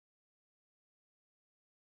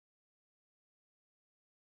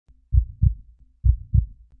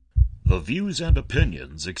The views and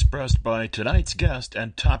opinions expressed by tonight's guest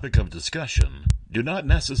and topic of discussion do not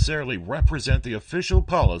necessarily represent the official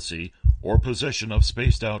policy or position of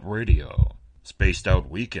Spaced Out Radio, Spaced Out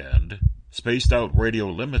Weekend, Spaced Out Radio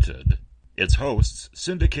Limited, its hosts,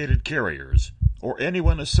 syndicated carriers, or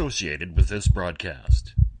anyone associated with this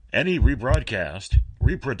broadcast. Any rebroadcast,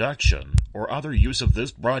 reproduction, or other use of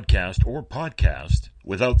this broadcast or podcast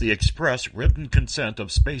without the express written consent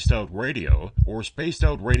of Spaced Out Radio or Spaced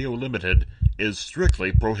Out Radio Limited is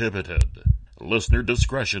strictly prohibited. Listener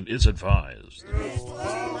discretion is advised.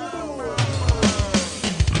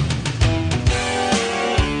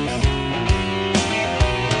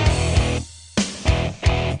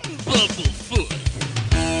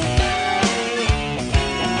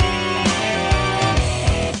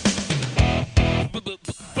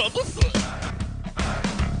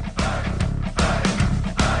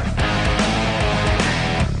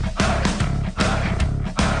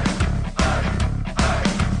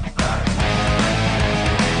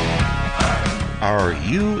 Are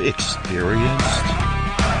you experienced?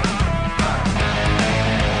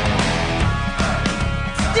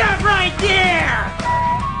 Stop right there!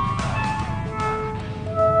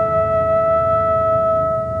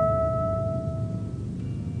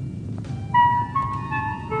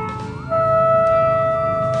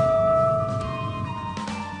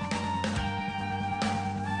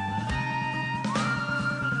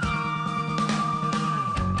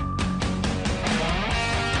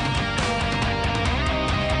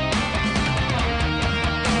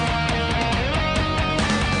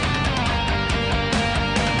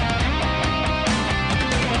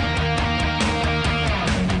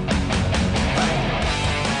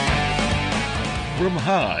 From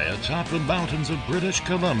high atop the mountains of British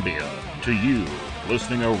Columbia to you,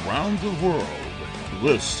 listening around the world,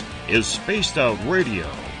 this is Spaced Out Radio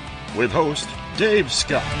with host Dave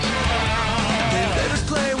Scott. They let us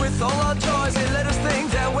play with all our toys, they let us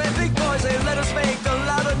think that we're big boys, they let us make the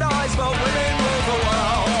louder noise, but we ain't rule the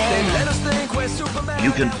world. They let us think we're Superman.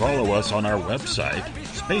 You can follow us on our website,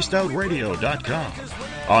 spacedoutradio.com,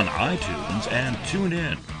 on iTunes and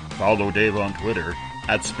TuneIn. Follow Dave on Twitter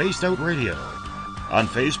at Spaced Out Radio, on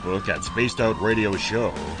Facebook at Spaced Out Radio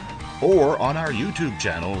Show, or on our YouTube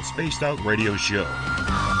channel, Spaced Out Radio Show. I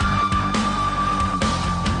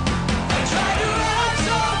try to act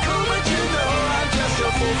so cool, but you know I'm just a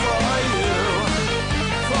fool for you.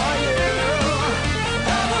 I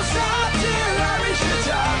will stop till I reach the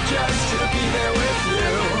top just to be there with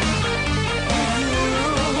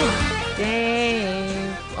you.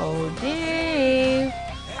 Dave, oh Dave.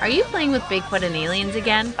 Are you playing with Bigfoot and aliens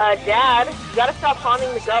again? Dad, you gotta stop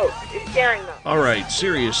haunting the ghost. It's scaring them. All right,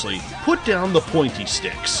 seriously, put down the pointy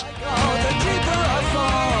sticks.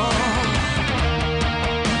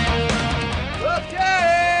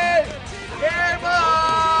 Okay! Game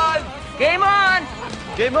on! Game on!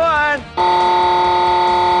 Game on!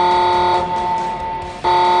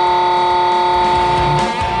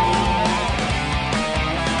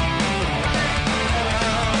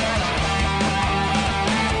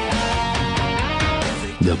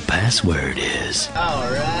 The password is... All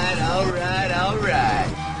right.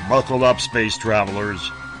 Buckle up, space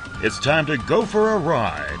travelers. It's time to go for a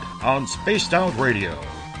ride on Spaced Out Radio.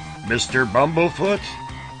 Mr. Bumblefoot,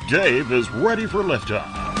 Dave is ready for liftoff.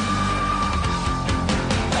 I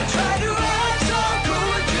try to act so cool,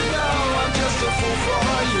 but you know I'm just a fool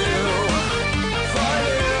for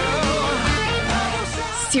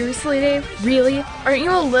you. Seriously, Dave? Really? Aren't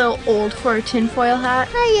you a little old for a tinfoil hat?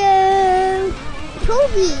 Hello,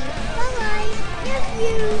 Toby. Bye-bye.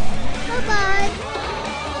 Nephew. Bye-bye.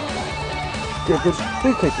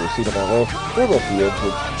 Please take your seat on my left. We're with you.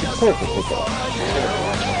 It's time to pick up.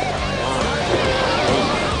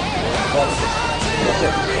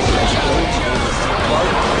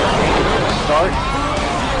 Start.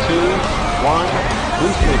 2, 1.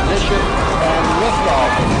 Boost ignition and lift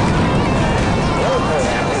off.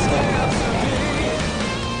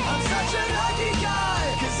 I'm such a lucky guy,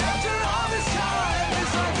 'cause after all this time,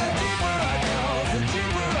 it's like the deeper I go, the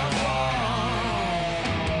deeper I fall.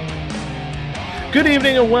 Good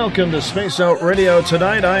evening and welcome to Space Out Radio.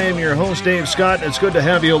 Tonight I am your host, Dave Scott, and it's good to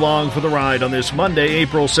have you along for the ride on this Monday,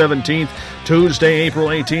 April 17th, Tuesday,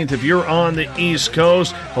 April 18th. If you're on the East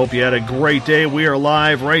Coast, hope you had a great day. We are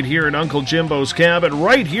live right here in Uncle Jimbo's cabin,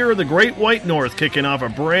 right here in the Great White North, kicking off a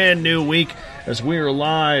brand new week as we are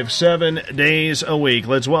live 7 days a week.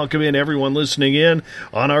 Let's welcome in everyone listening in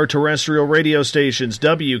on our terrestrial radio stations.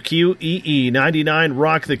 WQEE 99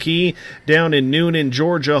 Rock the Key down in Noonan,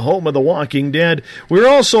 Georgia, home of The Walking Dead. We're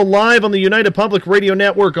also live on the United Public Radio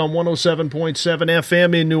Network on 107.7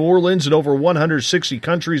 FM in New Orleans and over 160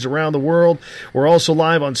 countries around the world. We're also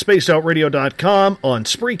live on spacedoutradio.com, on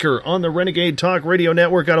Spreaker, on the Renegade Talk Radio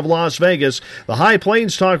Network out of Las Vegas, the High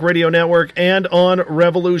Plains Talk Radio Network, and on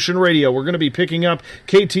Revolution Radio. We're going to be picking up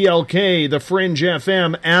KTLK, the Fringe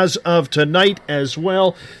FM, as of tonight as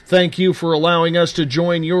well. Thank you for allowing us to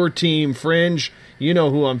join your team, Fringe. You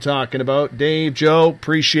know who I'm talking about. Dave, Joe,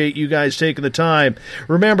 appreciate you guys taking the time.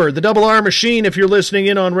 Remember, the Double R Machine, if you're listening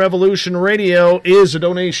in on Revolution Radio, is a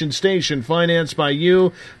donation station financed by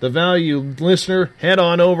you, the valued listener. Head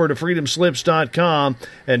on over to freedomslips.com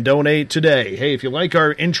and donate today. Hey, if you like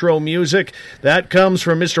our intro music, that comes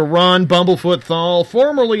from Mr. Ron Bumblefoot Thal,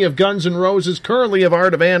 formerly of Guns N' Roses, currently of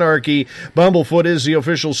Art of Anarchy. Bumblefoot is the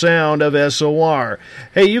official sound of SOR.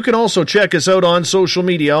 Hey, you can also check us out on social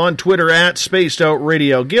media, on Twitter at Spaced Out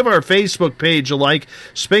Radio. Give our Facebook page a like,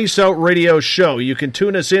 Spaced Out Radio Show. You can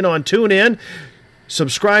tune us in on TuneIn.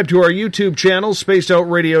 Subscribe to our YouTube channel, Spaced Out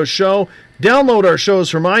Radio Show. Download our shows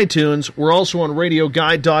from iTunes. We're also on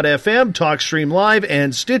RadioGuide.fm, TalkStream Live,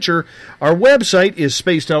 and Stitcher. Our website is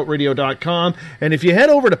SpacedOutRadio.com. And if you head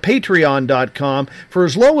over to Patreon.com, for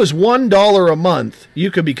as low as $1 a month,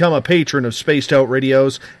 you can become a patron of Spaced Out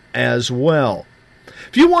Radios as well.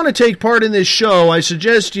 If you want to take part in this show, I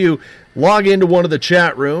suggest you log into one of the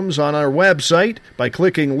chat rooms on our website by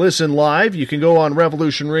clicking Listen Live. You can go on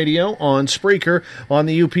Revolution Radio, on Spreaker, on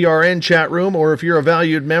the UPRN chat room, or if you're a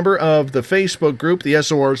valued member of the Facebook group, the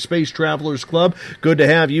SOR Space Travelers Club, good to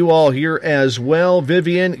have you all here as well.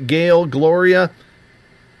 Vivian, Gail, Gloria,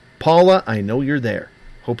 Paula, I know you're there.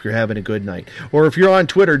 Hope you're having a good night. Or if you're on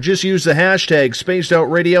Twitter, just use the hashtag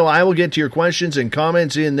SpacedOutRadio. I will get to your questions and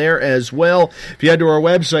comments in there as well. If you head to our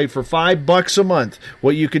website for $5 a month,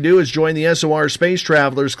 what you can do is join the SOR Space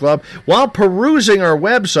Travelers Club while perusing our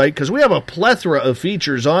website, because we have a plethora of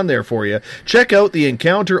features on there for you. Check out the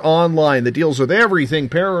Encounter Online that deals with everything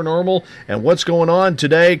paranormal and what's going on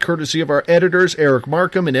today, courtesy of our editors, Eric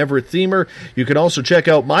Markham and Everett Thiemer. You can also check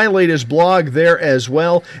out my latest blog there as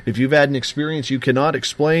well. If you've had an experience you cannot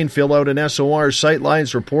explain, fill out an SOR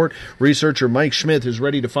Sightlines report. Researcher Mike Schmidt is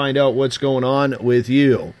ready to find out what's going on with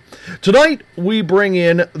you. Tonight, we bring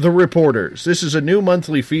in the reporters. This is a new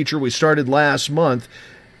monthly feature we started last month,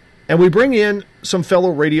 and we bring in some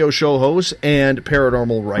fellow radio show hosts and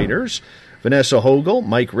paranormal writers. Vanessa Hogel,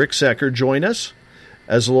 Mike Ricksecker join us,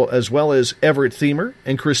 as well as Everett Thiemer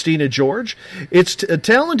and Christina George. It's a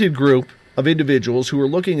talented group of individuals who are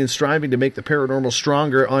looking and striving to make the paranormal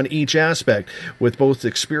stronger on each aspect with both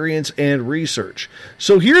experience and research.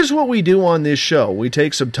 So here's what we do on this show. We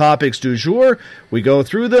take some topics du jour, we go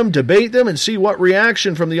through them, debate them, and see what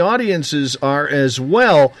reaction from the audiences are as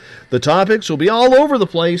well. The topics will be all over the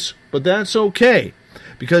place, but that's okay,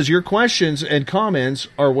 because your questions and comments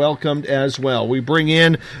are welcomed as well. We bring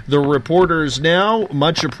in the reporters now.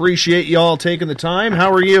 Much appreciate you all taking the time.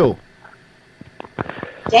 How are you?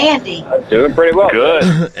 Dandy. Doing pretty well.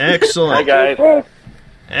 Good. Excellent. Hi, guys.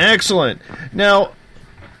 Excellent. Now,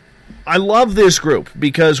 I love this group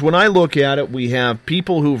because when I look at it, we have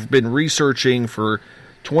people who've been researching for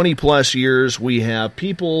 20-plus years. We have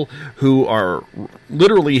people who are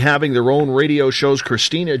literally having their own radio shows.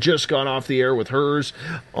 Christina just got off the air with hers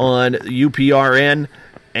on UPRN,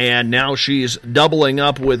 and now she's doubling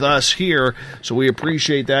up with us here, so we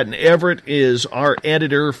appreciate that. And Everett is our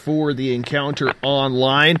editor for the Encounter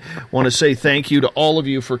Online. I want to say thank you to all of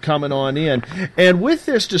you for coming on in. And with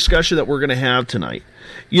this discussion that we're going to have tonight,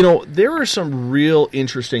 you know, there are some real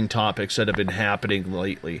interesting topics that have been happening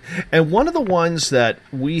lately. And one of the ones that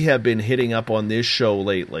we have been hitting up on this show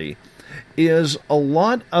lately is a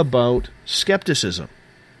lot about skepticism.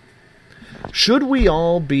 Should we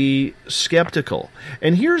all be skeptical?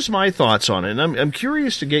 And here's my thoughts on it. And I'm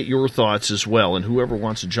curious to get your thoughts as well. And whoever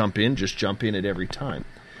wants to jump in, just jump in at every time.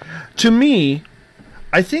 To me,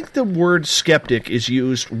 I think the word skeptic is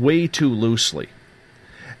used way too loosely.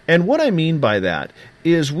 And what I mean by that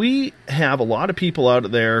is we have a lot of people out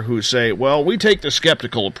there who say, well, we take the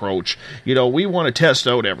skeptical approach. You know, we want to test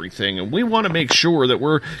out everything, and we want to make sure that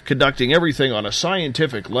we're conducting everything on a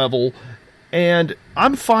scientific level. And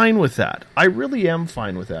I'm fine with that. I really am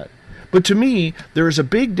fine with that. But to me, there is a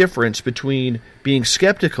big difference between being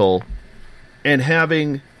skeptical and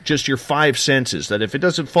having just your five senses, that if it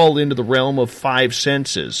doesn't fall into the realm of five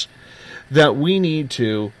senses, that we need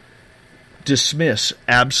to dismiss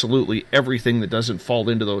absolutely everything that doesn't fall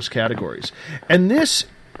into those categories. And this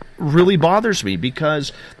really bothers me,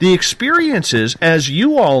 because the experiences, as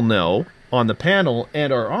you all know on the panel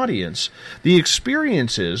and our audience, the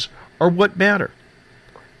experiences are what matter.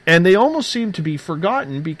 And they almost seem to be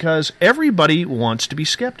forgotten because everybody wants to be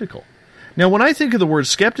skeptical. Now, when I think of the word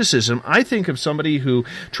skepticism, I think of somebody who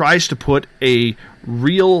tries to put a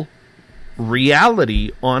real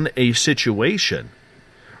reality on a situation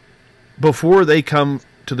before they come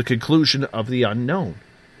to the conclusion of the unknown.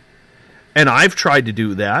 And I've tried to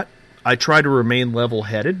do that. I try to remain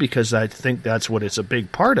level-headed because I think that's what it's a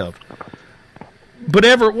big part of. But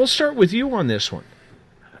Everett, we'll start with you on this one.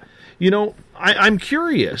 You know, I'm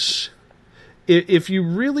curious if you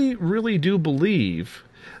really, really do believe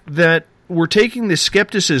that we're taking this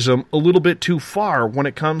skepticism a little bit too far when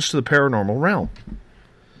it comes to the paranormal realm.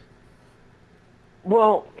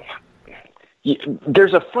 Well,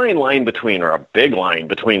 there's a fine line between, or a big line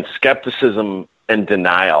between, skepticism and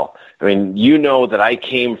denial. I mean, you know that I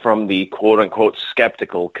came from the quote-unquote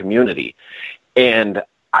skeptical community, and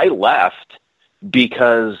I left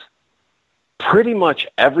because pretty much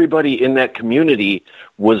everybody in that community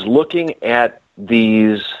was looking at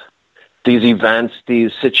these events,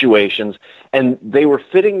 these situations, and they were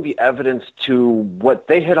fitting the evidence to what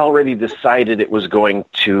they had already decided it was going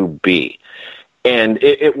to be. And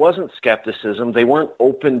it wasn't skepticism. They weren't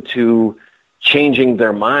open to changing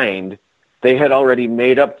their mind. They had already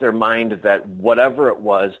made up their mind that whatever it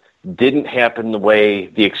was didn't happen the way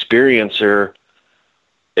the experiencer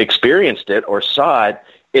experienced it or saw it.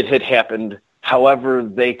 It had happened however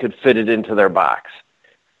they could fit it into their box.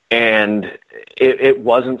 And it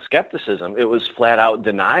wasn't skepticism. It was flat-out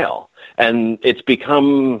denial. And it's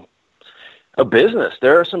become a business.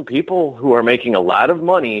 There are some people who are making a lot of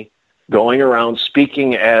money going around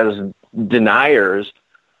speaking as deniers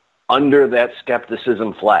under that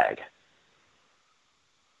skepticism flag.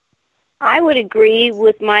 I would agree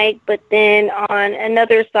with Mike, but then on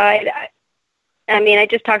another side, I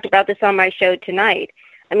just talked about this on my show tonight.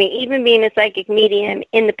 I mean, even being a psychic medium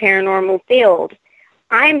in the paranormal field,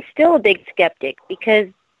 I'm still a big skeptic because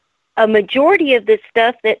a majority of the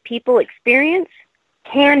stuff that people experience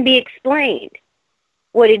can be explained.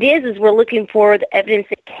 What it is we're looking for the evidence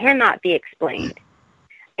that cannot be explained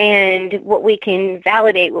and what we can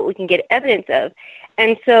validate, what we can get evidence of.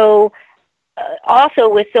 And so also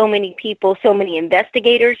with so many people, so many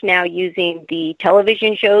investigators now using the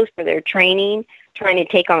television shows for their training, trying to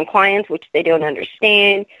take on clients which they don't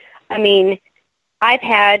understand. I mean, I've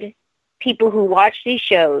had people who watch these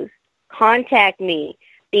shows contact me,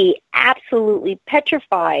 be absolutely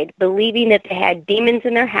petrified, believing that they had demons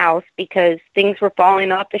in their house because things were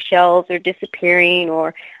falling off the shelves or disappearing.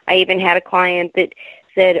 Or I even had a client that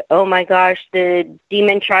said, oh my gosh, the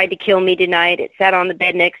demon tried to kill me tonight. It sat on the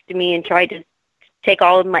bed next to me and tried to take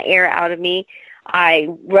all of my air out of me. I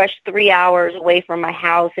rushed 3 hours away from my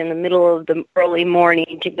house in the middle of the early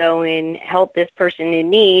morning to go and help this person in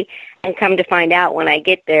need, and come to find out when I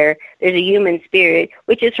get there, there's a human spirit,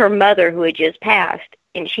 which is her mother who had just passed,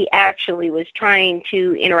 and she actually was trying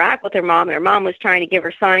to interact with her mom, and her mom was trying to give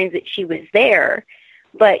her signs that she was there,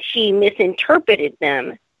 but she misinterpreted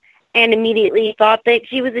them and immediately thought that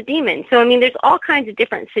she was a demon. So, I mean, there's all kinds of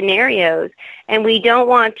different scenarios, and we don't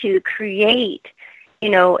want to create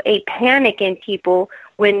a panic in people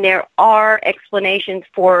when there are explanations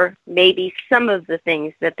for maybe some of the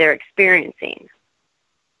things that they're experiencing.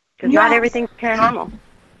 Because not everything's paranormal.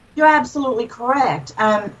 You're absolutely correct.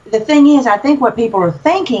 The thing is, I think what people are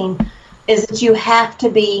thinking is that you have to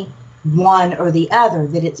be one or the other,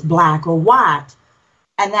 that it's black or white.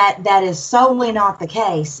 And that is solely not the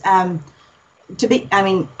case. I'm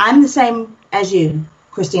the same as you,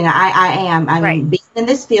 Christina. I am. Being in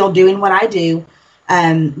this field, doing what I do,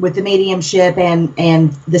 with the mediumship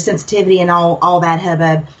and the sensitivity and all that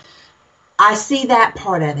hubbub, I see that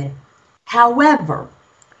part of it. However,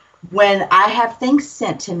 when I have things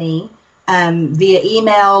sent to me via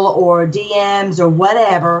email or DMs or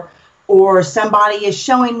whatever, or somebody is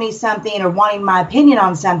showing me something or wanting my opinion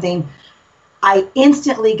on something, I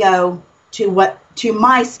instantly go to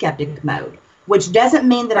my skeptic mode, which doesn't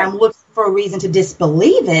mean that I'm looking for a reason to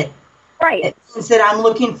disbelieve it. Right. It means that I'm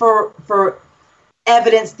looking for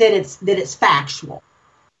evidence that it's factual.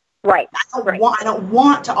 Right. I don't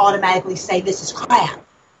want to automatically say this is crap.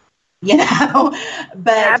 But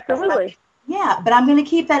absolutely. But I'm going to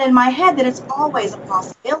keep that in my head that it's always a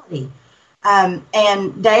possibility.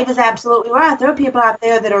 And Dave is absolutely right. There are people out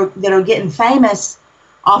there that are getting famous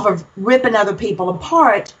off of ripping other people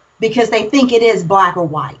apart because they think it is black or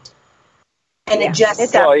white. And just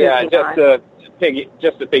to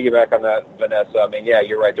piggyback on that, Vanessa, I mean, yeah,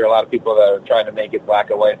 you're right. There are a lot of people that are trying to make it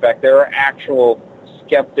black and white. In fact, there are actual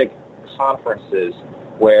skeptic conferences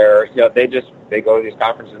where they go to these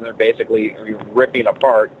conferences and they're basically ripping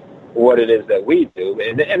apart what it is that we do,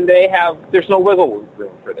 and there's no wiggle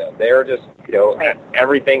room for them. They're just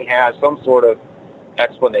everything has some sort of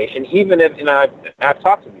explanation. Even if I've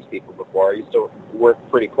talked to these people before. I used to work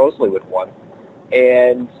pretty closely with one,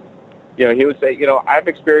 and he would say, I've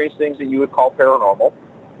experienced things that you would call paranormal,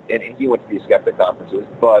 and he went to these skeptic conferences,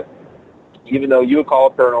 but even though you would call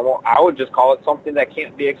it paranormal, I would just call it something that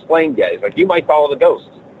can't be explained yet. It's like, you might follow the ghosts.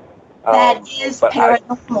 That is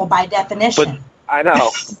paranormal by definition. But I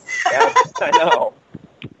know. Yeah, I know.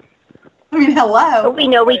 I mean, hello. But we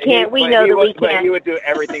know we can't. We know that we can't. But he would do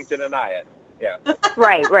everything to deny it. Yeah.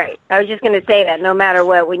 Right. I was just going to say that no matter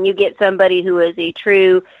what, when you get somebody who is a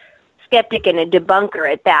true skeptic and a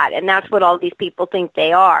debunker at that, and that's what all these people think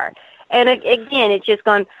they are. And again, it's just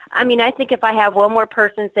gone. I mean, I think if I have one more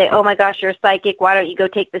person say, "Oh my gosh, you're a psychic. Why don't you go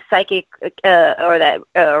take the psychic or that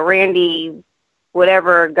Randy,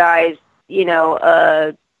 whatever guy's,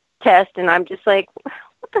 test?" And I'm just like,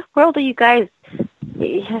 "What the world are you guys?"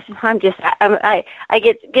 I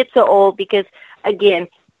get so old because, again,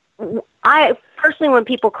 I personally, when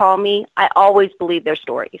people call me, I always believe their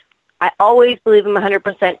stories. I always believe them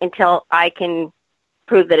 100% until I can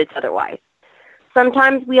prove that it's otherwise.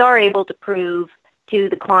 Sometimes we are able to prove to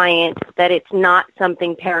the client that it's not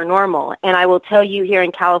something paranormal. And I will tell you here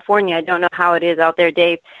in California, I don't know how it is out there,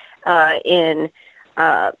 Dave, in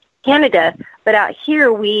Canada, but out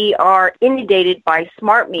here we are inundated by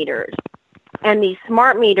smart meters. And these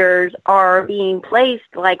smart meters are being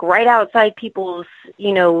placed like right outside people's,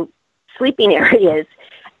 sleeping areas.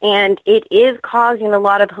 And it is causing a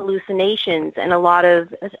lot of hallucinations and a lot of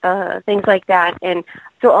things like that. And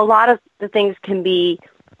so a lot of the things can be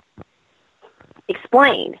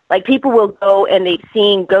explained. Like people will go and they've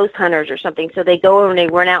seen ghost hunters or something. So they go over and they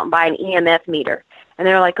run out and buy an EMF meter. And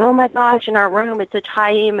they're like, oh my gosh, in our room it's such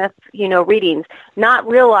high EMF, readings, not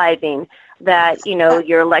realizing that,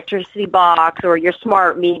 your electricity box or your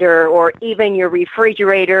smart meter or even your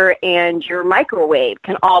refrigerator and your microwave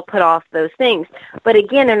can all put off those things. But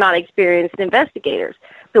again, they're not experienced investigators.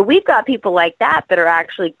 So we've got people like that are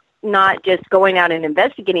actually not just going out and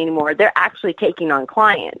investigating anymore. They're actually taking on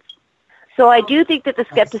clients. So I do think that the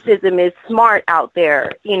skepticism is smart out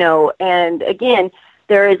there, and again,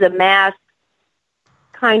 there is a mass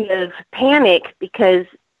kind of panic because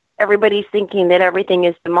everybody's thinking that everything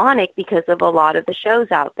is demonic because of a lot of the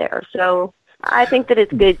shows out there. So I think that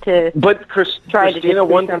it's good to try to just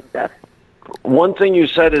do some stuff. One thing you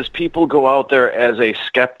said is people go out there as a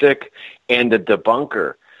skeptic and a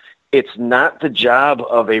debunker. It's not the job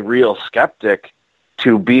of a real skeptic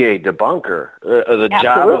to be a debunker. The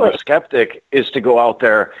job of a skeptic is to go out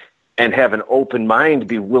there and have an open mind,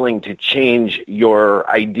 be willing to change your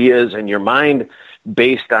ideas and your mind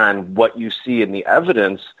based on what you see in the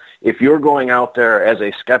evidence. If you're going out there as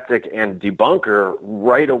a skeptic and debunker,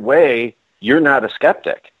 right away, you're not a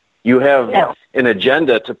skeptic. You have an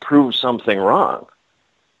agenda to prove something wrong.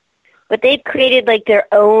 But they've created like their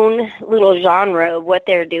own little genre of what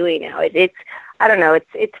they're doing now. It's I don't know,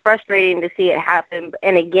 it's frustrating to see it happen.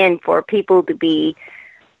 And again, for people to be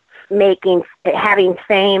having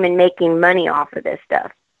fame and making money off of this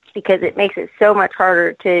stuff, because it makes it so much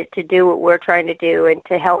harder to do what we're trying to do and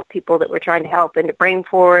to help people that we're trying to help and to bring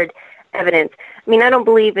forward evidence. I mean, I don't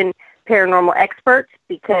believe in paranormal experts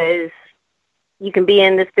because you can be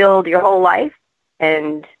in this field your whole life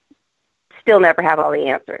and still never have all the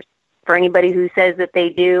answers. For anybody who says that they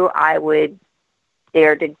do, I would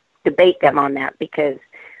dare to debate them on that because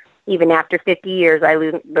even after 50 years, I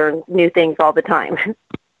learn new things all the time.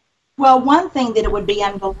 Well, one thing that it would be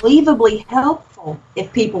unbelievably helpful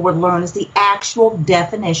if people would learn is the actual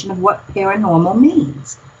definition of what paranormal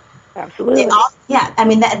means. Absolutely. I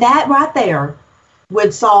mean, that right there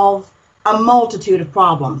would solve a multitude of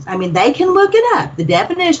problems. I mean, they can look it up. The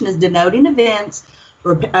definition is denoting events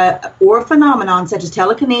or phenomenon such as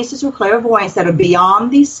telekinesis or clairvoyance that are beyond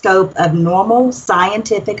the scope of normal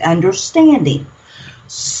scientific understanding.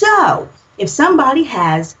 So, if somebody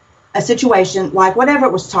has a situation like whatever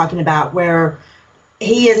it was talking about where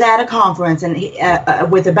he is at a conference and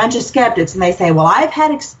with a bunch of skeptics and they say, well, I've had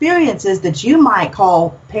experiences that you might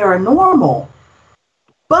call paranormal,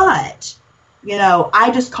 but,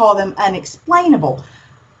 I just call them unexplainable.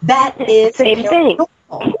 That is same paranormal.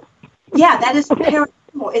 Thing. Yeah, that is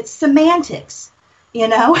paranormal. It's semantics.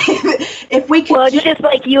 If we could. Well, it's just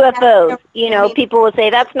like UFOs. People will say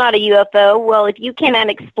that's not a UFO. Well, if you cannot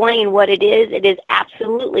explain what it is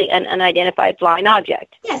absolutely an unidentified flying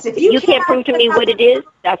object. Yes, if you can't prove to me what it is,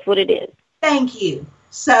 that's what it is. Thank you.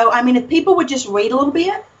 So, I mean, if people would just read a little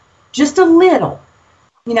bit, just a little,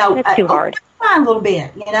 That's too hard. A little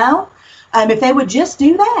bit, if they would just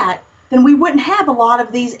do that, then we wouldn't have a lot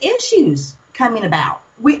of these issues coming about.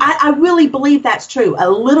 I really believe that's true. A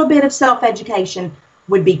little bit of self-education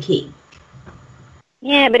would be key.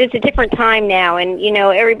 Yeah, but it's a different time now, and,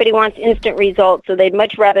 everybody wants instant results, so they'd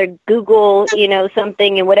much rather Google,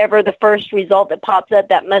 something, and whatever the first result that pops up,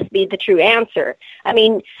 that must be the true answer. I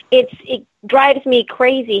mean, it drives me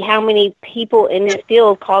crazy how many people in this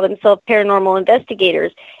field call themselves paranormal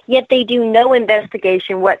investigators, yet they do no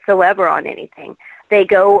investigation whatsoever on anything. They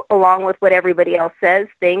go along with what everybody else says,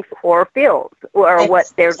 thinks, or feels, or what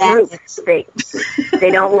their group thinks. They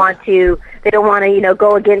don't want to,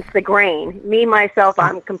 go against the grain. Me, myself,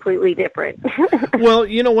 I'm completely different. Well,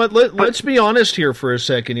 you know what? Let's be honest here for a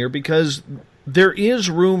second here, because there is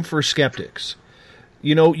room for skeptics.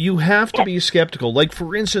 You have to be skeptical. Like,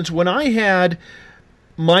 for instance, when I had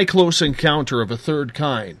my close encounter of a third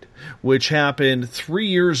kind, which happened 3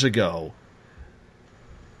 years ago.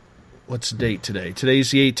 What's the date today?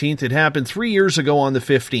 Today's the 18th. It happened 3 years ago on the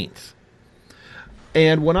 15th.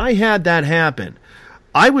 And when I had that happen,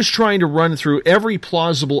 I was trying to run through every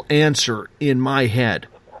plausible answer in my head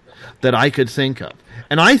that I could think of.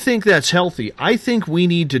 And I think that's healthy. I think we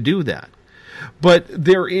need to do that. But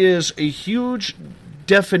there is a huge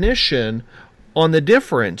definition on the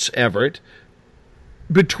difference, Everett,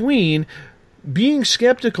 between being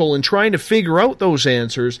skeptical and trying to figure out those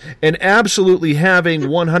answers and absolutely having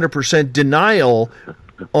 100% denial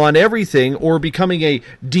on everything, or becoming a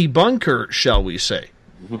debunker, shall we say.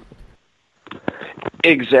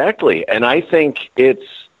 Exactly. And I think it's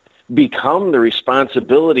become the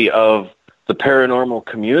responsibility of the paranormal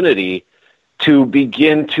community to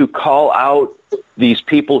begin to call out these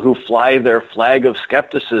people who fly their flag of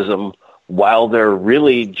skepticism while they're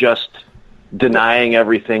really just denying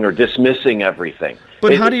everything or dismissing everything.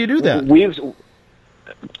 But how do you do that?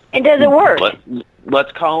 It doesn't work.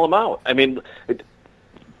 Let's call them out. I mean,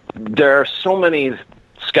 there are so many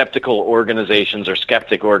skeptical organizations or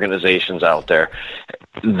skeptic organizations out there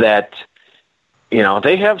that,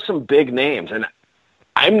 they have some big names, and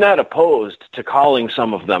I'm not opposed to calling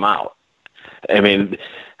some of them out. I mean,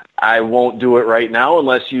 I won't do it right now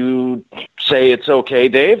unless you say it's okay,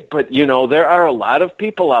 Dave, but, there are a lot of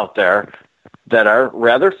people out there that are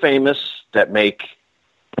rather famous, that make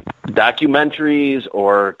documentaries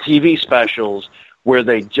or TV specials where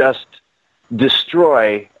they just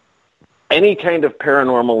destroy any kind of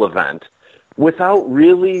paranormal event without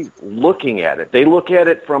really looking at it. They look at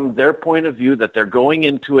it from their point of view, that they're going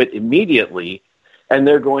into it immediately and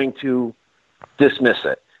they're going to dismiss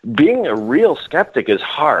it. Being a real skeptic is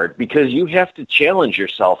hard because you have to challenge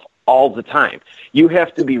yourself all the time. You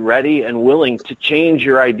have to be ready and willing to change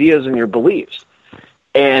your ideas and your beliefs.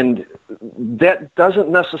 And that doesn't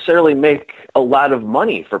necessarily make a lot of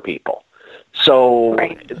money for people. So,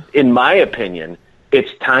 in my opinion,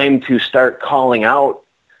 it's time to start calling out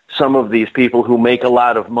some of these people who make a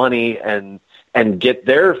lot of money and get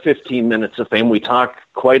their 15 minutes of fame. We talk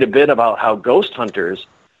quite a bit about how ghost hunters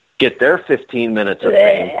get their 15 minutes of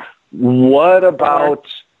fame. What about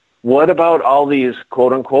all these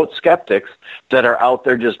quote-unquote skeptics that are out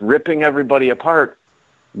there just ripping everybody apart,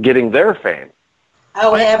 getting their fame?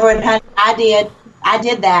 Oh, Everett, honey, I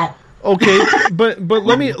did that. Okay, but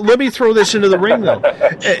let me throw this into the ring though.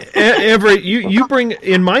 Everett, you bring,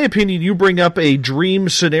 in my opinion, you bring up a dream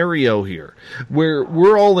scenario here where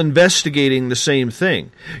we're all investigating the same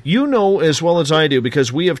thing. You know as well as I do,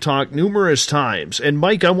 because we have talked numerous times, and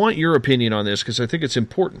Mike, I want your opinion on this because I think it's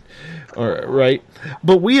important. All right,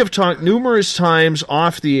 but we have talked numerous times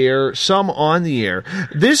off the air, some on the air.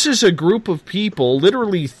 This is a group of people,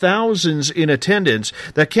 literally thousands in attendance,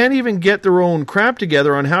 that can't even get their own crap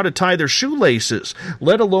together on how to tie their shoelaces,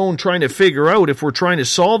 let alone trying to figure out if we're trying to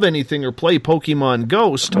solve anything or play Pokemon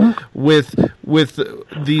Ghost with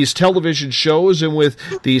these television shows and with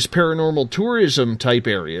these paranormal tourism type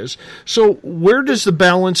areas. So where does the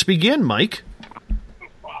balance begin, Mike?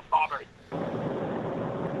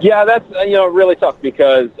 Yeah, that's really tough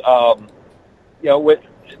because with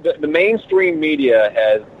the mainstream media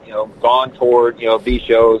has gone toward these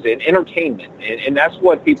shows and entertainment, and that's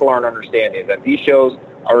what people aren't understanding, that these shows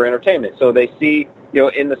are entertainment. So they see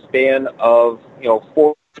in the span of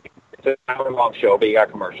 4 it's an hour-long show, but you got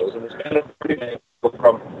commercials, and the span of 30 minutes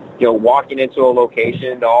from walking into a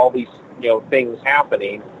location to all these things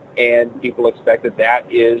happening, and people expect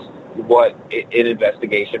that is what an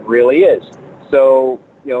investigation really is. So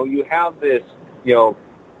you have this,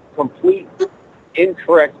 complete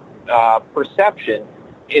incorrect perception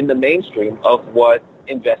in the mainstream of what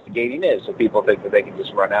investigating is. So people think that they can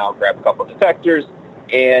just run out, grab a couple of detectors,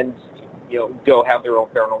 and, go have their own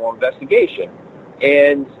paranormal investigation.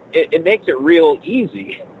 And it makes it real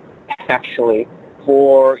easy, actually,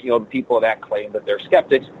 for, people that claim that they're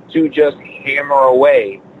skeptics to just hammer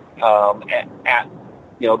away at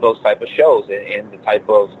those type of shows and the type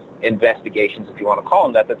of investigations, if you want to call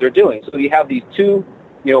them that they're doing. So you have these two,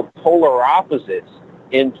 polar opposites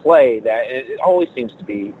in play that it always seems to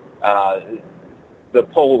be the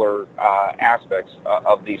polar aspects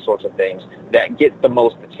of these sorts of things that get the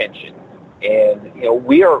most attention. And,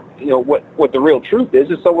 we are, what the real truth is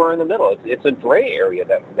somewhere in the middle. It's a gray area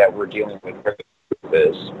that we're dealing with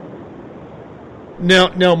this.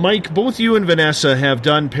 Now, Mike, both you and Vanessa have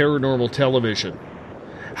done paranormal television.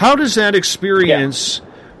 How does that experience,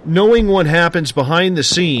 knowing what happens behind the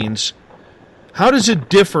scenes, how does it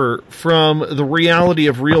differ from the reality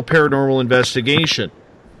of real paranormal investigation?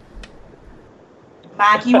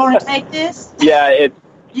 Mike, you want to take this? Yeah,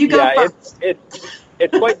 you go first.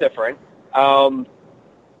 It's quite different. Because,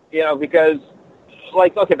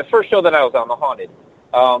 the first show that I was on, The Haunted,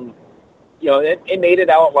 it made it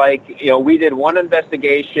out like, we did one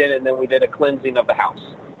investigation and then we did a cleansing of the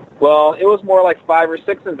house. Well, it was more like 5 or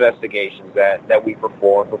 6 investigations that we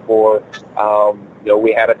performed before,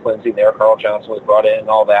 we had a cleansing there. Carl Johnson was brought in and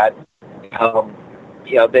all that.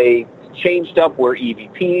 They changed up where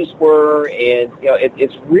EVPs were, and,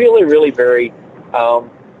 it's really, really very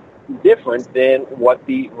different than what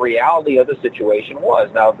the reality of the situation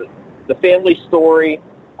was. Now, the family story,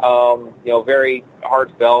 very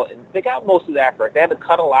heartfelt, and they got most of that correct. They had to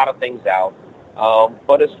cut a lot of things out.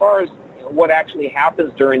 But as far as what actually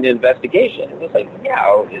happens during the investigation, it was like,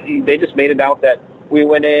 they just made it out that we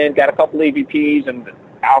went in, got a couple EVPs, and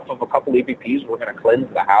out of a couple EVPs, we're going to cleanse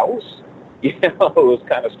the house. It was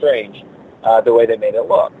kind of strange the way they made it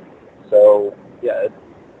look. So,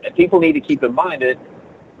 people need to keep in mind that,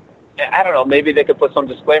 I don't know, maybe they could put some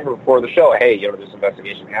disclaimer before the show. Hey, this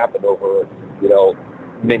investigation happened over,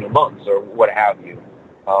 many months or what have you.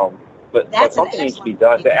 But something needs to be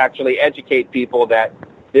done to actually educate people that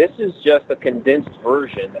this is just a condensed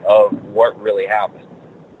version of what really happened.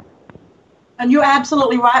 And you're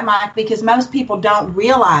absolutely right, Mike, because most people don't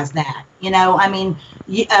realize that.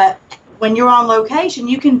 When you're on location,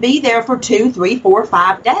 you can be there for 2, 3, 4,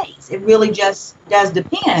 5 days. It really just does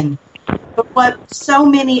depend. But what so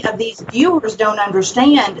many of these viewers don't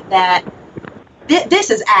understand that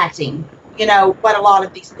this is acting, what a lot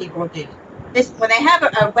of these people do. When they have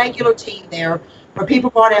a regular team there, or people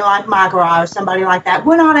brought in like Mike or I or somebody like that,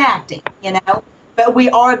 we're not acting, but we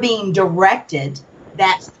are being directed.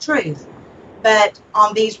 That's the truth. But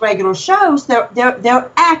on these regular shows,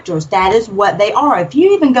 they're actors. That is what they are. If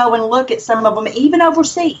you even go and look at some of them, even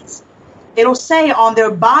overseas, it'll say on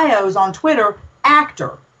their bios on Twitter,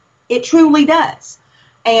 actor. It truly does.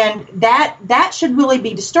 And that should really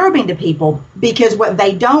be disturbing to people, because what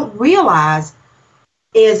they don't realize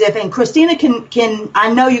is and Christina can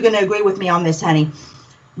I know you're going to agree with me on this, honey,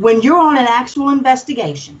 when you're on an actual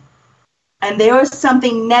investigation and there is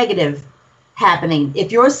something negative happening,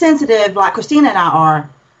 if you're sensitive like Christina and I are,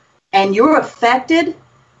 and you're affected,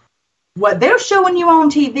 what they're showing you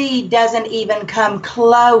on TV doesn't even come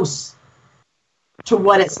close to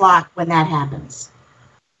what it's like when that happens.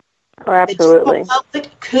 Oh, absolutely. The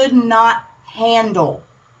public could not handle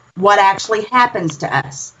what actually happens to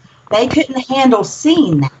us. They couldn't handle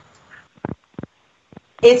seeing that.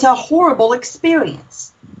 It's a horrible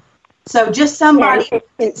experience. So just somebody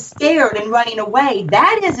scared and running away,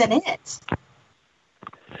 that isn't it.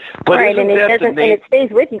 But right, and it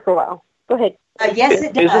stays with you for a while. Go ahead. Yes,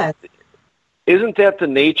 it does. Isn't that the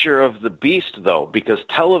nature of the beast, though? Because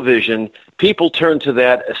television, people turn to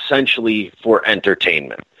that essentially for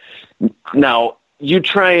entertainment. Now, you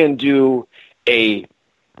try and do a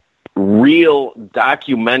real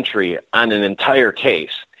documentary on an entire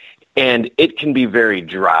case, and it can be very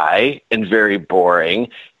dry and very boring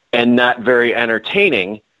and not very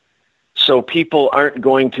entertaining, so people aren't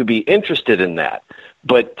going to be interested in that.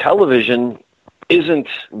 But television isn't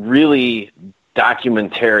really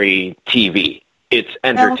documentary TV. It's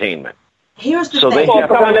entertainment. Here's the thing.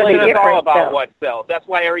 It's all about what sells. That's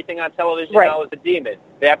why everything on television now is a demon.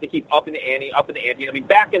 They have to keep upping the ante. I mean,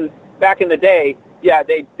 back in the day,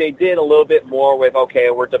 they did a little bit more with, okay,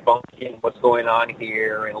 we're debunking what's going on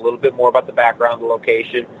here, and a little bit more about the background, the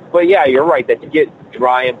location. But yeah, you're right, that to get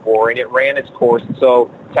dry and boring, it ran its course. So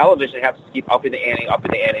television has to keep upping the ante.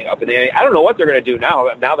 I don't know what they're going to do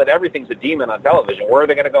now that everything's a demon on television. Where are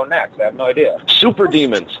they going to go next? I have no idea. Super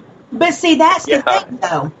demons. But see, that's the thing,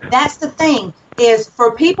 though. That's the thing, is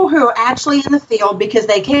for people who are actually in the field because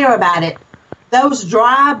they care about it, those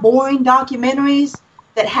dry, boring documentaries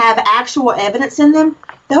that have actual evidence in them,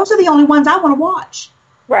 those are the only ones I want to watch.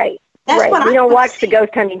 Right. That's right. what We I don't watch see. the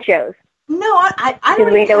ghost hunting shows. No, I Because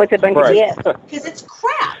don't. we know it's a bunch of BS. Because it's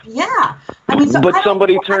crap. Yeah. I mean, But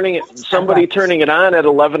somebody turning it on at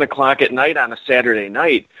 11 o'clock at night on a Saturday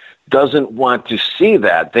night doesn't want to see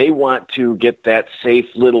that. They want to get that safe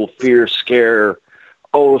little fear scare,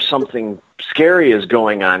 something scary is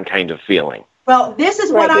going on kind of feeling. Well, this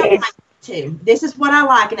is what I like to. This is what I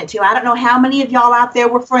liken it to. I don't know how many of y'all out there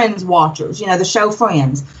were Friends watchers, the show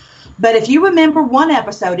Friends. But if you remember one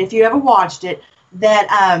episode, if you ever watched it,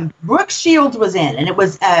 that Brooke Shields was in, and it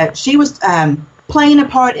was she was playing a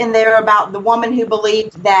part in there about the woman who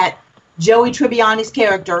believed that Joey Tribbiani's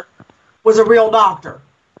character was a real doctor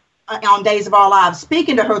on Days of Our Lives,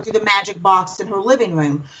 speaking to her through the magic box in her living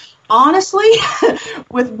room. Honestly,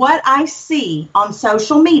 with what I see on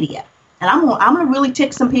social media, and I'm going to really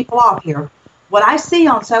tick some people off here, what I see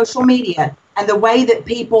on social media and the way that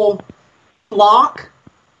people flock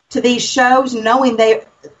to these shows, knowing they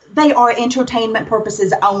are entertainment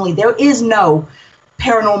purposes only. There is no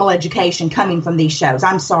paranormal education coming from these shows.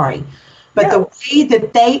 I'm sorry. But the way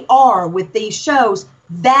that they are with these shows,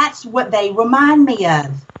 that's what they remind me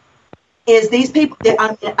of. Is these people,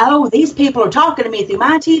 these people are talking to me through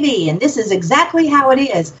my TV, and this is exactly how it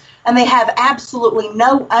is. And they have absolutely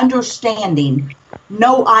no understanding,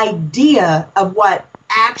 no idea of what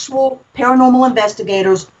actual paranormal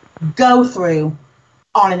investigators go through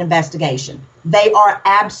on an investigation. They are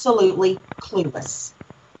absolutely clueless.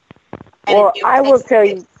 And well, I will tell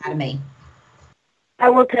you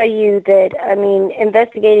that,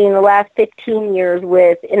 investigating the last 15 years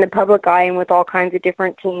in the public eye and with all kinds of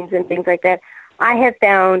different teams and things like that, I have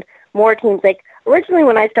found more teams. Like, originally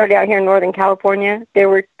when I started out here in Northern California, there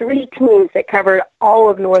were 3 teams that covered all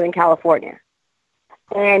of Northern California.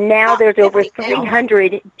 And now there's over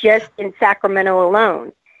 300 just in Sacramento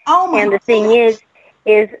alone. And the thing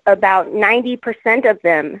is about 90% of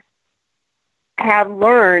them have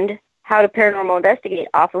learned how to paranormal investigate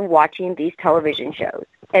off of watching these television shows.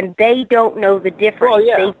 And they don't know the difference.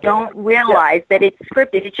 Well, They don't realize that it's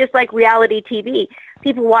scripted. It's just like reality TV.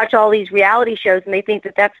 People watch all these reality shows and they think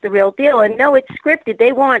that that's the real deal. And no, it's scripted.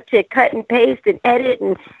 They want to cut and paste and edit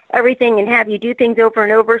and everything and have you do things over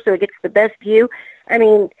and over so it gets the best view. I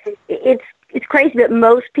mean, it's crazy that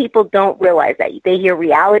most people don't realize that. They hear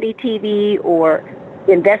reality TV or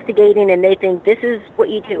investigating and they think this is what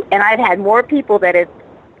you do. And I've had more people that have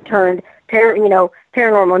turned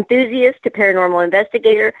paranormal enthusiast to paranormal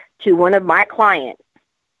investigator to one of my clients.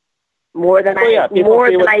 More than I even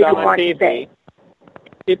want to say.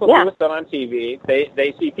 People see what's done on TV.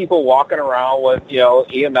 They see people walking around with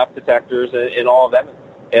EMF detectors and all of that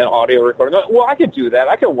and audio recording. Well, I could do that.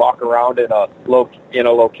 I could walk around in a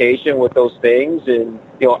location with those things and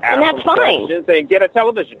ask questions and get a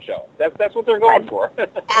television show. That's what they're going for.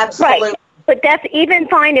 Absolutely. Right. But that's even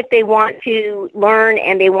fine if they want to learn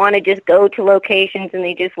and they want to just go to locations and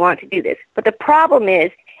they just want to do this. But the problem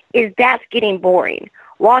is that's getting boring.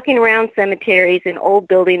 Walking around cemeteries and old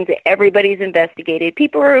buildings that everybody's investigated.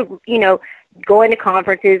 People are, going to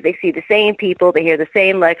conferences. They see the same people. They hear the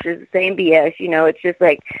same lectures, the same BS. It's just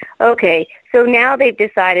like, okay. So now they've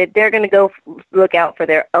decided they're going to go look out for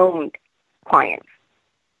their own clients.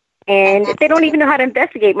 And if they don't even know how to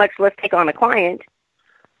investigate, much less take on a client.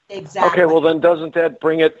 Exactly. Okay, well then doesn't that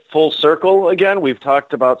bring it full circle again? We've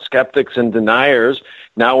talked about skeptics and deniers.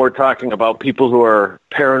 Now we're talking about people who are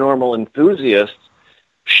paranormal enthusiasts.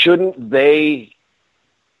 Shouldn't they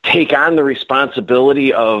take on the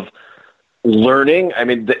responsibility of learning? I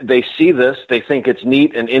mean, they see this, they think it's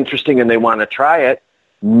neat and interesting, and they want to try it.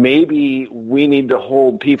 Maybe we need to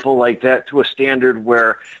hold people like that to a standard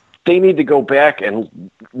where they need to go back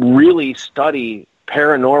and really study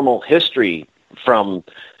paranormal history from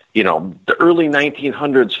the early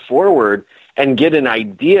 1900s forward and get an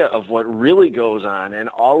idea of what really goes on and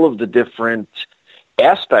all of the different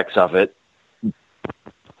aspects of it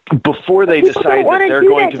before they decide that they're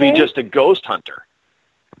going to be just a ghost hunter.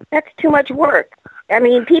 That's too much work. I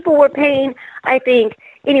mean, people were paying, I think,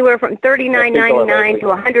 anywhere from $39.99 to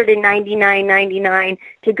 $199.99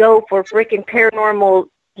 to go for freaking paranormal,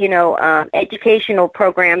 educational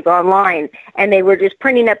programs online. And they were just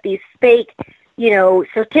printing up these fake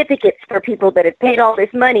certificates for people that had paid all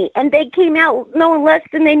this money. And they came out no less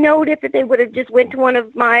than they knowed if they would have just went to one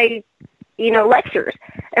of my, lectures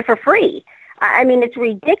for free. I mean, it's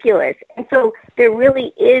ridiculous. And so there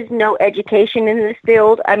really is no education in this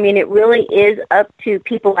field. I mean, it really is up to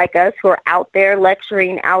people like us who are out there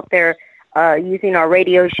lecturing, out there using our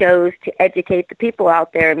radio shows to educate the people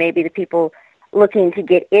out there, maybe the people looking to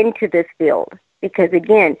get into this field. Because,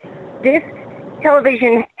 again, this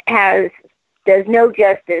television has does no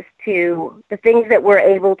justice to the things that we're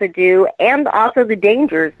able to do and also the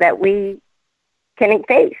dangers that we can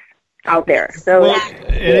face out there. So,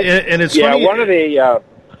 and it's funny. One of the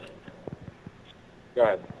go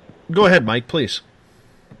ahead. Go ahead, Mike, please.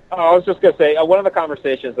 I was just going to say, one of the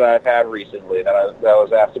conversations that I've had recently that I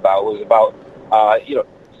was asked about was about,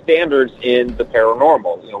 standards in the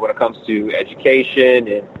paranormal, when it comes to education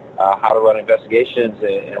and how to run investigations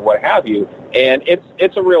and what have you. And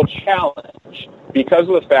it's a real challenge because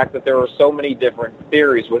of the fact that there are so many different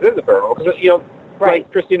theories within the paranormal. Because,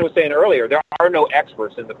 like Christina was saying earlier, there are no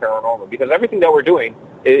experts in the paranormal because everything that we're doing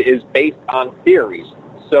is based on theories.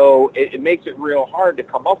 So it makes it real hard to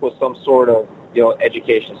come up with some sort of,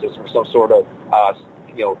 education system, some sort of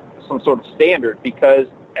standard because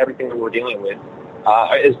everything that we're dealing with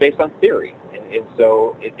is based on theory. And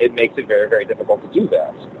so it makes it very, very difficult to do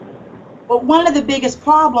that. But one of the biggest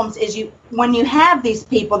problems is when you have these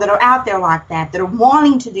people that are out there like that are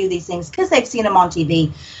wanting to do these things because they've seen them on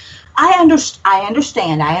TV. I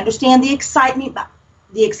understand the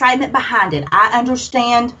excitement behind it. I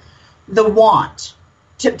understand the want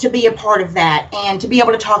to be a part of that and to be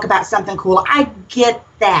able to talk about something cool. I get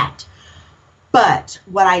that. But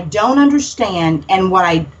what I don't understand and what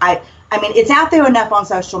I mean, it's out there enough on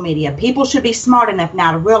social media. People should be smart enough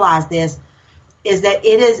now to realize this, is that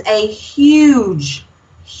it is a huge,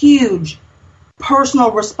 huge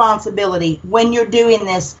personal responsibility when you're doing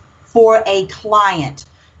this for a client.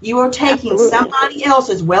 You are taking somebody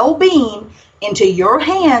else's well-being into your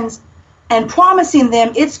hands and promising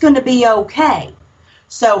them it's going to be okay.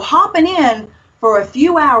 So hopping in for a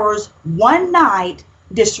few hours one night,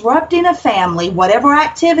 disrupting a family, whatever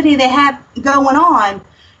activity they have going on,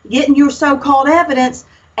 getting your so-called evidence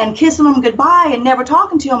and kissing them goodbye and never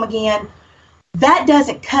talking to them again, that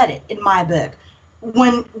doesn't cut it in my book.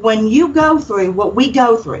 When you go through what we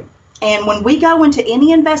go through, and when we go into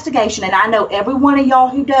any investigation, and I know every one of y'all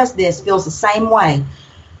who does this feels the same way,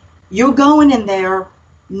 you're going in there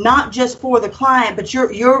not just for the client, but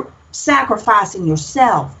you're sacrificing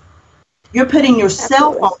yourself. You're putting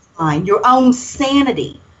yourself on the line, your own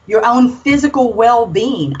sanity, your own physical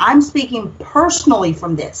well-being. I'm speaking personally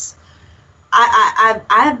from this. I've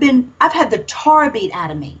had the tar beat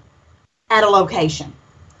out of me at a location.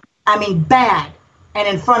 I mean, bad, and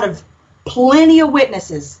in front of plenty of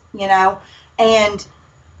witnesses, and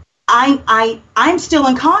I'm still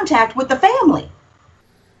in contact with the family.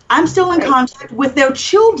 I'm still in contact with their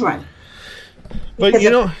children. But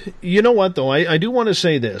you know what, though? I do want to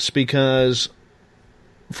say this, because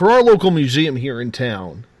for our local museum here in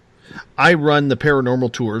town, I run the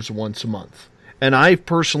paranormal tours once a month. And I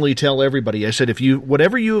personally tell everybody, I said,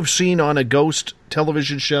 whatever you have seen on a ghost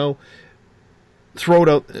television show, throw it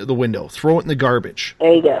out the window. Throw it in the garbage.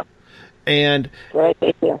 There you go. And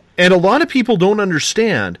a lot of people don't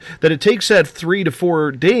understand that it takes that 3 to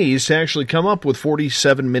 4 days to actually come up with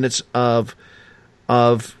 47 minutes of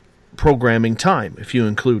programming time, if you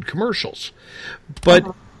include commercials.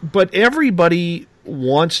 But everybody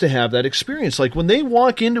wants to have that experience. Like when they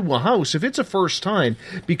walk into a house, if it's a first time,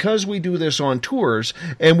 because we do this on tours,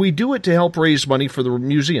 and we do it to help raise money for the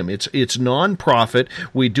museum. It's non-profit.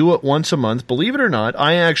 We do it once a month. Believe it or not,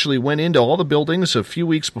 I actually went into all the buildings a few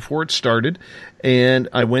weeks before it started, and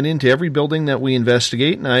I went into every building that we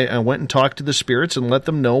investigate, and I went and talked to the spirits and let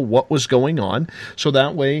them know what was going on. So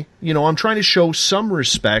that way, I'm trying to show some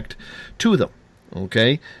respect to them.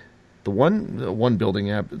 Okay? The one building,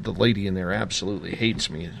 the lady in there absolutely hates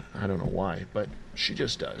me. I don't know why, but she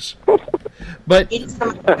just does. But he's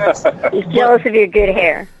jealous of your good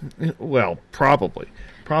hair. Well, probably.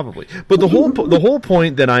 But the whole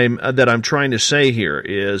point that I'm trying to say here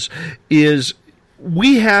is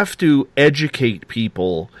we have to educate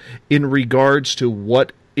people in regards to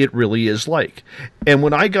what it really is like. And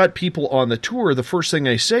when I got people on the tour, the first thing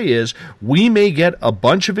I say is, we may get a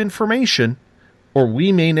bunch of information, or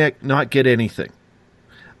we may not get anything.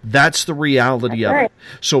 That's the reality of it.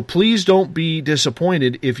 So please don't be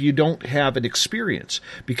disappointed if you don't have an experience,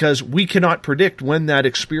 because we cannot predict when that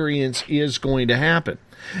experience is going to happen.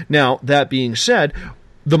 Now, that being said,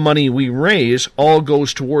 the money we raise all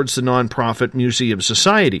goes towards the nonprofit Museum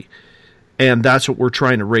Society. And that's what we're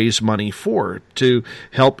trying to raise money for, to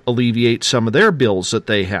help alleviate some of their bills that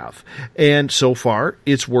they have. And so far,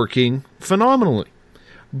 it's working phenomenally.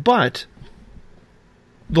 But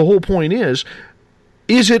the whole point is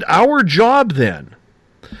it our job then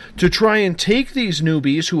to try and take these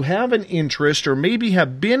newbies who have an interest or maybe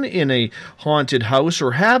have been in a haunted house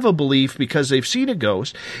or have a belief because they've seen a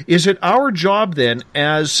ghost? Is it our job then,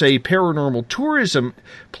 as, say, paranormal tourism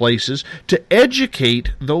places, to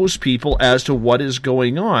educate those people as to what is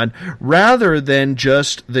going on rather than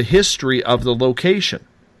just the history of the location?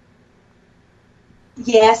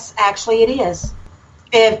 Yes, actually it is.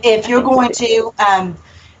 If you're going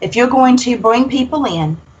to bring people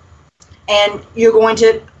in and you're going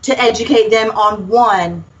to educate them on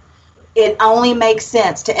one, it only makes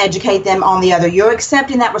sense to educate them on the other. You're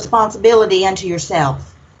accepting that responsibility unto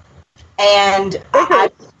yourself. And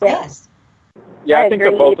yes. Yeah, I think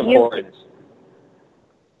they're both important.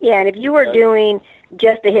 Yeah, and if you were doing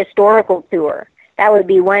just a historical tour, that would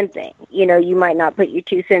be one thing. You know, you might not put your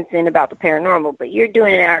 2 cents in about the paranormal, but you're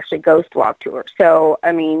doing an actually ghost walk tour. So,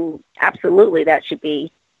 I mean, absolutely that should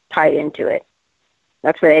be tied into it.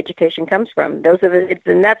 That's where education comes from. And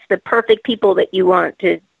that's the perfect people that you want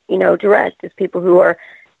to, direct, is people who are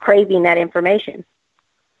craving that information.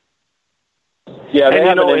 Yeah, they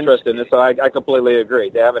have an interest in it, so I completely agree.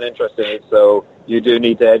 They have an interest in it, so you do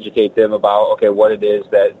need to educate them about, okay, what it is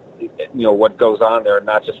that, what goes on there,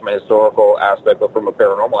 not just from a historical aspect, but from a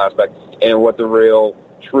paranormal aspect, and what the real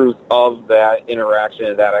truth of that interaction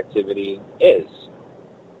and that activity is.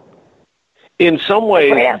 In some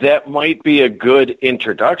ways, that might be a good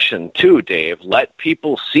introduction, too, Dave. Let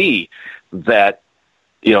people see that,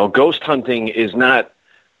 ghost hunting is not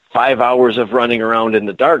 5 hours of running around in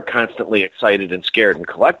the dark, constantly excited and scared and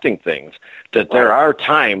collecting things, that there are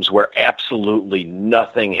times where absolutely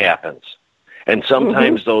nothing happens. And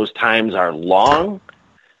sometimes those times are long,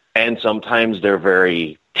 and sometimes they're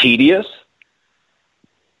very tedious,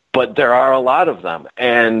 but there are a lot of them.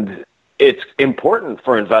 And it's important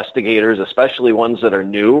for investigators, especially ones that are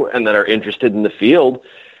new and that are interested in the field,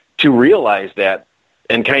 to realize that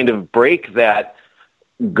and kind of break that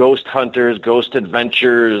ghost hunters, ghost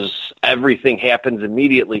adventures, everything happens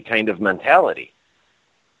immediately kind of mentality.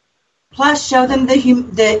 Plus, show them the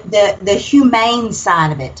humane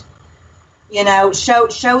side of it.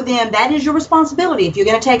 Show them that is your responsibility if you're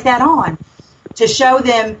going to take that on, to show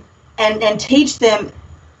them and teach them,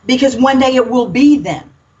 because one day it will be them.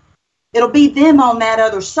 It'll be them on that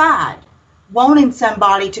other side, wanting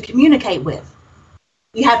somebody to communicate with.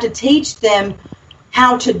 You have to teach them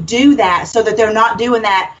how to do that so that they're not doing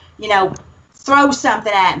that, throw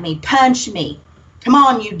something at me, punch me, come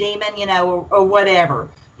on, you demon, or whatever.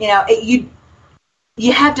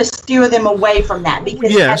 You have to steer them away from that,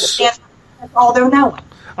 because that's all they're knowing.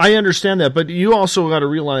 I understand that, but you also got to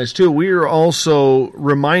realize, too, we are also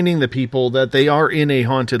reminding the people that they are in a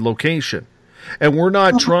haunted location. And we're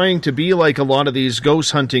not trying to be like a lot of these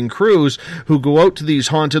ghost hunting crews who go out to these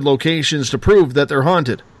haunted locations to prove that they're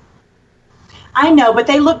haunted. I know, but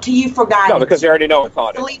they look to you for guidance. No, because they already know it's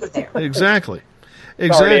haunted. Leave it there. Exactly.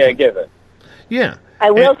 It's already a given. Yeah. I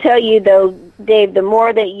will tell you, though, Dave, the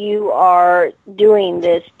more that you are doing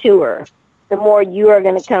this tour, the more you are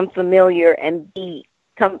going to become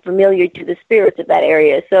familiar to the spirits of that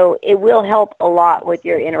area. So it will help a lot with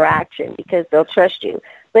your interaction because they'll trust you.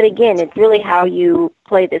 But again, it's really how you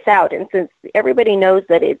play this out. And since everybody knows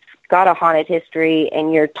that it's got a haunted history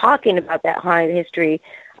and you're talking about that haunted history,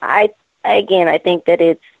 I think that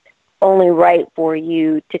it's only right for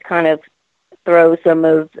you to kind of throw some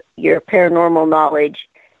of your paranormal knowledge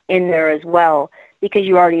in there as well, because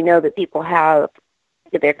you already know that people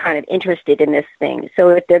they're kind of interested in this thing. So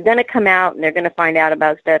if they're going to come out and they're going to find out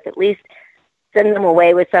about stuff, at least send them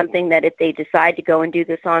away with something that if they decide to go and do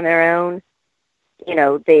this on their own,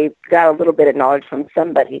 they've got a little bit of knowledge from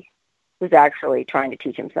somebody who's actually trying to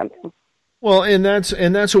teach them something. Well, and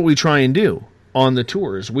that's what we try and do on the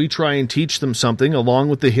tours. We try and teach them something along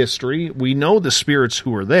with the history. We know the spirits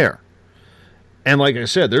who are there. And like I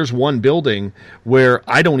said, there's one building where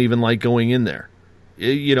I don't even like going in there.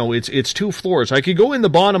 It's 2 floors. I could go in the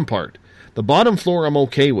bottom part. The bottom floor I'm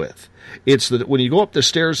okay with. It's that when you go up the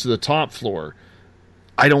stairs to the top floor,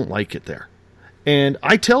 I don't like it there. And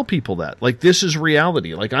I tell people that, like, this is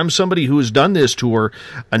reality. Like, I'm somebody who has done this tour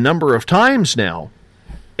a number of times now,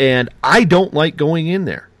 and I don't like going in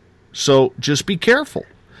there. So just be careful.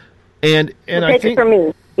 And I think, it from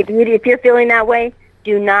me, if you're feeling that way,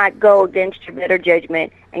 do not go against your better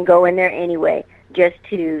judgment and go in there anyway, just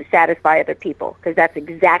to satisfy other people, because that's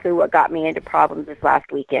exactly what got me into problems this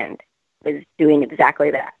last weekend, was doing exactly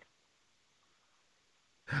that.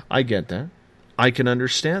 I get that. I can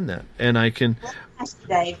understand that, and I can.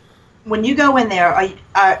 Dave, when you go in there,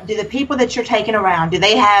 do the people that you're taking around,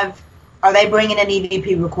 are they bringing in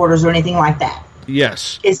EVP recorders or anything like that?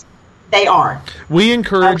 Yes. They are. We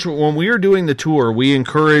encourage, when we are doing the tour,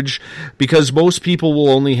 because most people will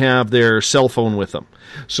only have their cell phone with them.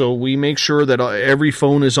 So we make sure that every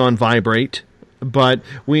phone is on vibrate, but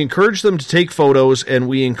we encourage them to take photos, and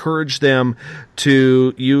we encourage them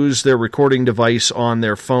to use their recording device on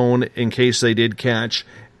their phone in case they did catch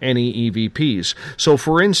any EVPs. So,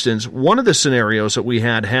 for instance, one of the scenarios that we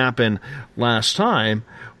had happen last time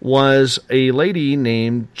was a lady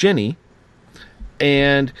named Jenny,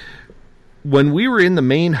 and when we were in the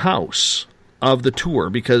main house of the tour,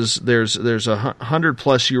 because there's a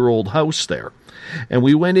 100-plus-year-old house there, and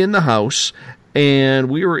we went in the house, and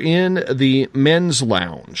we were in the men's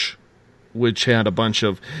lounge, which had a bunch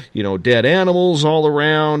of, dead animals all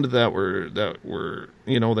around that were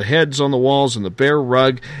the heads on the walls and the bear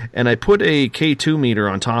rug, and I put a K2 meter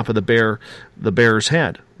on top of the bear's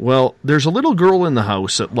head. Well, there's a little girl in the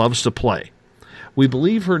house that loves to play. We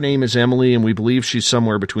believe her name is Emily, and we believe she's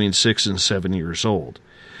somewhere between 6 and 7 years old.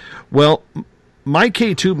 Well, my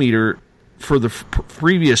K2 meter for the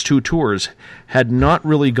previous 2 tours had not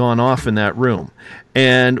really gone off in that room.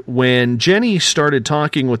 And when Jenny started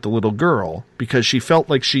talking with the little girl, because she felt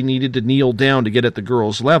like she needed to kneel down to get at the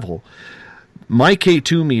girl's level, my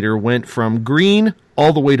K2 meter went from green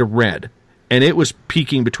all the way to red. And it was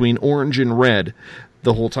peaking between orange and red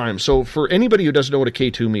the whole time. So for anybody who doesn't know what a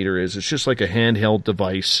K2 meter is, it's just like a handheld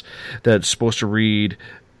device that's supposed to read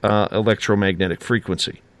electromagnetic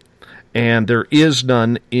frequency. And there is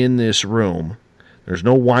none in this room. There's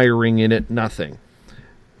no wiring in it, nothing.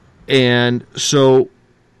 And so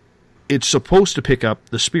it's supposed to pick up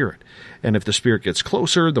the spirit. And if the spirit gets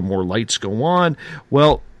closer, the more lights go on.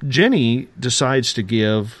 Well, Jenny decides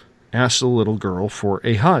to ask the little girl for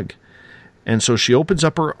a hug. And so she opens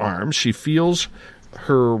up her arms, she feels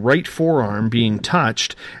her right forearm being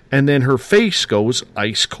touched, and then her face goes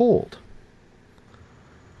ice cold.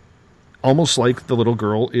 Almost like the little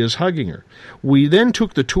girl is hugging her. We then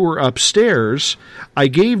took the tour upstairs. I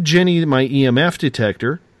gave Jenny my EMF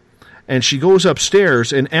detector, and she goes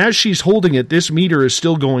upstairs, and as she's holding it, this meter is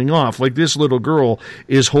still going off, like this little girl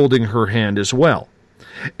is holding her hand as well.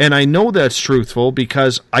 And I know that's truthful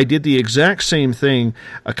because I did the exact same thing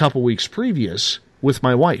a couple weeks previous with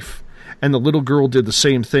my wife. And the little girl did the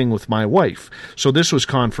same thing with my wife. So this was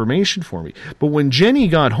confirmation for me. But when Jenny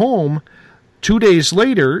got home, 2 days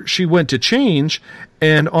later, she went to change,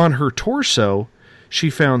 and on her torso,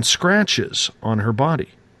 she found scratches on her body.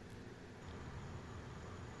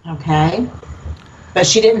 Okay. But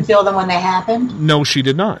she didn't feel them when they happened? No, she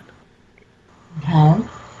did not. Okay.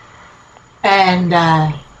 And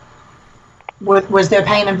was there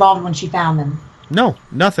pain involved when she found them? No,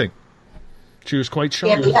 nothing. She was quite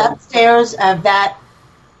shocked. In the upstairs of that,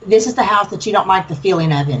 this is the house that you don't like the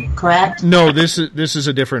feeling of in, correct? No, this is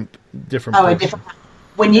a different. Oh, a different.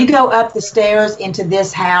 When you go up the stairs into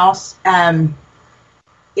this house,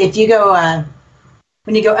 if you go,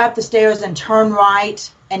 when you go up the stairs and turn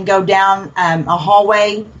right and go down a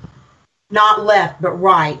hallway, not left but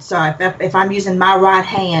right. So if I'm using my right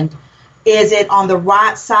hand, is it on the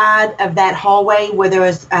right side of that hallway where there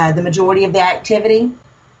is the majority of the activity?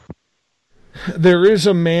 There is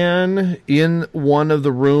a man in one of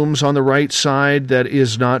the rooms on the right side that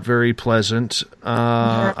is not very pleasant.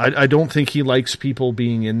 I don't think he likes people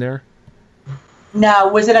being in there. No,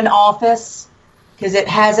 was it an office? Because it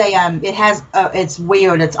has it's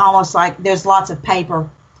weird. It's almost like there's lots of paper,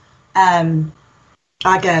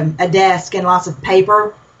 like a desk and lots of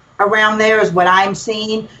paper around there is what I'm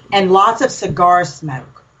seeing, and lots of cigar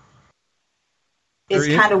smoke. It's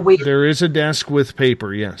kind of weird. There is a desk with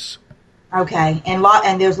paper, yes. Okay,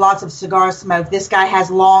 and there's lots of cigar smoke. This guy has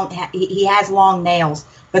he has long nails,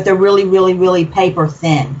 but they're really, really, really paper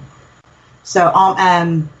thin. So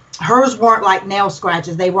hers weren't like nail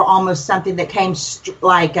scratches. They were almost something that came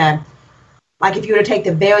like if you were to take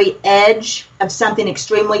the very edge of something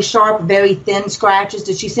extremely sharp, very thin scratches.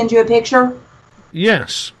 Did she send you a picture?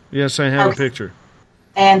 Yes, I have a picture.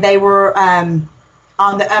 And they were on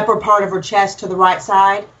the upper part of her chest to the right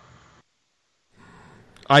side.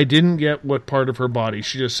 I didn't get what part of her body.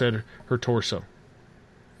 She just said her torso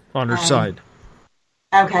on her side.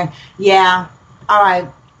 Okay. Yeah. All right.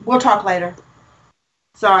 We'll talk later.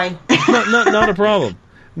 Sorry. Not a problem.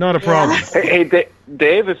 Not a problem. Hey,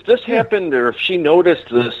 Dave, if this happened or if she noticed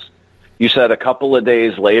this, you said a couple of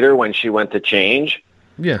days later when she went to change.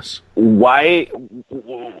 Yes. Why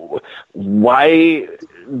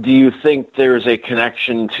do you think there's a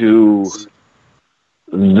connection to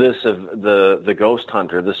this of the ghost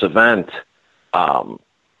hunter, this event,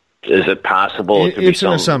 Is it possible? It's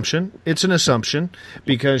an assumption. It's an assumption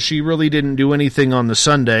because she really didn't do anything on the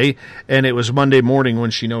Sunday, and it was Monday morning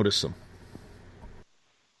when she noticed them.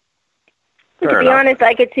 To be honest,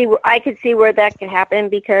 I could see where that could happen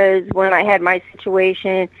because when I had my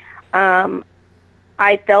situation,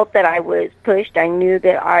 I felt that I was pushed. I knew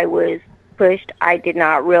that I was pushed. I did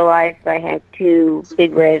not realize I had 2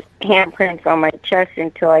 big red handprints on my chest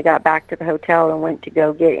until I got back to the hotel and went to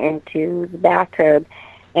go get into the bathtub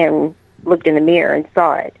and looked in the mirror and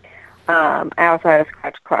saw it. I also had a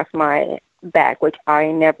scratch across my back, which I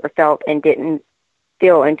never felt and didn't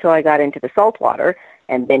feel until I got into the salt water,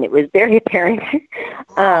 and then it was very apparent.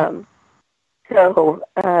 So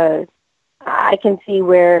I can see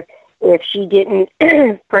where if she didn't,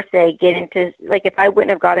 per se, get into, like if I wouldn't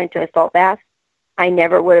have got into a salt bath, I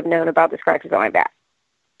never would have known about the scratches on my back.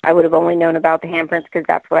 I would have only known about the handprints because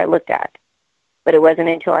that's what I looked at. But it wasn't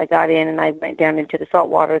until I got in and I went down into the salt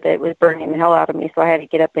water that it was burning the hell out of me, so I had to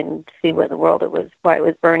get up and see what in the world it was, why it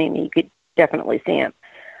was burning me. You could definitely see them.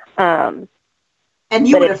 And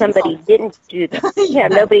you but if somebody didn't do that,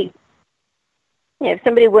 if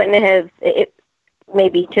somebody wouldn't have,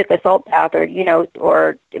 maybe took a salt bath or,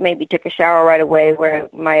 or maybe took a shower right away where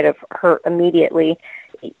it might have hurt immediately,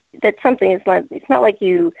 that's something, it's not like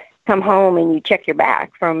you come home and you check your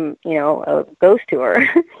back from, a ghost tour,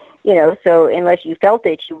 so unless you felt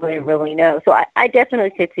it, you wouldn't really know. So I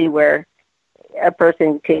definitely could see where a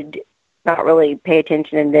person could not really pay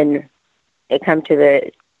attention and then it come to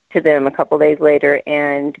them a couple days later,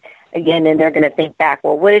 and again, then they're going to think back,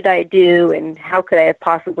 well, what did I do, and how could I have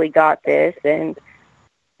possibly got this? And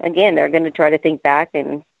again, they're going to try to think back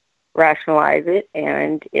and rationalize it,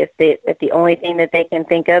 and if the only thing that they can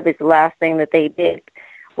think of is the last thing that they did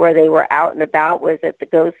where they were out and about was at the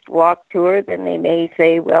Ghost Walk tour, then they may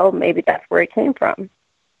say, well, maybe that's where it came from.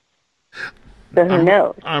 So who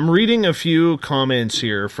knows? I'm reading a few comments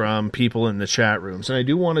here from people in the chat rooms, and I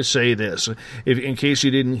do want to say this, in case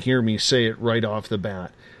you didn't hear me say it right off the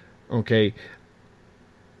bat. Okay,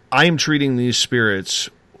 I'm treating these spirits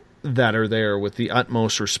that are there with the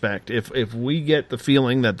utmost respect. If we get the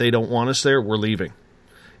feeling that they don't want us there, we're leaving.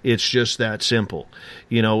 It's just that simple.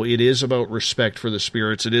 It is about respect for the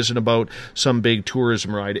spirits. It isn't about some big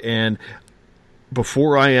tourism ride. And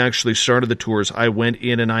before I actually started the tours, I went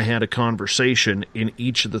in and I had a conversation in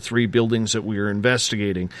each of the 3 buildings that we were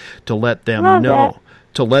investigating to let them know.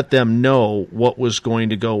 To let them know what was going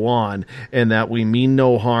to go on and that we mean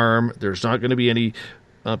no harm. There's not going to be any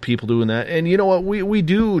people doing that. And you know what? We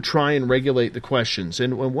do try and regulate the questions.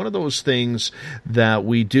 And one of those things that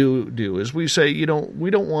we do is we say, we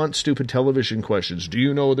don't want stupid television questions. Do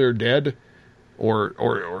you know they're dead?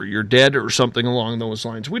 Or you're dead or something along those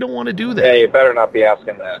lines. We don't want to do that. Yeah, you better not be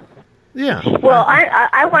asking that. Yeah. Well,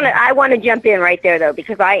 I want to jump in right there, though,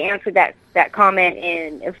 because I answered that comment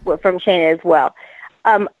from Shana as well.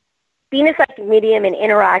 Being a psychic medium and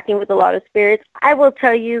interacting with a lot of spirits, I will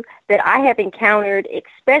tell you that I have encountered,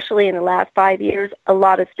 especially in the last 5 years, a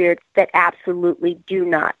lot of spirits that absolutely do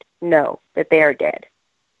not know that they are dead.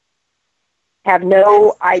 Have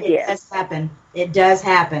no idea. It does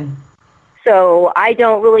happen. So I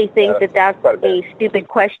don't really think that that's a stupid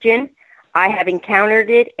question. I have encountered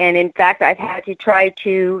it, and in fact, I've had to try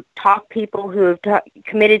to talk people who have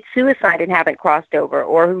committed suicide and haven't crossed over,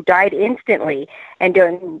 or who died instantly and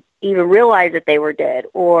don't even realize that they were dead,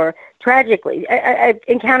 or tragically. I've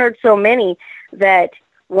encountered so many that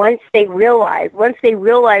once they realize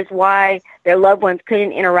why their loved ones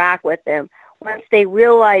couldn't interact with them, once they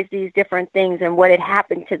realized these different things and what had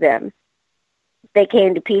happened to them, they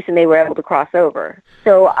came to peace and they were able to cross over.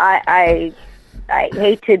 So I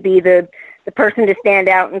hate to be the person to stand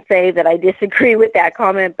out and say that I disagree with that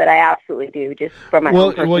comment, but I absolutely do, just from my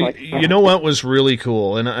own personal experience. You know what was really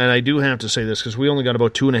cool, and I do have to say this because we only got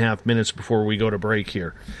about 2.5 minutes before we go to break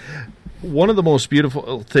here. One of the most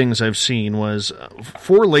beautiful things I've seen was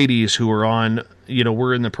 4 ladies who are on,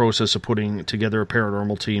 we're in the process of putting together a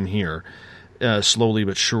paranormal team here, slowly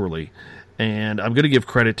but surely. And I'm going to give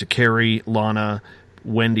credit to Carrie, Lana,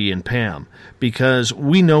 Wendy, and Pam, because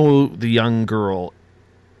we know the young girl.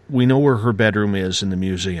 We know where her bedroom is in the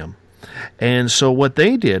museum. And so what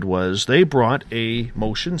they did was they brought a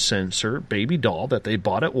motion sensor baby doll that they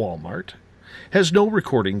bought at Walmart. Has no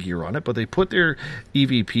recording gear on it, but they put their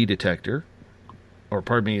EVP detector,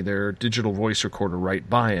 their digital voice recorder right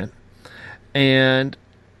by it. And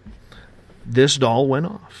this doll went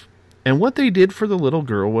off. And what they did for the little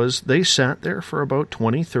girl was they sat there for about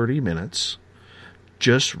 20, 30 minutes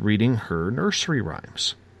just reading her nursery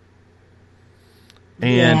rhymes.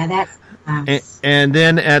 And, that's nice. and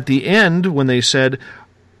then at the end, when they said,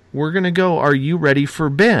 we're going to go, are you ready for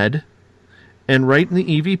bed? And right in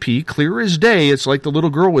the EVP, clear as day, it's like the little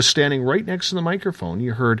girl was standing right next to the microphone.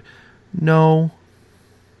 You heard, no.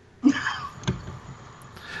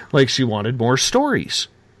 Like she wanted more stories.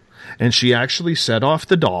 And she actually set off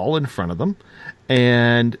the doll in front of them,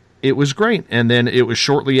 and it was great. And then it was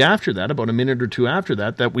shortly after that, about a minute or two after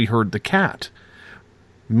that, that we heard the cat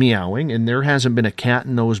meowing, and there hasn't been a cat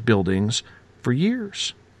in those buildings for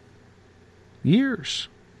years. Years.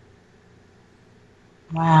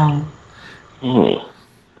 Wow.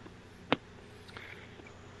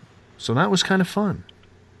 So that was kind of fun.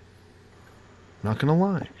 Not going to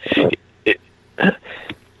lie.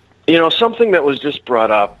 You know, something that was just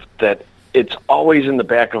brought up that it's always in the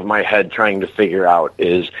back of my head trying to figure out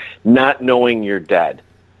is not knowing you're dead.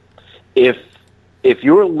 If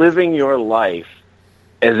you're living your life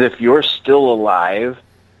as if you're still alive,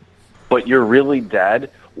 but you're really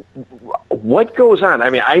dead, what goes on?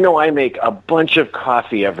 I mean, I know I make a bunch of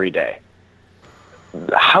coffee every day.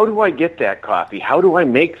 How do I get that coffee? How do I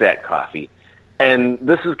make that coffee? And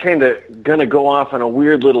this is kind of going to go off on a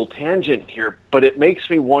weird little tangent here, but it makes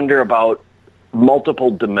me wonder about multiple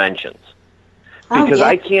dimensions. Because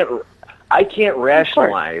I can't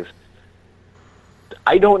rationalize.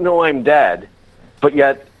 I don't know I'm dead, but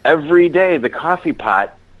yet every day the coffee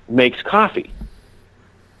pot makes coffee.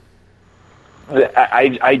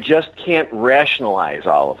 I just can't rationalize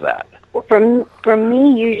all of that. From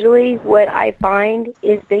me, usually what I find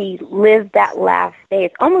is they live that last day.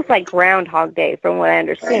 It's almost like Groundhog Day, from what I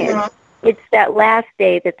understand. It's that last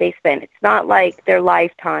day that they spend. It's not like their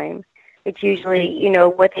lifetime. It's usually,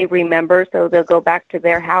 what they remember, so they'll go back to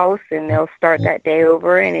their house and they'll start that day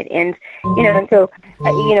over, and it ends, and so,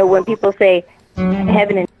 when people say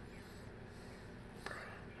heaven and...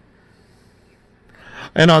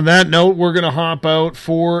 And on that note, we're going to hop out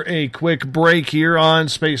for a quick break here on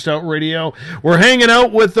Spaced Out Radio. We're hanging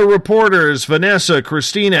out with the reporters, Vanessa,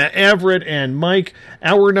 Christina, Everett, and Mike.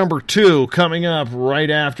 Hour number 2 coming up right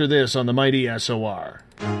after this on the Mighty SOR.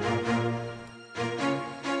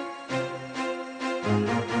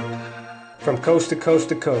 From coast to coast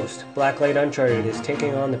to coast, Blacklight Uncharted is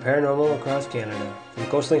taking on the paranormal across Canada. From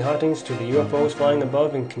ghostly hauntings to the UFOs flying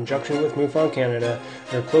above in conjunction with MUFON Canada,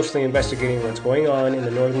 we're closely investigating what's going on in the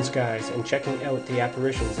northern skies and checking out the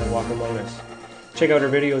apparitions that walk among us. Check out our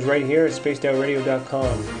videos right here at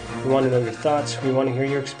spacedoutradio.com. We want to know your thoughts, we want to hear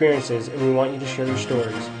your experiences, and we want you to share your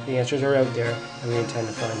stories. The answers are out there, and we intend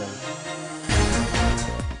to find them.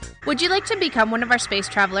 Would you like to become one of our space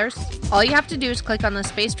travelers? All you have to do is click on the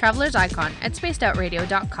Space Travelers icon at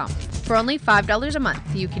spacedoutradio.com. For only $5 a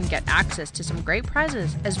month, you can get access to some great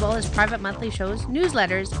prizes, as well as private monthly shows,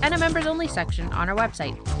 newsletters, and a members-only section on our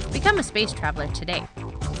website. Become a space traveler today.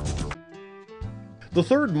 The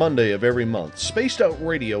third Monday of every month, Spaced Out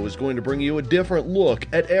Radio is going to bring you a different look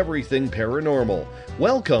at everything paranormal.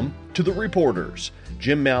 Welcome to The Reporters.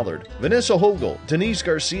 Jim Mallard, Vanessa Hogel, Denise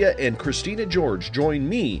Garcia, and Christina George join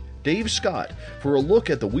me, Dave Scott, for a look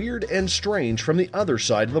at the weird and strange from the other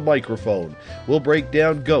side of the microphone. We'll break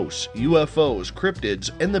down ghosts, UFOs, cryptids,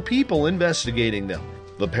 and the people investigating them.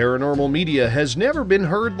 The paranormal media has never been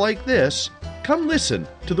heard like this. Come listen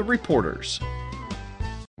to The Reporters.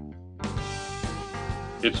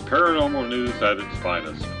 It's paranormal news at its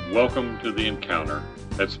finest. Welcome to The Encounter.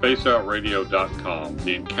 At SpaceOutRadio.com,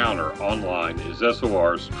 The Encounter online is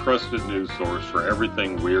SOR's trusted news source for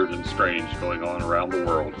everything weird and strange going on around the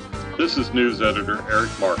world. This is news editor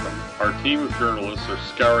Eric Markham. Our team of journalists are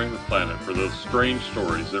scouring the planet for those strange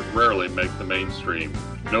stories that rarely make the mainstream.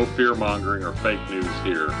 No fear-mongering or fake news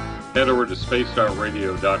here. Head over to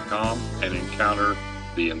SpaceOutRadio.com and encounter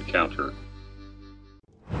The Encounter.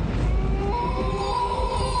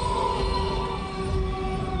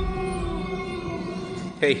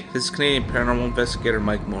 Hey, this is Canadian paranormal investigator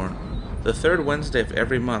Mike Moore. The third Wednesday of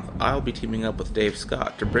every month, I'll be teaming up with Dave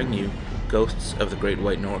Scott to bring you Ghosts of the Great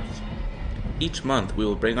White North. Each month, we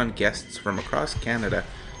will bring on guests from across Canada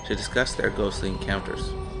to discuss their ghostly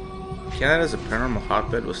encounters. Canada is a paranormal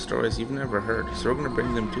hotbed with stories you've never heard, so we're going to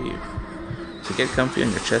bring them to you. So get comfy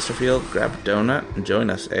on your Chesterfield, grab a donut, and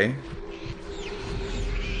join us, eh?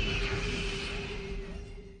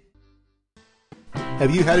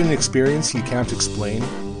 Have you had an experience you can't explain?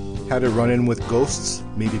 Had a run-in with ghosts,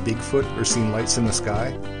 maybe Bigfoot, or seen lights in the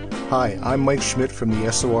sky? Hi, I'm Mike Schmidt from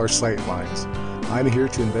the SOR Sightlines. I'm here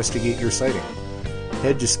to investigate your sighting.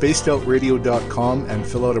 Head to spacedoutradio.com and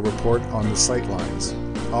fill out a report on the Sightlines.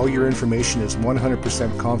 All your information is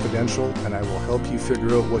 100% confidential, and I will help you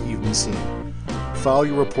figure out what you've been seeing. File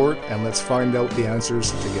your report, and let's find out the answers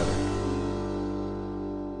together.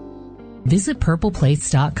 Visit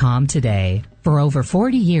purpleplates.com today. For over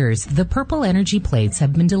 40 years, the Purple Energy Plates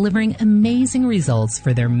have been delivering amazing results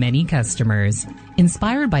for their many customers.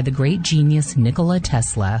 Inspired by the great genius Nikola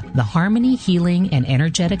Tesla, the harmony, healing, and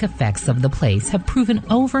energetic effects of the plates have proven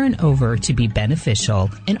over and over to be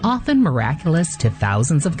beneficial and often miraculous to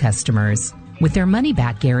thousands of customers. With their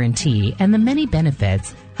money-back guarantee and the many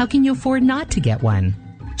benefits, how can you afford not to get one?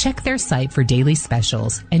 Check their site for daily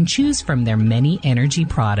specials and choose from their many energy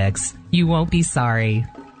products. You won't be sorry.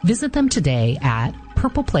 Visit them today at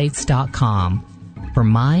purpleplates.com for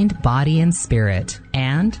mind, body, and spirit,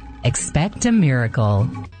 and expect a miracle.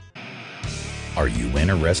 Are you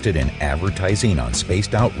interested in advertising on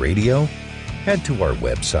Spaced Out Radio? Head to our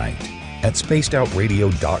website at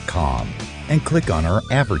spacedoutradio.com and click on our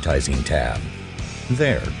advertising tab.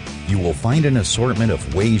 There, you will find an assortment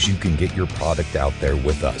of ways you can get your product out there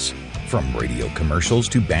with us, from radio commercials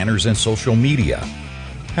to banners and social media.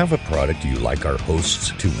 Have a product you like our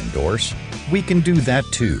hosts to endorse? We can do that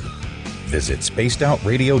too. Visit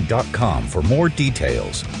spacedoutradio.com for more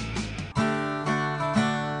details.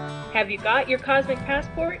 Have you got your Cosmic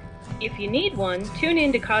Passport? If you need one, tune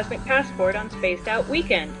in to Cosmic Passport on Spaced Out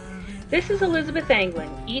Weekend. This is Elizabeth Anglin,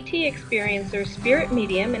 ET Experiencer, spirit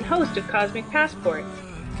medium, and host of Cosmic Passport.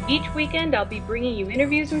 Each weekend I'll be bringing you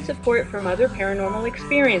interviews and support from other paranormal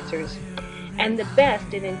experiencers, and the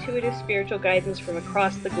best in intuitive spiritual guidance from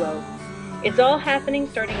across the globe. It's all happening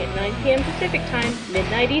starting at 9 p.m. Pacific Time,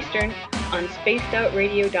 midnight Eastern, on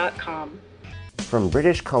spacedoutradio.com. From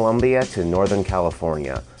British Columbia to Northern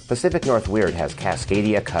California, Pacific North Weird has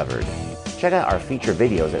Cascadia covered. Check out our feature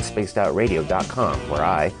videos at spacedoutradio.com, where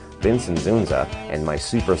I, Vincent Zunza, and my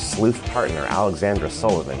super sleuth partner Alexandra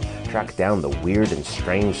Sullivan track down the weird and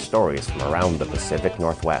strange stories from around the Pacific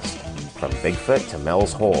Northwest. From Bigfoot to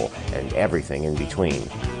Mel's Hole and everything in between.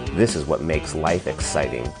 This is what makes life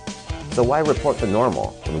exciting. So why report the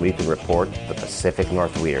normal when we can report the Pacific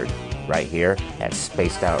North Weird right here at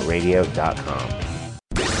spacedoutradio.com.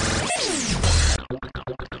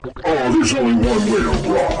 Oh, there's only one way to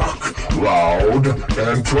rock. Loud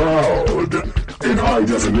and proud. In high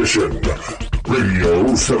definition.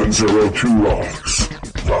 Radio 702 rocks.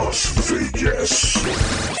 Las Vegas.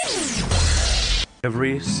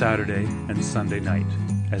 Every Saturday and Sunday night,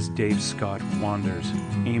 as Dave Scott wanders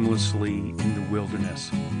aimlessly in the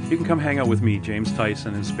wilderness, you can come hang out with me, James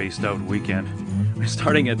Tyson, in Spaced Out Weekend.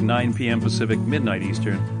 Starting at 9 p.m. Pacific, midnight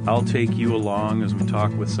Eastern, I'll take you along as we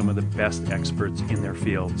talk with some of the best experts in their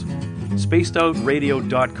fields.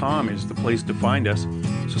 SpacedOutRadio.com is the place to find us.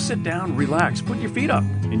 So sit down, relax, put your feet up.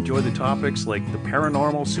 Enjoy the topics like the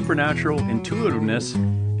paranormal, supernatural, intuitiveness,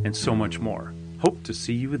 and so much more. Hope to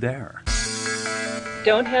see you there.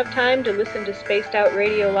 Don't have time to listen to Spaced Out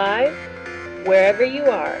Radio live? Wherever you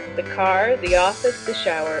are, the car, the office, the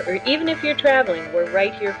shower, or even if you're traveling, we're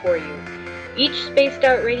right here for you. Each Spaced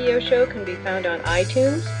Out Radio show can be found on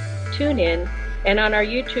iTunes, TuneIn, and on our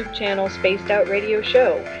YouTube channel, Spaced Out Radio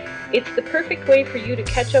Show. It's the perfect way for you to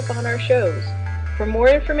catch up on our shows. For more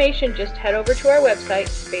information, just head over to our website,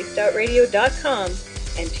 spacedoutradio.com,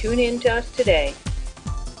 and tune in to us today.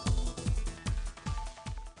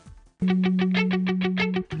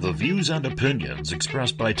 The views and opinions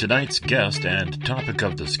expressed by tonight's guest and topic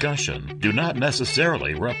of discussion do not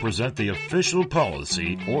necessarily represent the official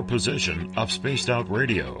policy or position of Spaced Out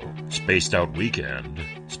Radio, Spaced Out Weekend,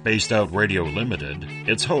 Spaced Out Radio Limited,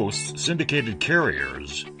 its hosts, syndicated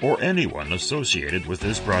carriers, or anyone associated with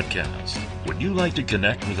this broadcast. Would you like to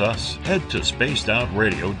connect with us? Head to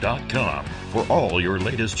spacedoutradio.com for all your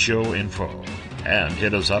latest show info. And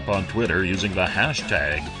hit us up on Twitter using the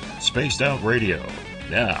hashtag Spaced Out Radio.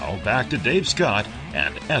 Now, back to Dave Scott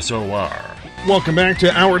and SOR. Welcome back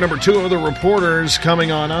to hour number 2 of The Reporters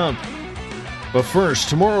coming on up. But first,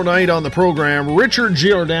 tomorrow night on the program, Richard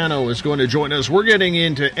Giordano is going to join us. We're getting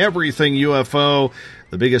into everything UFO.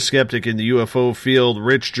 The biggest skeptic in the UFO field,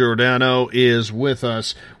 Rich Giordano, is with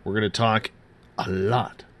us. We're going to talk a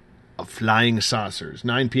lot of flying saucers.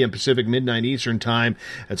 9 p.m. Pacific, midnight Eastern Time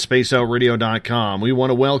at spacedoutradio.com. We want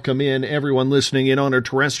to welcome in everyone listening in on our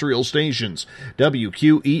terrestrial stations.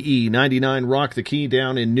 WQEE 99 Rock the Key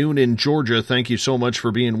down in Noonan, Georgia. Thank you so much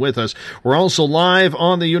for being with us. We're also live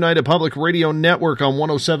on the United Public Radio Network on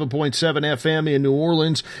 107.7 FM in New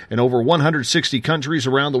Orleans and over 160 countries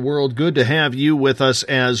around the world. Good to have you with us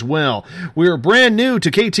as well. We're brand new to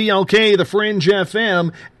KTLK, The Fringe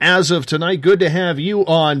FM. As of tonight, good to have you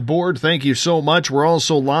on board. support. Thank you so much. We're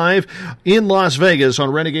also live in Las Vegas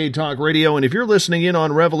on Renegade Talk Radio. And if you're listening in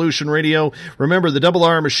on Revolution Radio, remember the Double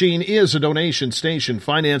R Machine is a donation station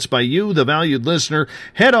financed by you, the valued listener.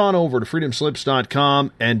 Head on over to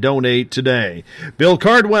freedomslips.com and donate today. Bill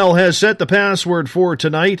Cardwell has set the password for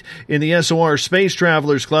tonight in the SOR Space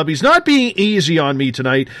Travelers Club. He's not being easy on me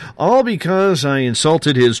tonight, all because I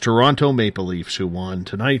insulted his Toronto Maple Leafs, who won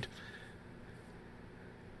tonight.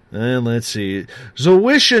 And let's see.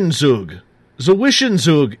 Zawishinzug.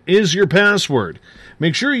 Zawishinzug is your password.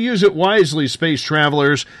 Make sure you use it wisely, Space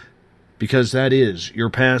Travelers, because that is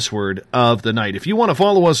your password of the night. If you want to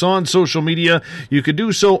follow us on social media, you can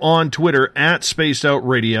do so on Twitter at Spaced Out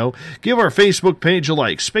Radio. Give our Facebook page a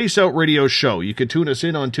like, Spaced Out Radio Show. You can tune us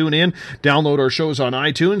in on TuneIn, download our shows on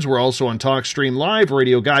iTunes. We're also on TalkStream Live,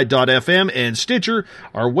 RadioGuide.fm, and Stitcher.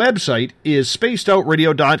 Our website is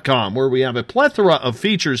SpacedOutRadio.com, where we have a plethora of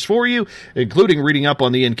features for you, including reading up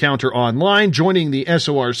on the Encounter online, joining the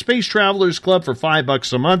SOR Space Travelers Club for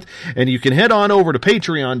 $5 a month, and you can head on over to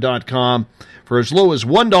Patreon.com. For as low as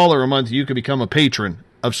 $1 a month, you can become a patron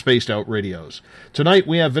of Spaced Out Radios. Tonight,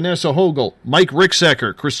 we have Vanessa Hogel, Mike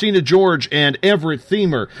Ricksecker, Christina George, and Everett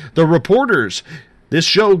Thiemer, the reporters. This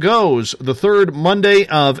show goes the third Monday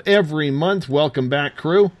of every month. Welcome back,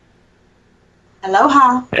 crew.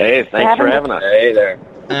 Aloha. Hey, thanks for having us. Hey there.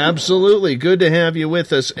 Absolutely. Good to have you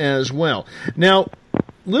with us as well. Now,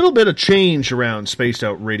 little bit of change around Spaced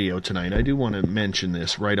Out Radio tonight. I do want to mention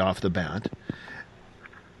this right off the bat.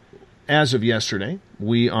 As of yesterday,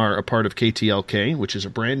 we are a part of KTLK, which is a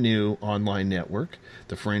brand new online network,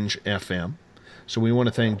 the Fringe FM. So we want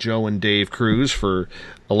to thank Joe and Dave Cruz for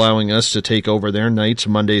allowing us to take over their nights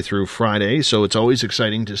Monday through Friday. So it's always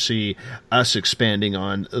exciting to see us expanding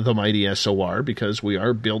on the mighty SOR because we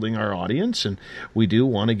are building our audience and we do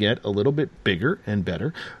want to get a little bit bigger and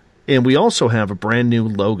better. And we also have a brand new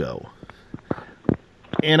logo.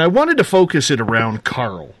 And I wanted to focus it around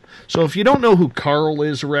Carl. So if you don't know who Carl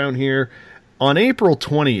is around here, on April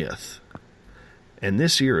 20th, and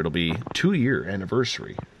this year it'll be 2-year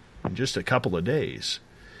anniversary in just a couple of days,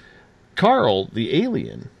 Carl, the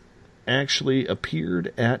alien, actually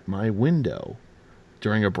appeared at my window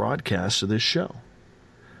during a broadcast of this show.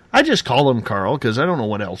 I just call him Carl because I don't know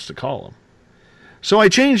what else to call him. So I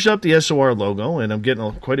changed up the SOR logo, and I'm getting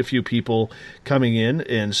quite a few people coming in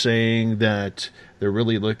and saying that they're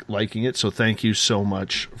really liking it, so thank you so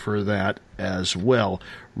much for that as well.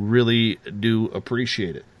 Really do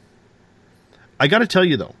appreciate it. I got to tell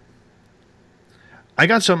you, though, I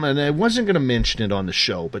got something, and I wasn't going to mention it on the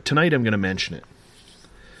show, but tonight I'm going to mention it.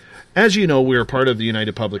 As you know, we're part of the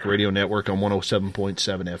United Public Radio Network on 107.7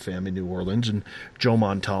 FM in New Orleans, and Joe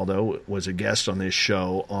Montaldo was a guest on this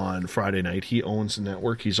show on Friday night. He owns the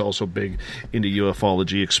network. He's also big into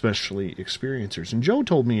ufology, especially experiencers. And Joe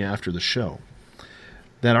told me after the show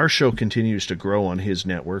that our show continues to grow on his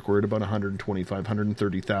network. We're at about 125,000,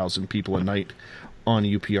 130,000 people a night on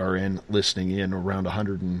UPRN listening in, around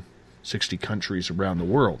 160 countries around the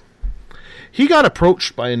world. He got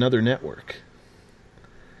approached by another network.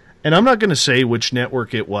 And I'm not going to say which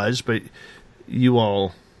network it was, but you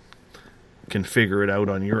all can figure it out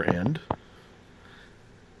on your end.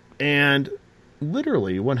 And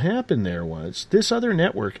literally what happened there was this other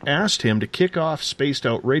network asked him to kick off Spaced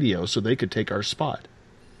Out Radio so they could take our spot.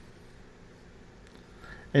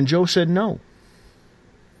 And Joe said no.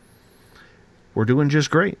 We're doing just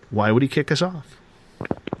great. Why would he kick us off?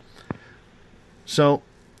 So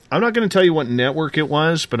I'm not going to tell you what network it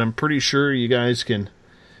was, but I'm pretty sure you guys can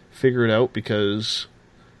figure it out because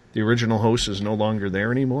the original host is no longer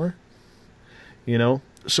there anymore. You know?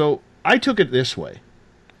 So I took it this way.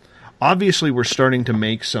 Obviously, we're starting to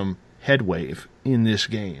make some headway in this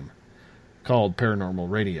game called Paranormal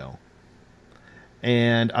Radio.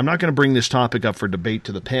 And I'm not going to bring this topic up for debate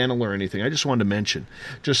to the panel or anything. I just wanted to mention,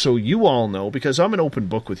 just so you all know, because I'm an open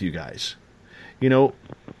book with you guys. You know,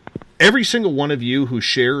 every single one of you who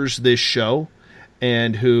shares this show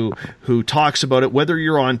and who talks about it, whether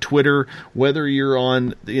you're on Twitter, whether you're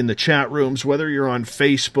in the chat rooms, whether you're on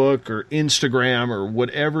Facebook or Instagram or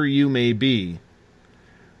whatever you may be,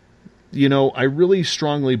 you know, I really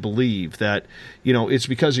strongly believe that, you know, it's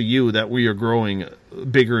because of you that we are growing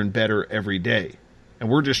bigger and better every day. And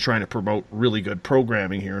we're just trying to promote really good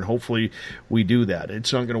programming here, and hopefully we do that.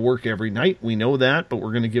 It's not going to work every night, we know that, but we're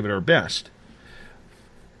going to give it our best.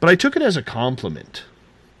 But I took it as a compliment.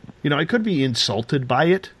 You know, I could be insulted by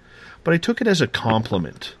it, but I took it as a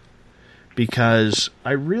compliment because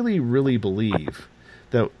I really, really believe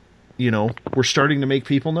that, you know, we're starting to make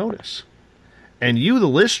people notice. And you, the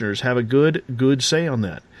listeners, have a good say on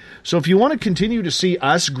that. So if you want to continue to see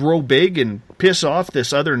us grow big and piss off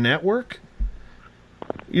this other network,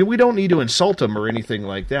 we don't need to insult them or anything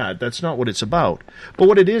like that. That's not what it's about. But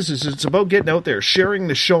what it is it's about getting out there, sharing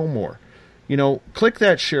the show more. Click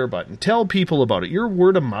that share button. Tell people about it. Your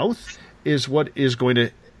word of mouth is what is going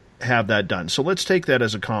to have that done. So let's take that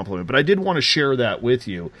as a compliment. But I did want to share that with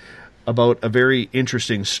you about a very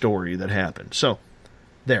interesting story that happened. So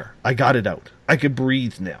there, I got it out. I could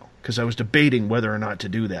breathe now because I was debating whether or not to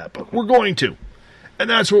do that. But we're going to. And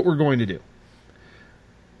that's what we're going to do.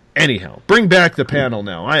 Anyhow, bring back the panel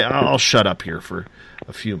now. I'll shut up here for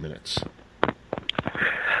a few minutes.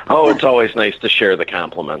 Oh, it's always nice to share the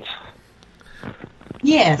compliments.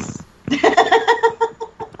 Yes.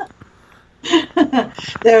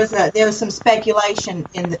 There was some speculation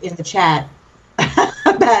in the chat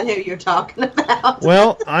about who you're talking about.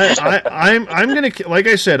 Well, I'm gonna, like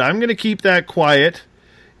I said, I'm gonna keep that quiet,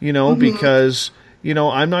 because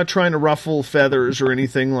I'm not trying to ruffle feathers or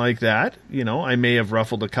anything like that. I may have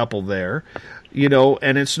ruffled a couple there,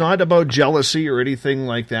 and it's not about jealousy or anything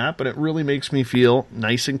like that. But it really makes me feel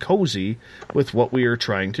nice and cozy with what we are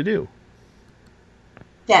trying to do.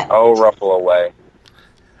 Yeah. Oh, ruffle away.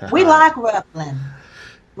 We like ruffling.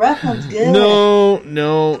 Ruffling's good.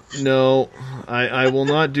 No. I will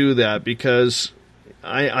not do that because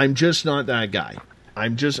I'm just not that guy.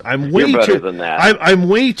 I'm way You're better too than that. I'm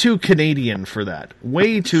way too Canadian for that.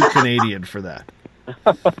 Way too Canadian for that.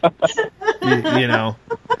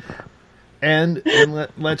 And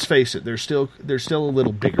let's face it, they're still a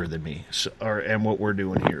little bigger than me, and what we're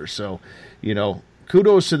doing here. So,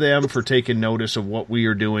 kudos to them for taking notice of what we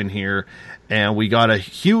are doing here. And we got a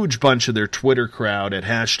huge bunch of their Twitter crowd at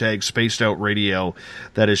 #SpacedOutRadio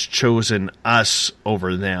that has chosen us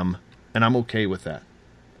over them. And I'm okay with that.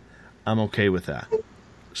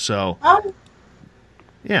 So,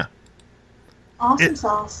 yeah. Awesome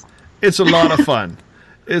sauce. It's a lot of fun.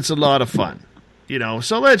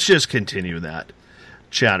 So let's just continue that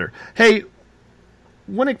chatter. Hey,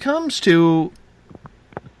 when it comes to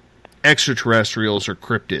extraterrestrials or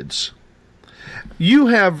cryptids, you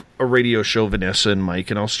have a radio show, Vanessa and Mike,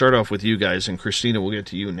 and I'll start off with you guys, and Christina, we'll get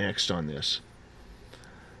to you next on this.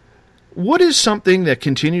 What is something that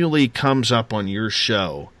continually comes up on your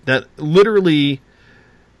show that literally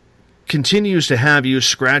continues to have you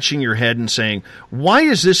scratching your head and saying, why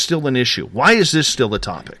is this still an issue? Why is this still a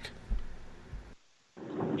topic?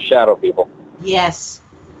 Shadow people. Yes.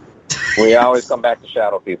 We always come back to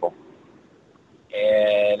shadow people.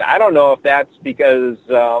 And I don't know if that's because,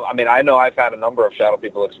 I know I've had a number of shadow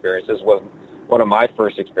people experiences. Was one of my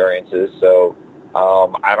first experiences. So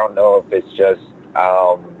I don't know if it's just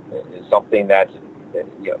something that's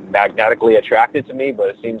magnetically attracted to me, but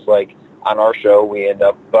it seems like on our show we end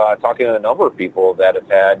up talking to a number of people that have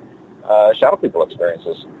had shadow people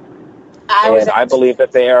experiences. I believe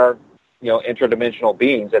that they are, interdimensional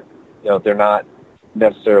beings, that, they're not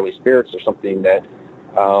necessarily spirits or something that,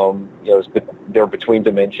 they're between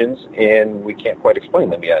dimensions, and we can't quite explain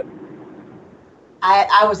them yet.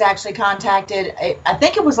 I was actually contacted, I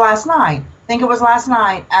think it was last night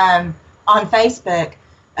on Facebook,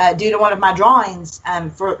 due to one of my drawings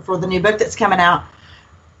for the new book that's coming out,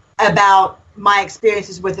 about my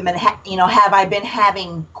experiences with them, and have I been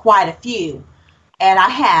having quite a few? And I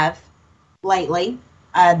have lately.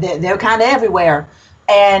 They're kind of everywhere,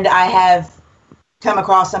 and I have come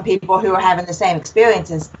across some people who are having the same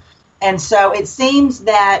experiences. And so it seems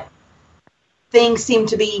that things seem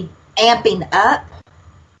to be amping up,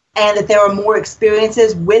 and that there are more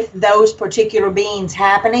experiences with those particular beings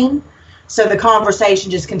happening. So the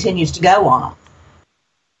conversation just continues to go on.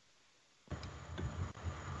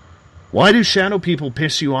 Why do shadow people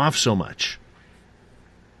piss you off so much?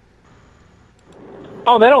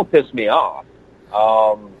 Oh, they don't piss me off.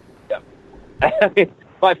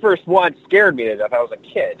 My first one scared me to death. I was a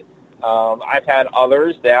kid. I've had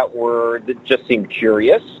others that just seemed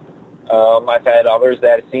curious. I've had others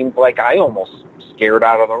that it seemed like I almost scared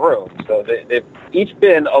out of the room. So they've each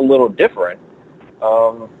been a little different.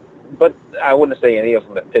 But I wouldn't say any of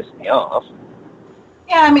them have pissed me off.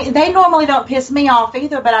 Yeah, they normally don't piss me off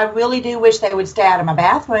either, but I really do wish they would stay out of my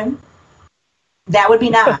bathroom. That would be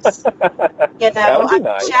nice. That would be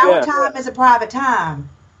nice. Shower time is a private time.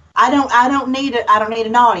 I don't need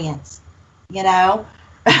an audience, and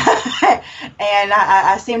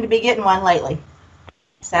I seem to be getting one lately.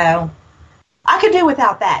 So I could do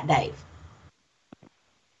without that, Dave.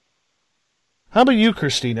 How about you,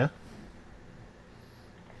 Christina?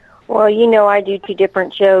 Well, I do 2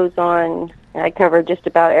 different shows I cover just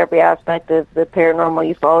about every aspect of the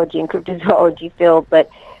paranormal, ufology, and cryptozoology field, but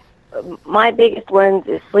my biggest ones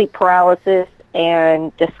is sleep paralysis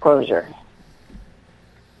and disclosure,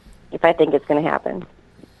 if I think it's going to happen.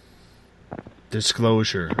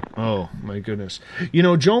 Disclosure. Oh, my goodness. You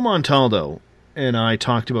know, Joe Montaldo and I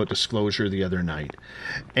talked about disclosure the other night,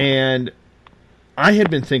 and I had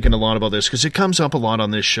been thinking a lot about this because it comes up a lot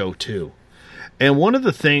on this show, too. And one of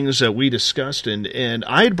the things that we discussed, and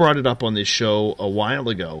I had brought it up on this show a while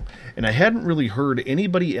ago, and I hadn't really heard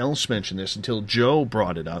anybody else mention this until Joe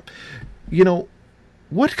brought it up. You know,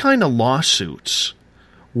 what kind of lawsuits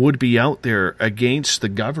would be out there against the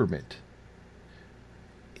government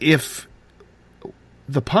if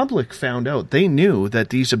the public found out they knew that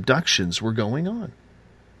these abductions were going on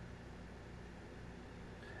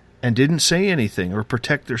and didn't say anything or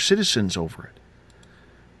protect their citizens over it?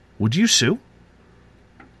 Would you sue?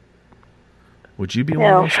 Would you be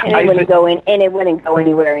one of those? And it wouldn't go in, and it wouldn't go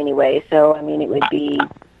anywhere anyway. So I mean, it would be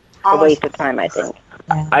a waste of time, I think.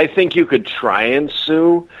 I think you could try and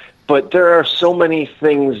sue, but there are so many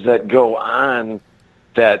things that go on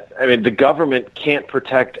that, I mean, the government can't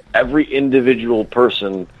protect every individual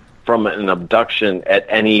person from an abduction at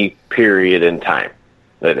any period in time,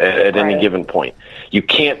 at any given point. You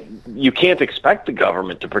can't expect the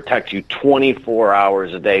government to protect you 24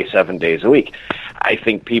 hours a day, 7 days a week. I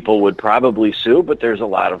think people would probably sue, but there's a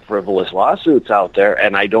lot of frivolous lawsuits out there,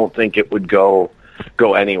 and I don't think it would go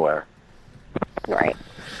anywhere. Right.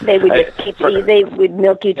 They would just they would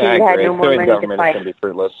milk you till you had no more money to fight. Can be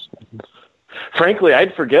fruitless. Frankly,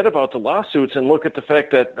 I'd forget about the lawsuits and look at the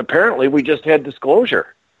fact that apparently we just had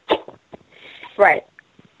disclosure. Right.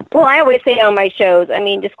 Well, I always say on my shows, I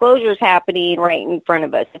mean, disclosure is happening right in front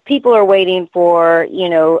of us. If people are waiting for, you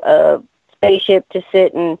know, a spaceship to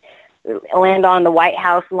sit and land on the White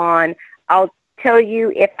House lawn, I'll tell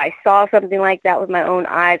you, if I saw something like that with my own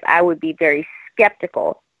eyes, I would be very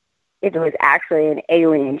skeptical if it was actually an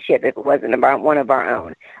alien ship, if it wasn't about one of our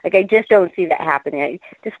own. Like, I just don't see that happening.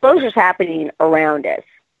 Disclosure's happening around us.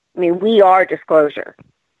 I mean, we are disclosure.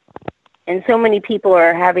 And so many people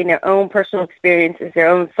are having their own personal experiences, their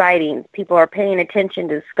own sightings. People are paying attention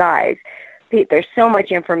to the skies. There's so much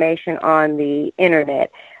information on the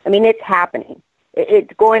Internet. I mean, it's happening.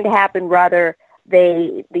 It's going to happen whether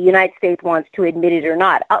the United States wants to admit it or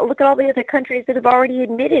not. Look at all the other countries that have already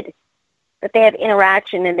admitted that they have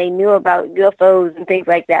interaction and they knew about UFOs and things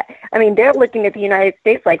like that. I mean, they're looking at the United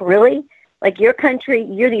States like, really? Like, your country,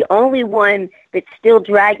 you're the only one that's still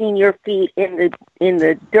dragging your feet in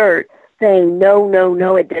the dirt saying,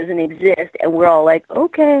 no, it doesn't exist. And we're all like,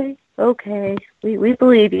 okay, we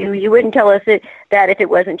believe you. You wouldn't tell us that if it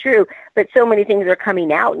wasn't true. But so many things are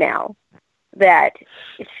coming out now that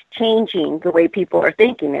it's changing the way people are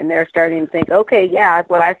thinking, and they're starting to think, okay, yeah,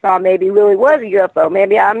 what I saw maybe really was a UFO.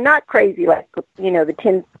 Maybe I'm not crazy like, you know, the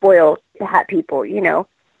tinfoil hat people, you know.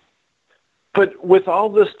 But with all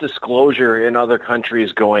this disclosure in other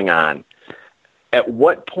countries going on, at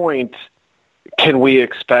what point can we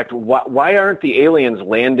expect, why aren't the aliens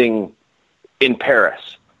landing in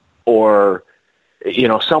Paris or, you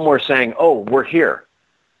know, somewhere saying, oh, we're here?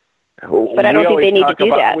 But I don't think they need to do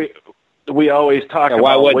that. We always talk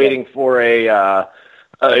about waiting for a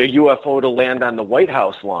UFO to land on the White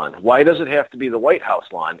House lawn. Why does it have to be the White House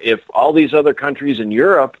lawn? If all these other countries in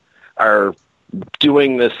Europe are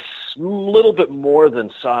doing this little bit more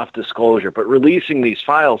than soft disclosure, but releasing these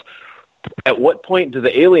files, at what point do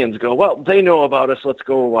the aliens go, well, they know about us, let's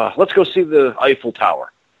go see the Eiffel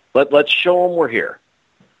Tower. Let's show them we're here.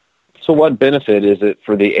 So what benefit is it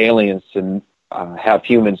for the aliens to have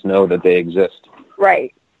humans know that they exist?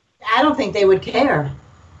 Right. I don't think they would care.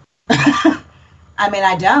 I mean,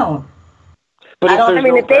 I don't. But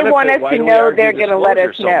if they want us to know, they're going to let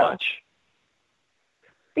us know.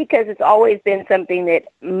 Because it's always been something that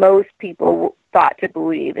most people thought to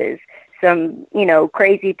believe is some, you know,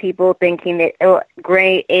 crazy people thinking that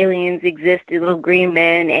gray aliens existed, little green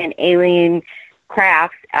men and alien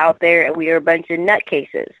crafts out there, and we are a bunch of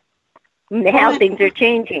nutcases. Now things are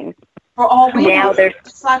changing. For all we know, they're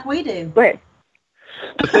just like we do. But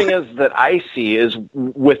the thing is that I see is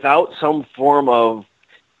without some form of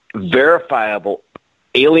verifiable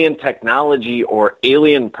alien technology or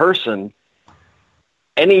alien person,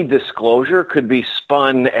 any disclosure could be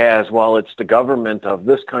spun as, well, it's the government of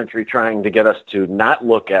this country trying to get us to not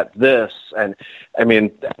look at this. And, I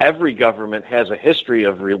mean, every government has a history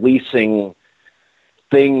of releasing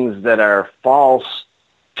things that are false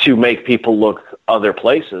to make people look other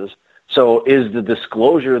places. So is the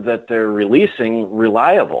disclosure that they're releasing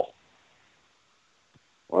reliable?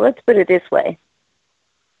 Well, let's put it this way.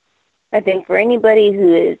 I think for anybody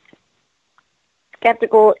who is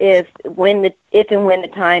skeptical if and when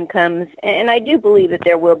the time comes, and I do believe that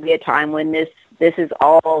there will be a time when this is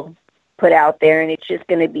all put out there, and it's just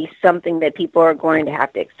going to be something that people are going to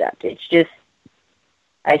have to accept. It's just,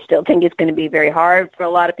 I still think it's going to be very hard for a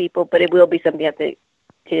lot of people, but it will be something you have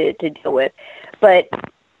to deal with. But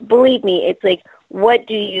believe me, it's like, what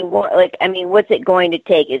do you want? Like, I mean, what's it going to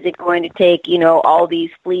take? Is it going to take, all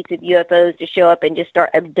these fleets of UFOs to show up and just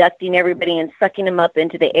start abducting everybody and sucking them up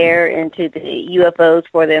into the air, into the UFOs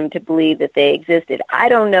for them to believe that they existed? I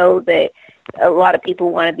don't know that a lot of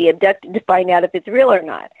people want to be abducted to find out if it's real or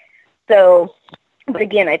not. So, but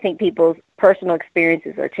again, I think people's personal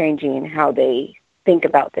experiences are changing how they think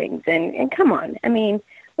about things. And come on, I mean,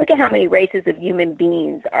 look at how many races of human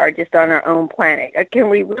beings are just on our own planet. Or can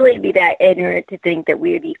we really be that ignorant to think that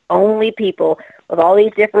we're the only people with all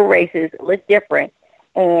these different races that look different,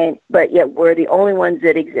 but yet we're the only ones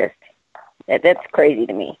that exist? That's crazy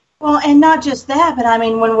to me. Well, and not just that, but I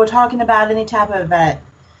mean, when we're talking about any type of, whether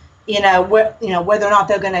or not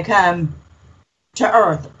they're going to come to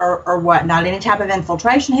Earth or whatnot, any type of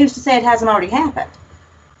infiltration, who's to say it hasn't already happened?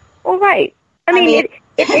 Well, right. I mean,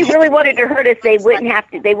 if they really wanted to hurt us, they wouldn't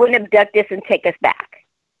abduct us and take us back.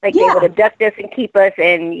 Like, they would abduct us and keep us,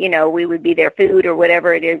 and, we would be their food or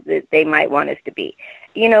whatever it is that they might want us to be.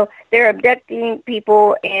 They're abducting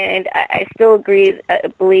people, and I still believe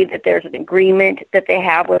that there's an agreement that they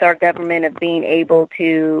have with our government of being able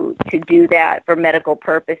to do that for medical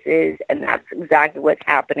purposes, and that's exactly what's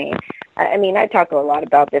happening. I mean, I talk a lot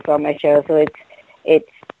about this on my show, so it's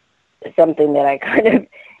something that I kind of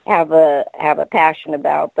have a passion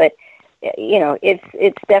about, but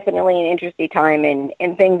it's definitely an interesting time,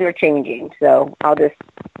 and things are changing. So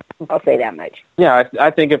I'll say that much. Yeah,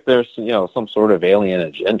 I think if there's some sort of alien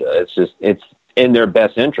agenda, it's in their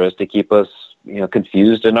best interest to keep us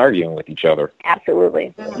confused and arguing with each other.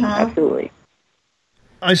 Absolutely, absolutely.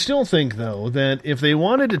 I still think, though, that if they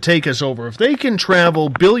wanted to take us over, if they can travel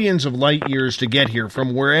billions of light years to get here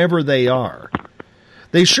from wherever they are,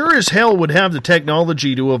 they sure as hell would have the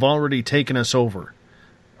technology to have already taken us over.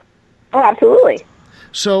 Oh, absolutely.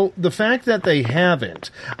 So the fact that they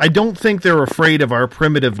haven't, I don't think they're afraid of our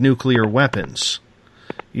primitive nuclear weapons.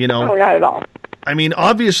 No, not at all. I mean,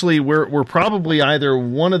 obviously, we're probably either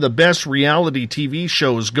one of the best reality TV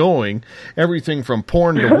shows going, everything from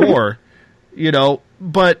porn to war,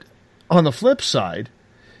 but on the flip side,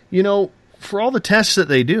 for all the tests that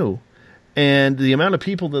they do, and the amount of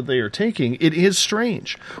people that they are taking, it is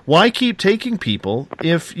strange. Why keep taking people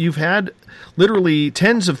if you've had literally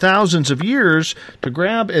tens of thousands of years to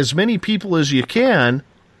grab as many people as you can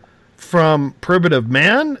from primitive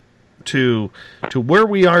man to where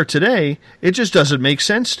we are today? It just doesn't make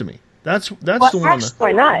sense to me. That's the one.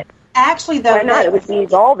 Why not? Actually, though, why not? It would be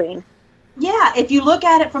evolving. Yeah, if you look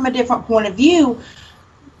at it from a different point of view,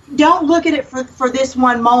 don't look at it for this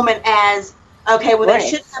one moment as, okay, well, they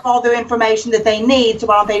should have all the information that they need, so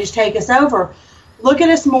why don't they just take us over? Look at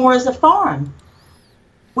us more as a farm.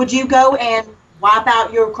 Would you go and wipe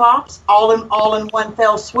out your crops all in one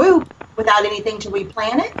fell swoop without anything to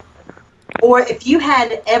replant it? Or if you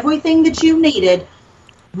had everything that you needed,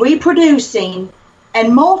 reproducing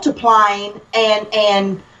and multiplying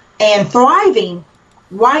and thriving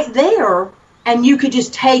right there, and you could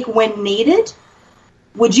just take when needed,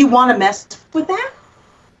 would you want to mess with that?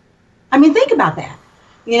 I mean, think about that.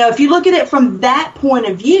 If you look at it from that point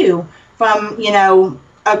of view, from,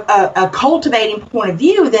 a cultivating point of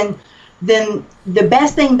view, then the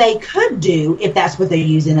best thing they could do, if that's what they're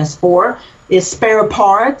using us for, is spare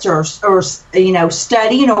parts or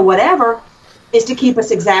studying or whatever, is to keep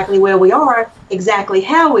us exactly where we are, exactly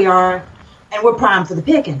how we are, and we're primed for the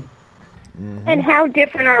picking. Mm-hmm. And how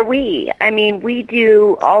different are we? I mean, we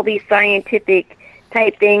do all these scientific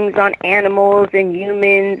type things on animals and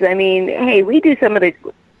humans. I mean, hey, we do some of the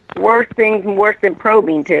worst things, worse than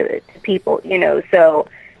probing to people, so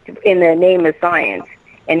in the name of science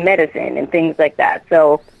and medicine and things like that.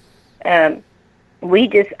 So we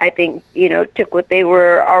just, I think, took what they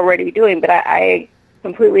were already doing. But I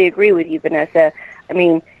completely agree with you, Vanessa. I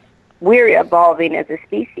mean, we're evolving as a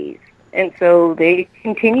species, and so they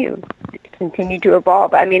continue to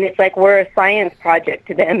evolve. I mean, it's like we're a science project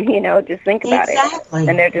to them, just think about it.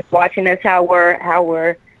 And they're just watching us how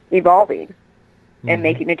we're evolving and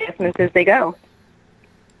making adjustments as they go.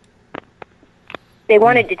 They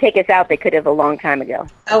wanted to take us out, they could have a long time ago.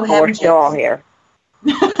 Oh, we're still all here.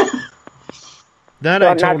 That so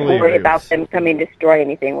I I'm totally not worried agree about them coming to destroy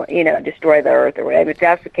anything, destroy the earth or whatever. If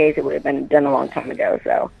that's the case, it would have been done a long time ago,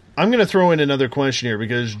 so. I'm going to throw in another question here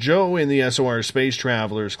because Joe in the SOR Space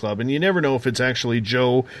Travelers Club, and you never know if it's actually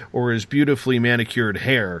Joe or his beautifully manicured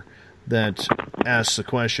hair that asks the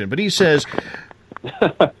question, but he says,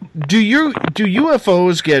 Do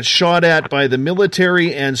UFOs get shot at by the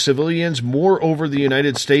military and civilians more over the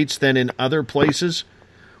United States than in other places?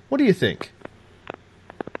 What do you think?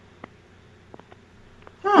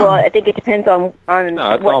 Well, I think it depends on what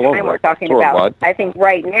time we're talking about. I think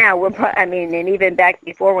right now, and even back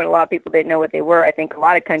before when a lot of people didn't know what they were, I think a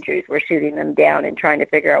lot of countries were shooting them down and trying to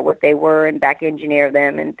figure out what they were and back engineer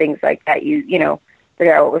them and things like that.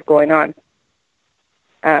 Figure out what was going on.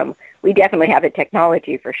 We definitely have the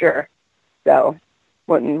technology for sure. So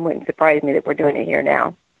wouldn't surprise me that we're doing it here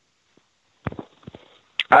now.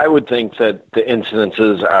 I would think that the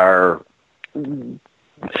incidences are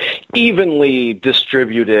evenly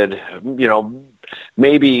distributed.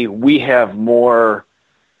 Maybe we have more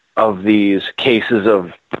of these cases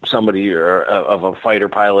of somebody or of a fighter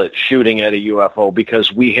pilot shooting at a UFO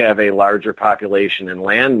because we have a larger population and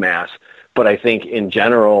land mass. But I think in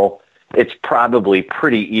general, it's probably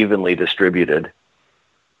pretty evenly distributed.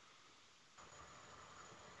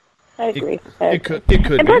 I agree. It could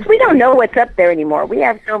and plus, we don't know what's up there anymore. We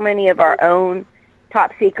have so many of our own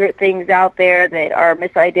top secret things out there that are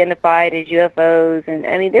misidentified as UFOs,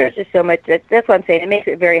 and there's just so much. That's what I'm saying. It makes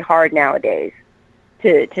it very hard nowadays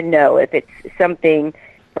to know if it's something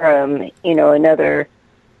from another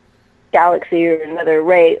galaxy or another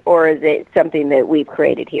ray, or is it something that we've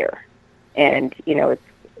created here, and it's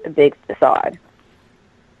a big facade.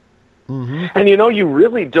 Mm-hmm. And you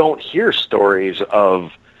really don't hear stories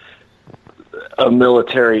of a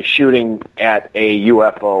military shooting at a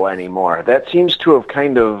UFO anymore. That seems to have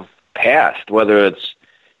kind of passed, whether it's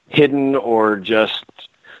hidden or just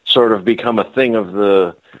sort of become a thing of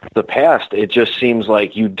the past. It just seems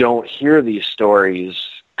like you don't hear these stories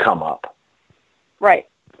come up. Right.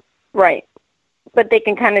 But they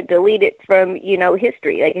can kind of delete it from,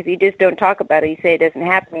 history. Like if you just don't talk about it, you say it doesn't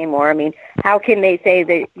happen anymore. How can they say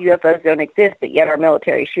that UFOs don't exist, but yet our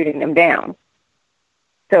military is shooting them down?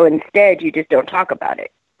 So instead, you just don't talk about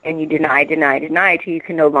it, and you deny till you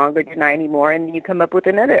can no longer deny anymore, and then you come up with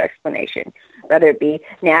another explanation, whether it be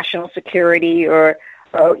national security or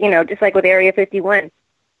just like with Area 51.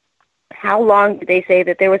 How long did they say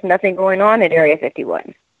that there was nothing going on at Area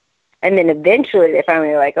 51? And then eventually they finally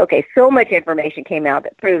were like, okay, so much information came out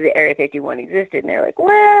that proved that Area 51 existed, and they're like,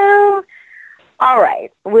 well, all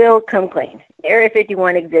right, we'll come clean. Area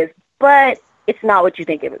 51 exists, but it's not what you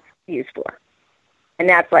think it was used for. And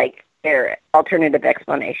that's like their alternative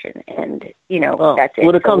explanation, and that's it.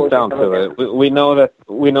 When it comes down to it, we know that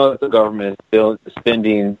the government is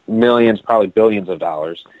spending millions, probably billions of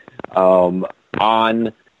dollars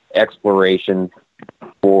on exploration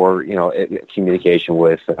for communication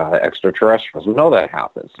with extraterrestrials. We know that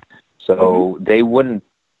happens, so they wouldn't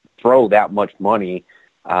throw that much money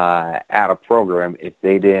at a program if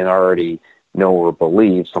they didn't already know or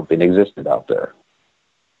believe something existed out there.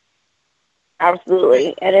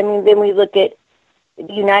 Absolutely. And then we look at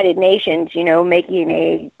the United Nations, making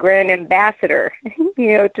a grand ambassador,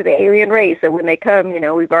 to the alien race. So when they come,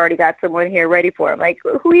 we've already got someone here ready for them. Like,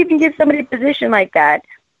 who even gives somebody a position like that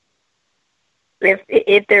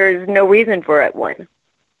if there's no reason for it, one?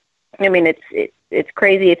 It's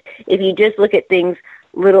crazy if you just look at things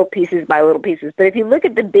little pieces by little pieces. But if you look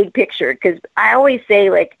at the big picture, because I always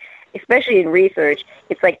say, like, especially in research,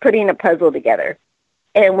 it's like putting a puzzle together.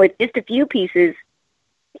 And with just a few pieces,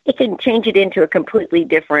 it can change it into a completely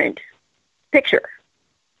different picture.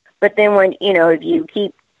 But then when, if you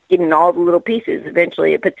keep getting all the little pieces,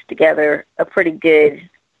 eventually it puts together a pretty good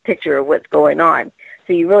picture of what's going on.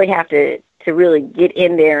 So you really have to really get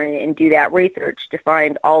in there and do that research to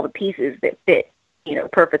find all the pieces that fit,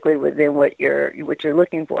 perfectly within what you're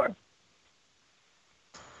looking for.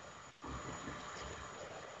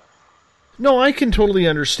 No, I can totally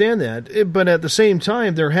understand that, but at the same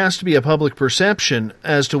time, there has to be a public perception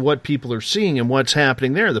as to what people are seeing and what's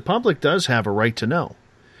happening there. The public does have a right to know.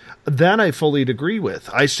 That I fully agree with.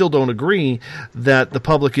 I still don't agree that the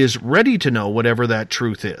public is ready to know whatever that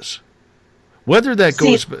truth is. Whether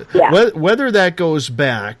that goes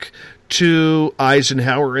back to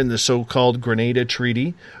Eisenhower and the so-called Grenada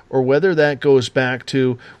Treaty, or whether that goes back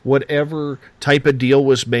to whatever type of deal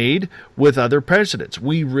was made with other presidents.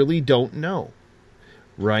 We really don't know,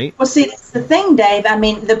 right? Well, see, that's the thing, Dave.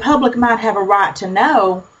 The public might have a right to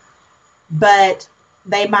know, but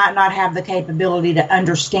they might not have the capability to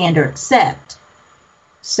understand or accept.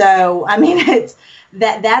 So, it's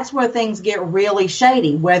that's where things get really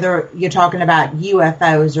shady, whether you're talking about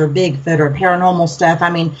UFOs or Bigfoot or paranormal stuff.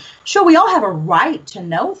 Sure, we all have a right to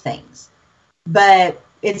know things, but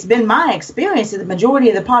it's been my experience that the majority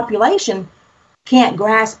of the population can't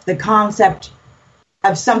grasp the concept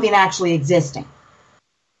of something actually existing.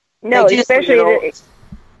 No, especially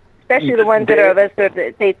especially the ones that are of us that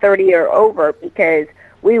are, say 30 or over, because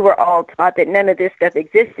we were all taught that none of this stuff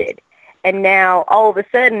existed. And now all of a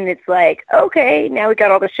sudden it's like, okay, now we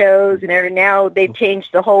got all the shows and now they've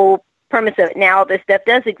changed the whole premise of it. Now this stuff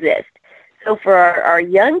does exist. So for our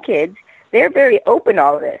young kids, they're very open to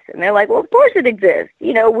all of this. And they're like, well, of course it exists.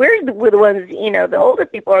 We're the ones, the older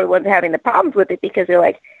people are the ones having the problems with it, because they're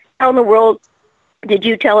like, how in the world did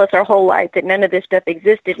you tell us our whole life that none of this stuff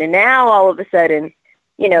existed? And now all of a sudden,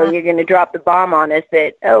 you're going to drop the bomb on us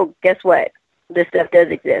that, oh, guess what? This stuff does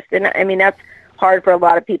exist. And I mean, that's hard for a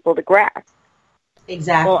lot of people to grasp.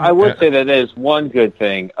 Exactly. Well, I would say that is one good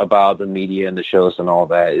thing about the media and the shows and all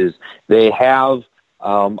that is they have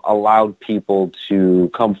allowed people to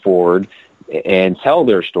come forward and tell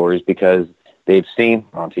their stories, because they've seen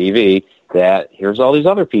on TV that here's all these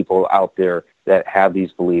other people out there that have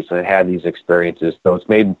these beliefs and have these experiences. So it's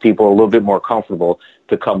made people a little bit more comfortable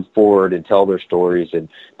to come forward and tell their stories and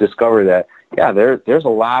discover that, yeah, there's a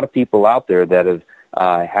lot of people out there that have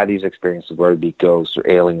had these experiences, whether it be ghosts or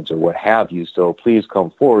aliens or what have you. So please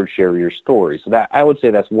come forward, share your story. So that, I would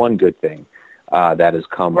say, that's one good thing that has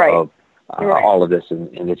come of all of this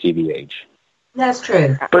in the TV age. That's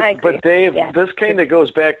true. But Dave, this kind of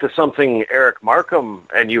goes back to something Eric Markham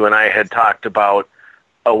and you and I had talked about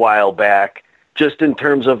a while back, just in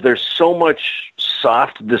terms of there's so much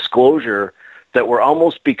soft disclosure that we're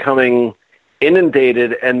almost becoming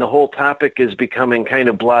inundated, and the whole topic is becoming kind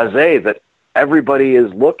of blasé, that everybody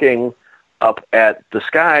is looking up at the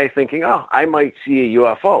sky thinking, oh, I might see a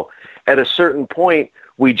UFO. At a certain point,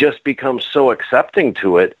 we just become so accepting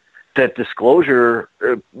to it that disclosure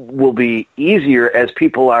will be easier as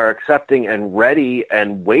people are accepting and ready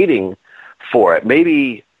and waiting for it.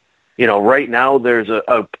 Maybe, right now there's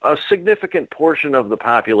a significant portion of the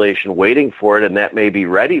population waiting for it, and that may be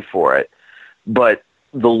ready for it. But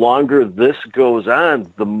the longer this goes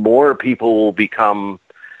on, the more people will become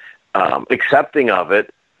accepting of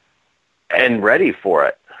it and ready for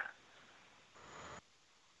it.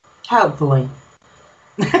 Hopefully.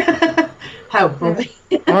 Hopefully.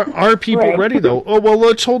 Are people ready, though? Oh, well,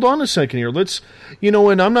 let's hold on a second here. Let's,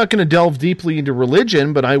 and I'm not going to delve deeply into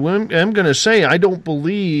religion, but I am going to say I don't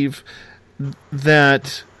believe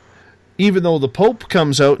that, even though the Pope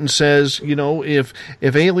comes out and says, if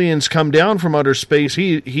aliens come down from outer space,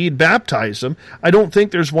 he'd baptize them. I don't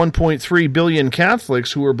think there's 1.3 billion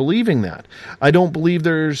Catholics who are believing that. I don't believe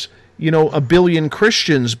there's, a billion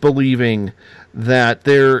Christians believing that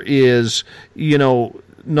there is,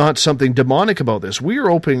 not something demonic about this. We are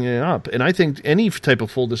opening it up, and I think any type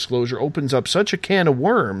of full disclosure opens up such a can of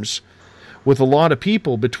worms with a lot of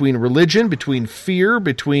people, between religion, between fear,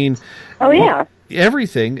 between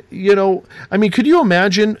everything. I mean, could you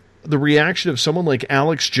imagine the reaction of someone like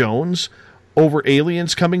Alex Jones over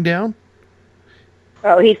aliens coming down?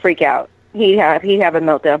 Oh, he'd freak out. He'd have a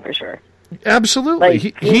meltdown for sure.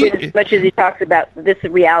 Absolutely. As much as he talks about this,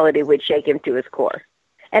 reality would shake him to his core.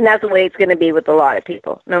 And that's the way it's going to be with a lot of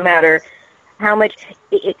people, no matter how much,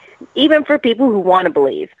 even for people who want to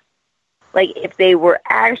believe. Like, if they were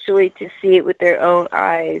actually to see it with their own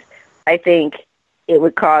eyes, I think it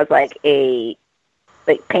would cause a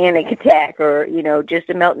panic attack or, just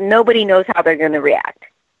a melt. Nobody knows how they're going to react.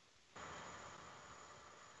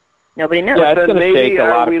 Nobody knows. Yeah, it's going to take a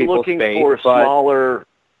lot of people's looking faith, for smaller...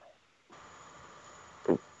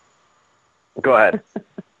 Go ahead.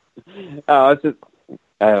 It's just,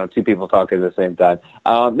 I don't know, two people talking at the same time.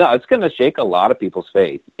 No, it's going to shake a lot of people's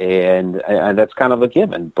faith, and that's kind of a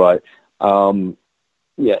given. But I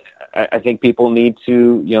think people need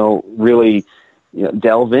to, really,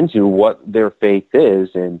 delve into what their faith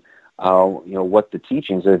is and, what the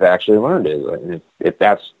teachings they've actually learned is. And if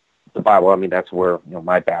that's the Bible, I mean, that's where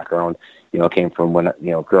my background, came from when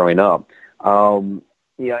growing up.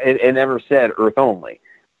 It never said Earth only.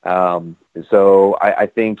 So I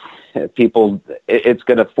think people, it's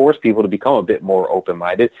going to force people to become a bit more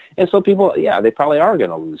open-minded. And so people, they probably are going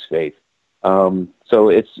to lose faith. So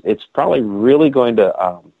it's probably really going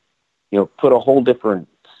to, put a whole different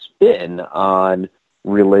spin on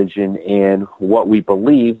religion and what we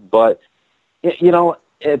believe. But,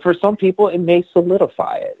 for some people, it may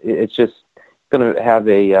solidify it. It's just going to have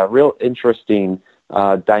a real interesting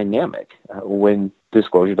dynamic when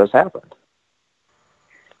disclosure does happen.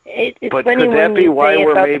 But could that be why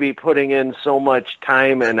we're maybe putting in so much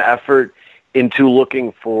time and effort into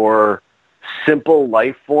looking for simple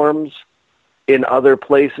life forms in other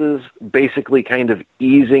places, basically kind of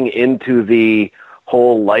easing into the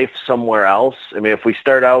whole life somewhere else? I mean, if we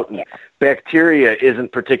start out, bacteria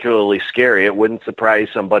isn't particularly scary. It wouldn't surprise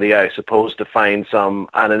somebody, I suppose, to find some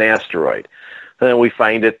on an asteroid. and then we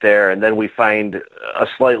find it there, and then we find a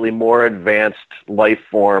slightly more advanced life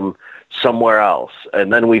form somewhere else,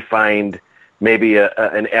 and then we find maybe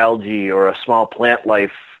an algae or a small plant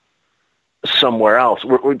life somewhere else.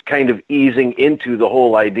 We're kind of easing into the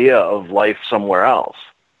whole idea of life somewhere else.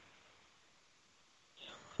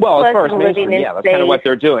 Well, as far as mainstream, yeah, that's kind of what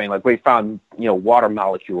they're doing. Like, we found, water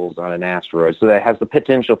molecules on an asteroid, so that has the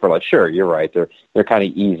potential for, like, sure, you're right, they're kind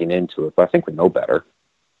of easing into it, but I think we know better.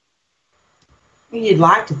 You'd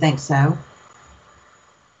like to think so.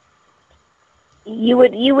 You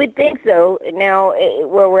would think so. Now,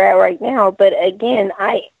 where we're at right now, but again,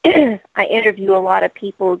 I I interview a lot of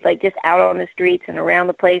people, like, just out on the streets and around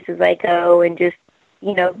the places I go, and just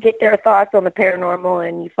get their thoughts on the paranormal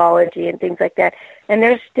and ufology and things like that. And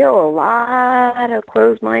there's still a lot of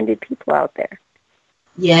closed-minded people out there.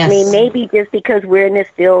 Yes. I mean, maybe just because we're in this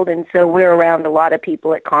field, and so we're around a lot of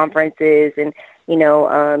people at conferences and,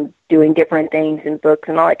 doing different things and books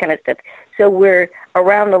and all that kind of stuff. So we're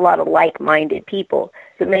around a lot of like-minded people.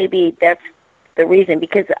 So maybe that's the reason,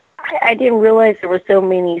 because I didn't realize there were so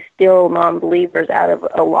many still non-believers out of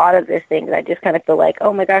a lot of these things. I just kind of feel like,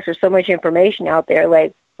 oh my gosh, there's so much information out there.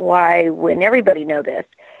 Like, why wouldn't everybody know this?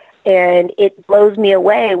 And it blows me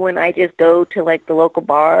away when I just go to, like, the local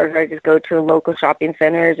bars, or I just go to local shopping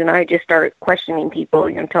centers, and I just start questioning people,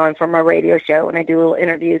 until I'm from my radio show, and I do little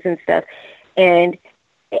interviews and stuff. And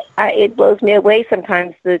it blows me away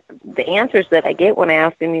sometimes, the answers that I get when I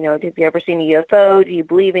ask them, have you ever seen a UFO? Do you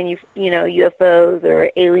believe in, UFOs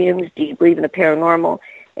or aliens? Do you believe in the paranormal?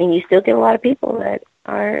 And you still get a lot of people that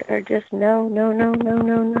are just no.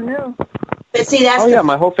 But see, that's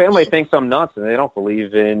my whole family thinks I'm nuts, and they don't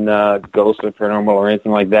believe in ghosts or paranormal or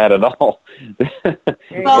anything like that at all.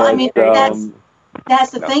 Well, I mean,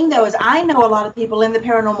 that's the thing, though, is I know a lot of people in the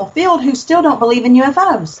paranormal field who still don't believe in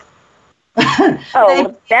UFOs.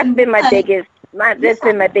 That's been my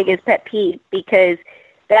biggest pet peeve, because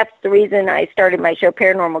that's the reason I started my show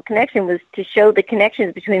Paranormal Connection, was to show the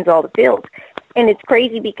connections between all the fields. And it's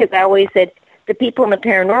crazy, because I always said the people in the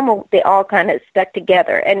paranormal, they all kind of stuck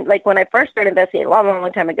together. And like when I first started investigating a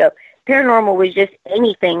long time ago, paranormal was just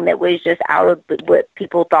anything that was just out of what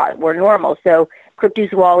people thought were normal. So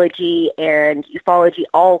cryptozoology and ufology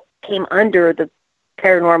all came under the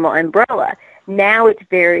paranormal umbrella. Now it's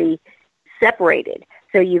very separated.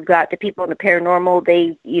 So you've got the people in the paranormal,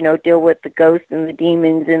 they, deal with the ghosts and the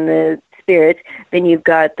demons and the spirits. Then you've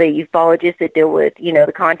got the ufologists that deal with,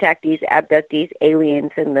 the contactees, abductees,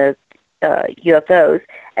 aliens, and the UFOs.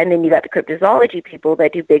 And then you got the cryptozoology people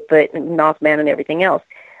that do Bigfoot and Mothman and everything else.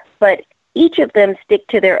 But each of them stick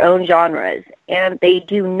to their own genres, and they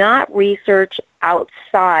do not research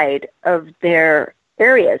outside of their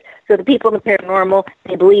areas. So the people in the paranormal,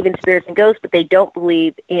 they believe in spirits and ghosts, but they don't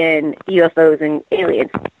believe in UFOs and aliens.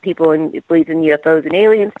 People believe in UFOs and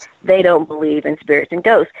aliens, they don't believe in spirits and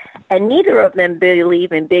ghosts. And neither of them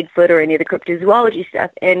believe in Bigfoot or any of the cryptozoology stuff.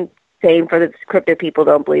 And same for the crypto people,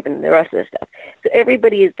 don't believe in the rest of the stuff. So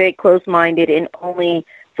everybody is very close-minded and only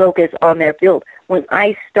focus on their field. When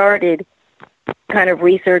I started kind of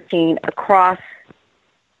researching across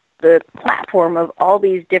the platform of all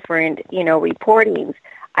these different, reportings,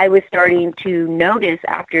 I was starting to notice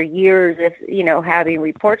after years of, having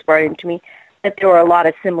reports brought into me, that there were a lot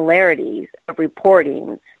of similarities of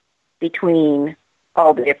reportings between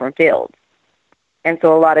all the different fields. And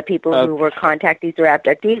so a lot of people who were contactees or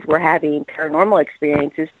abductees were having paranormal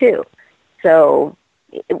experiences too. So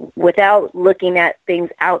without looking at things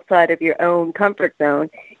outside of your own comfort zone,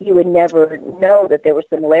 you would never know that there were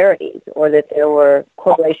similarities or that there were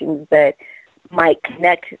correlations that might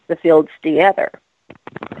connect the fields together.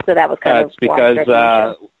 So that was kind of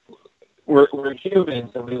because we're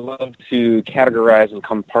humans, and we love to categorize and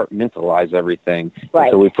compartmentalize everything.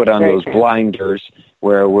 Right. So we put on those blinders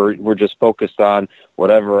where we're just focused on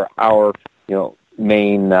whatever our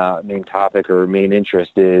main topic or main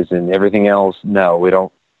interest is, and everything else, no, we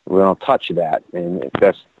don't touch that. And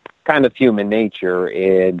that's kind of human nature.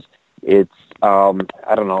 And it's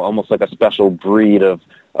I don't know, almost like a special breed of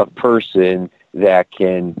person that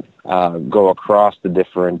can go across the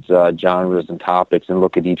different genres and topics and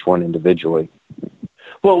look at each one individually.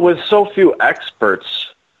 Well, with so few experts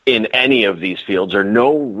in any of these fields, or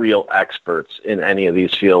no real experts in any of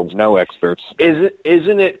these fields, no experts,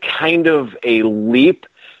 isn't it kind of a leap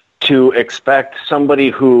to expect somebody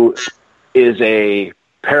who is a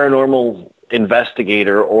paranormal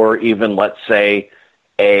investigator, or even, let's say,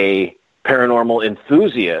 a paranormal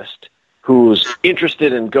enthusiast who's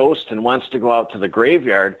interested in ghosts and wants to go out to the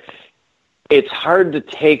graveyard? It's hard to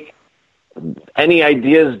take any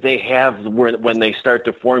ideas they have when they start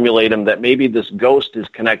to formulate them that maybe this ghost is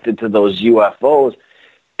connected to those UFOs,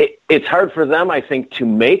 it's hard for them, I think, to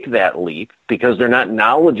make that leap because they're not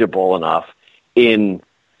knowledgeable enough in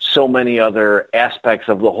so many other aspects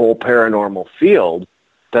of the whole paranormal field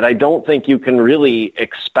that I don't think you can really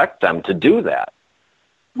expect them to do that.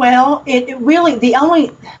 Well, it really,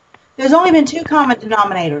 there's only been two common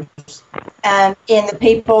denominators in the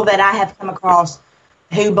people that I have come across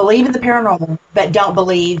who believe in the paranormal but don't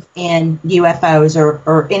believe in UFOs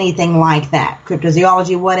or anything like that,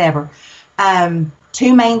 cryptozoology, whatever.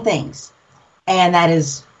 Two main things, and that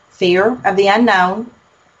is fear of the unknown,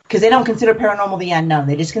 because they don't consider paranormal the unknown.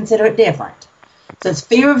 They just consider it different. So it's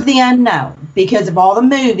fear of the unknown because of all the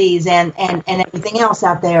movies and everything else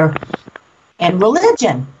out there, and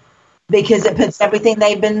religion because it puts everything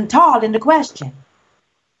they've been taught into question.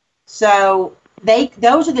 So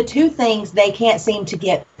those are the two things they can't seem to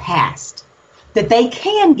get past, that they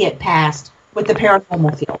can get past with the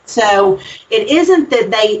paranormal field. So it isn't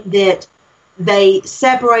that they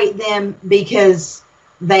separate them because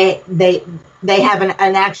they have an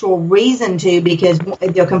actual reason to, because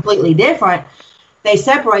they're completely different. They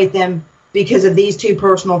separate them because of these two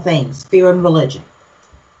personal things, fear and religion.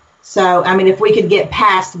 So, I mean, if we could get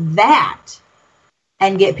past that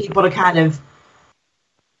and get people to kind of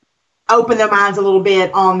open their minds a little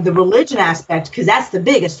bit on the religion aspect, because that's the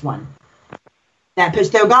biggest one that puts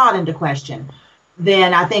their God into question,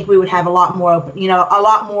 then I think we would have a lot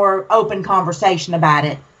more open conversation about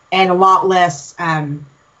it, and a lot less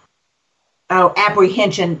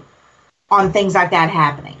apprehension on things like that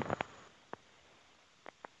happening.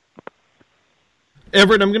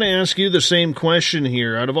 Everett, I'm going to ask you the same question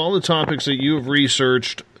here. Out of all the topics that you have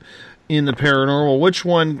researched in the paranormal, which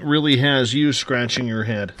one really has you scratching your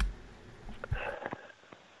head?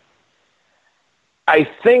 I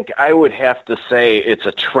think I would have to say it's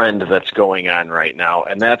a trend that's going on right now,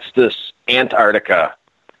 and that's this Antarctica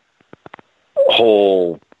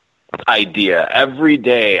whole idea. Every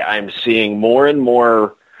day I'm seeing more and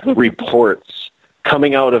more reports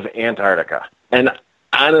coming out of Antarctica. And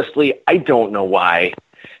honestly, I don't know why.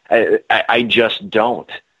 I just don't.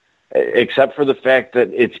 Except for the fact that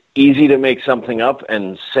it's easy to make something up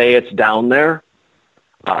and say it's down there.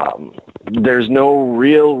 There's no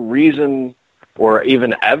real reason or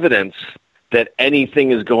even evidence that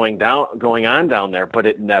anything is going on down there, but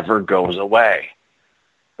it never goes away.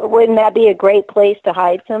 But wouldn't that be a great place to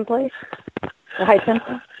hide someplace? And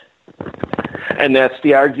that's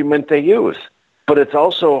the argument they use. But it's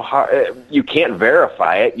also hard. You can't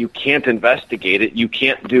verify it. You can't investigate it. You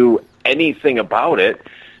can't do anything about it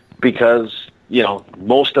because,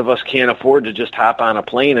 most of us can't afford to just hop on a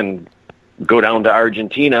plane and go down to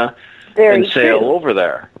Argentina and sail over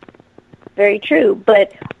there. Very true.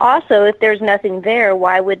 But also, if there's nothing there,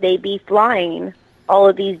 why would they be flying all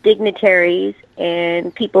of these dignitaries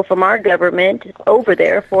and people from our government over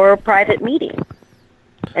there for a private meeting?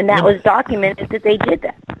 And that was documented that they did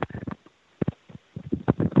that.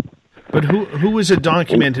 But who is it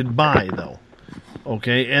documented by, though?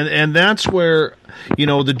 Okay, and that's where,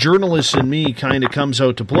 the journalist in me kind of comes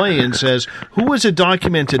out to play and says, who is it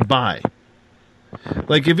documented by?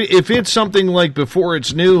 Like, if it's something like Before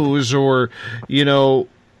It's News or,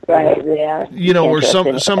 right, yeah. Or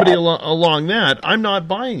somebody along that, I'm not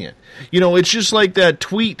buying it. It's just like that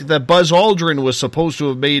tweet that Buzz Aldrin was supposed to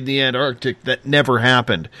have made in the Antarctic that never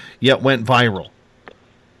happened, yet went viral.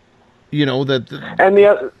 And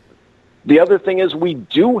the other thing is we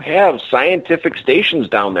do have scientific stations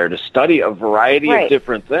down there to study a variety of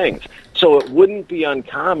different things. So it wouldn't be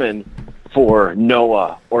uncommon for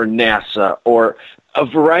NOAA or NASA or a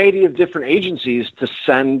variety of different agencies to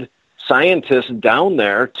send scientists down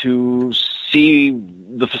there to see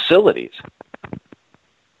the facilities.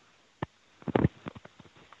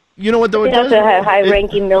 You know what, though? They also had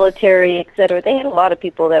high-ranking military, et cetera. They had a lot of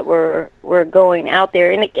people that were going out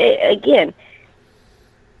there. And again,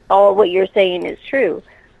 all what you're saying is true.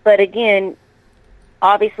 But again,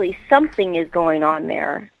 obviously something is going on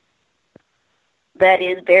there that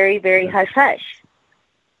is very, very hush-hush.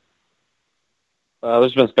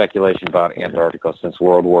 There's been speculation about Antarctica since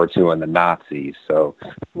World War II and the Nazis. So,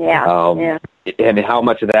 yeah. And how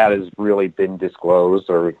much of that has really been disclosed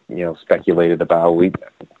or speculated about? We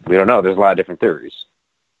don't know. There's a lot of different theories.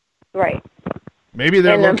 Right. Maybe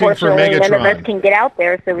they're looking for Megatron. None of us can get out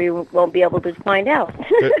there, so we won't be able to find out.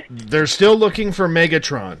 They're still looking for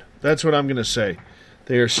Megatron. That's what I'm going to say.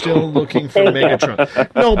 They are still looking for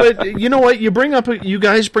Megatron. No, but you know what? You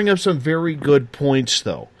guys bring up some very good points,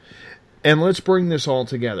 though. and let's bring this all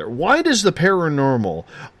together. Why does the paranormal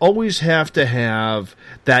always have to have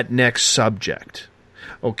that next subject?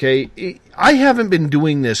 Okay, I haven't been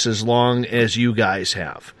doing this as long as you guys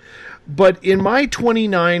have. But in my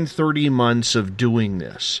 29, 30 months of doing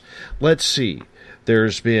this, let's see,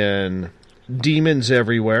 there's been Demons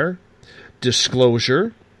Everywhere,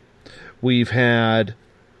 Disclosure, we've had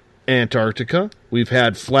Antarctica, we've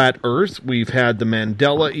had Flat Earth, we've had the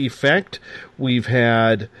Mandela Effect, we've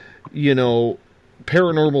had,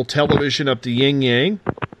 paranormal television up to yin yang.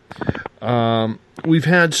 We've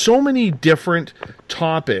had so many different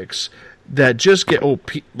topics that just get,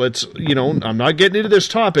 I'm not getting into this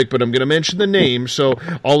topic, but I'm going to mention the name, so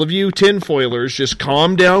all of you tinfoilers, just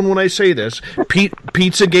calm down when I say this.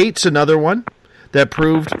 Pizzagate's another one that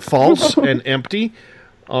proved false and empty,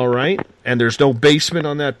 all right? And there's no basement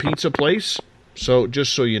on that pizza place, so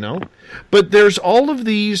just so you know. But there's all of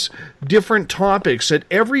these different topics that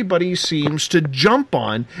everybody seems to jump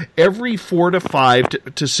on every 4 to 5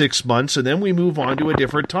 to 6 months, and then we move on to a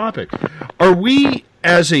different topic. Are we,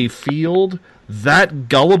 as a field, that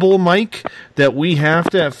gullible, Mike, that we have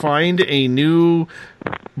to find a new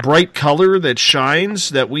bright color that shines,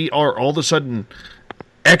 that we are all of a sudden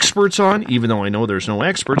experts on, even though I know there's no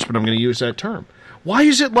experts, but I'm going to use that term. Why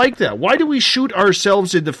is it like that? Why do we shoot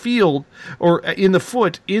ourselves in the field or in the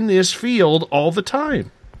foot in this field all the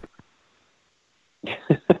time?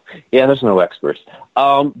 Yeah, there's no experts.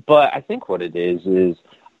 But I think what it is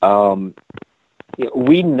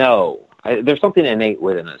we know, there's something innate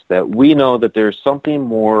within us that we know that there's something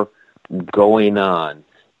more going on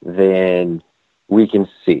than we can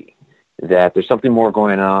see, that there's something more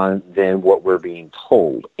going on than what we're being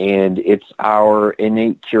told. And it's our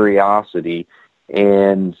innate curiosity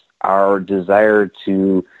and our desire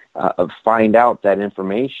to find out that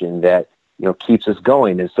information that keeps us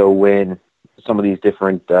going. And so when some of these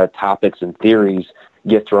different topics and theories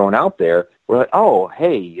get thrown out there, we're like, oh,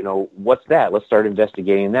 hey, what's that? Let's start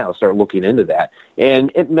investigating that. Let's start looking into that.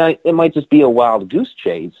 And it might just be a wild goose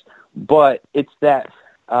chase, but it's that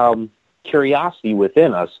curiosity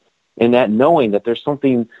within us and that knowing that there's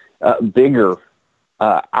something bigger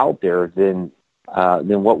out there than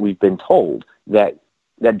what we've been told that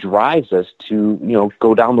drives us to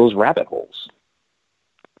go down those rabbit holes.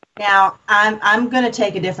 Now, I'm going to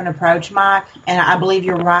take a different approach, Mike, and I believe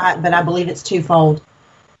you're right, but I believe it's twofold.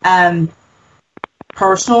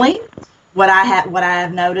 Personally, what I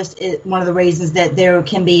have noticed is one of the reasons that there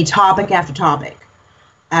can be topic after topic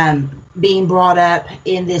being brought up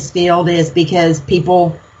in this field is because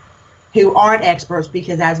people who aren't experts,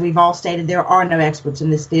 because as we've all stated, there are no experts in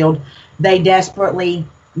this field, they desperately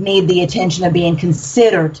need the attention of being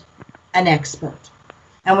considered an expert.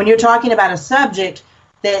 And when you're talking about a subject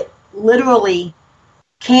that literally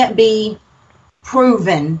can't be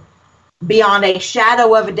proven beyond a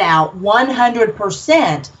shadow of a doubt,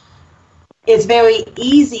 100%, it's very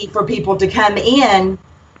easy for people to come in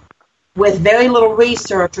with very little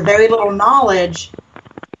research or very little knowledge,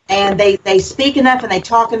 and they speak enough and they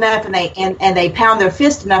talk enough and they pound their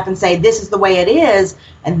fist enough and say, this is the way it is,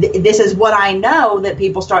 and this is what I know, that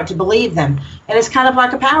people start to believe them. And it's kind of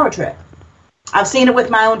like a power trip. I've seen it with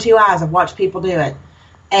my own two eyes. I've watched people do it.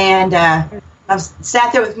 And I've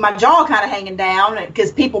sat there with my jaw kind of hanging down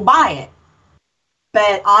because people buy it.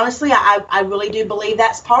 But honestly, I really do believe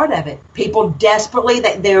that's part of it. People desperately,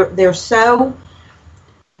 they're so,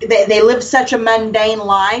 they live such a mundane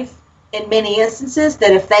life in many instances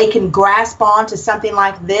that if they can grasp onto something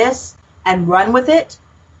like this and run with it,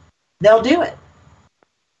 they'll do it.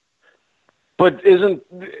 But isn't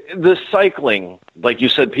the cycling, like you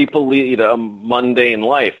said, people lead a mundane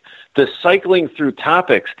life, the cycling through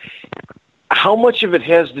topics, how much of it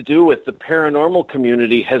has to do with the paranormal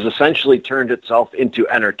community has essentially turned itself into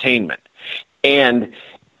entertainment? And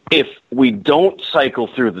if we don't cycle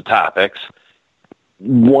through the topics,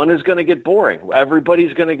 one is going to get boring.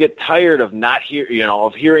 Everybody's going to get tired of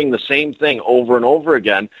of hearing the same thing over and over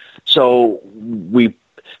again. So we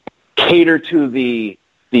cater to the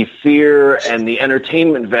fear and the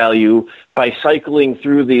entertainment value by cycling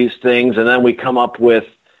through these things, and then we come up with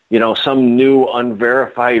some new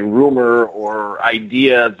unverified rumor or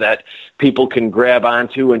idea that people can grab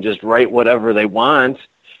onto and just write whatever they want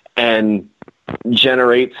and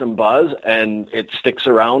generate some buzz, and it sticks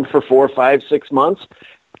around for 4, 5, 6 months.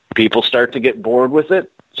 People start to get bored with it,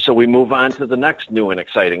 so we move on to the next new and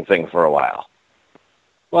exciting thing for a while.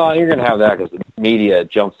 Well, you're going to have that because the media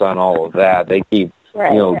jumps on all of that. They keep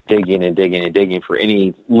digging and digging and digging for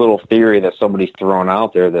any little theory that somebody's thrown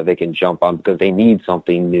out there that they can jump on because they need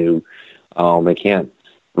something new. They can't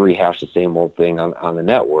rehash the same old thing on the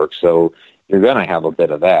network, so you're going to have a bit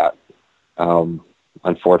of that.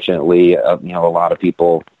 Unfortunately, a lot of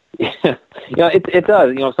people, it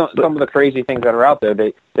does. Some of the crazy things that are out there,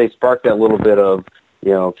 they spark that little bit of,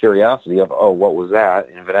 curiosity of, oh, what was that?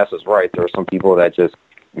 And Vanessa's right. There are some people that just,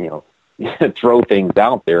 throw things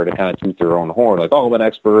out there to kind of toot their own horn, like, oh, I'm an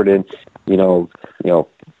expert in,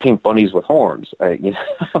 pink bunnies with horns,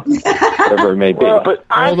 whatever it may be. Well, but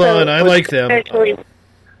hold on, I like them.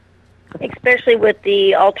 Especially with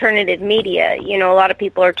the alternative media. A lot of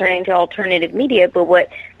people are turning to alternative media, but what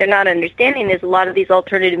they're not understanding is a lot of these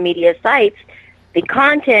alternative media sites, the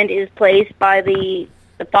content is placed by the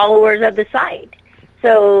followers of the site.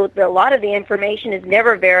 So a lot of the information is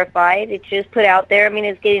never verified. It's just put out there. I mean,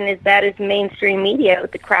 it's getting as bad as mainstream media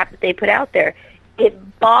with the crap that they put out there.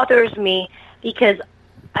 It bothers me because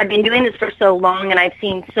I've been doing this for so long, and I've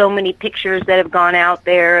seen so many pictures that have gone out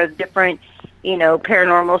there of different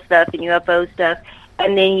paranormal stuff and UFO stuff,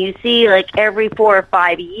 and then you see, like, every 4 or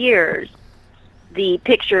 5 years, the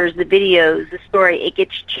pictures, the videos, the story, it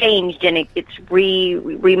gets changed and it gets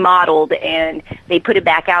remodeled, and they put it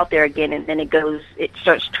back out there again, and then it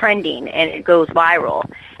starts trending, and it goes viral.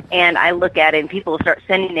 And I look at it, and people start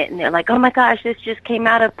sending it, and they're like, oh, my gosh, this just came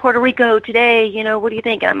out of Puerto Rico today. What do you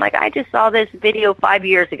think? And I'm like, I just saw this video 5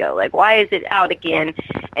 years ago. Like, why is it out again?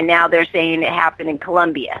 And now they're saying it happened in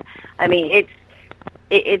Colombia. I mean,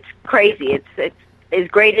 it's crazy. It's as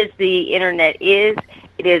great as the Internet is,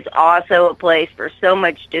 it is also a place for so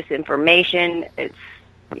much disinformation.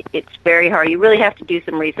 It's very hard. You really have to do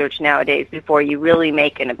some research nowadays before you really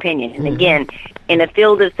make an opinion. And again, in a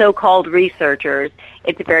field of so-called researchers,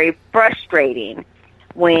 it's very frustrating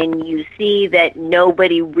when you see that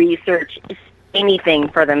nobody researches anything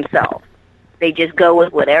for themselves. They just go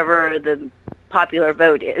with whatever the popular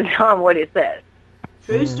vote is on what it says.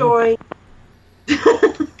 True story.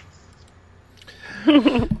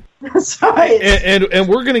 Sorry. And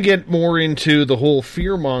we're going to get more into the whole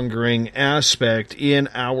fear-mongering aspect in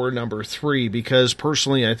hour number 3, because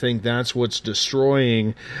personally I think that's what's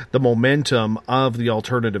destroying the momentum of the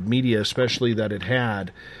alternative media, especially that it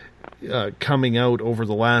had coming out over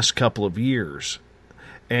the last couple of years.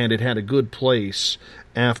 And it had a good place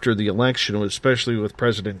after the election, especially with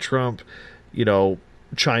President Trump,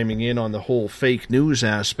 chiming in on the whole fake news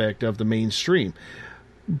aspect of the mainstream.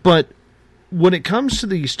 But when it comes to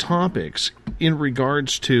these topics in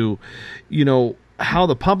regards to, how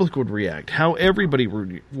the public would react, how everybody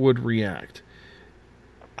would react,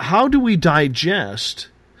 how do we digest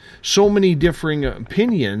so many differing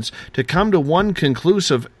opinions to come to one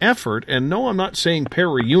conclusive effort? And no, I'm not saying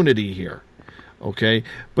para-unity here, okay?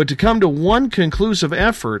 But to come to one conclusive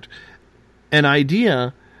effort, an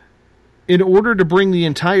idea, in order to bring the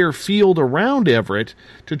entire field around Everett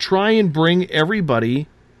to try and bring everybody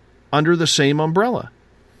under the same umbrella.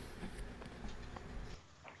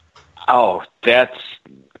 Oh, that's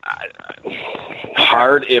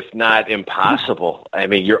hard, if not impossible. I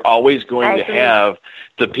mean, you're always going to have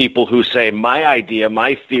the people who say, my idea,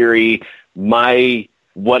 my theory, my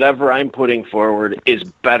whatever I'm putting forward is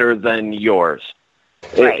better than yours.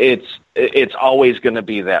 Right. It's always going to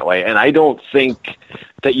be that way. And I don't think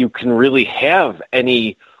that you can really have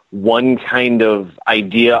any one kind of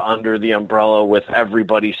idea under the umbrella with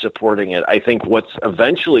everybody supporting it. I think what's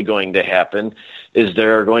eventually going to happen is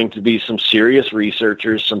there are going to be some serious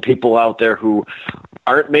researchers, some people out there who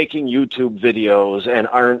aren't making YouTube videos and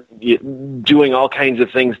aren't doing all kinds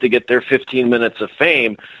of things to get their 15 minutes of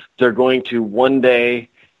fame. They're going to one day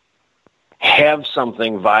have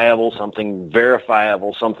something viable, something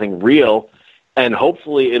verifiable, something real, and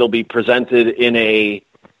hopefully it'll be presented in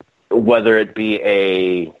whether it be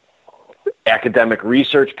a academic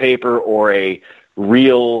research paper or a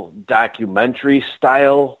real documentary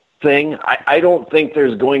style thing. I don't think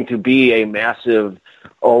there's going to be a massive,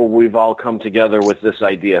 we've all come together with this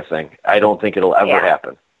idea thing. I don't think it'll ever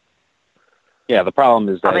happen. Yeah, the problem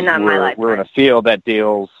is that we're in a field that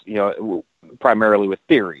deals, primarily with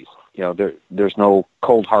theories. There's no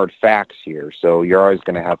cold, hard facts here, so you're always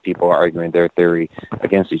going to have people arguing their theory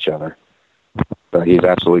against each other. But he's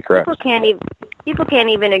absolutely correct. People can't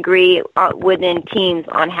even agree within teams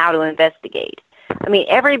on how to investigate. I mean,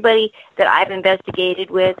 everybody that I've investigated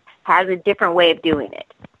with has a different way of doing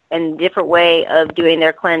it and a different way of doing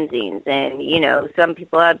their cleansings. And, some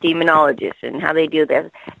people have demonologists and how they do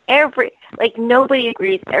this. Nobody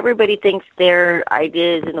agrees. Everybody thinks their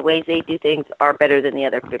ideas and the ways they do things are better than the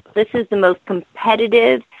other people. This is the most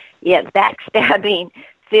competitive yet backstabbing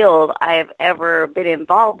field I have ever been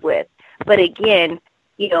involved with. But again,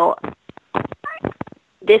 this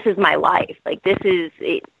is my life. Like, this is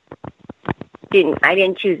it. I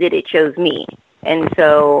didn't choose it. It chose me. And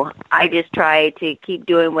so I just try to keep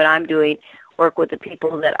doing what I'm doing, work with the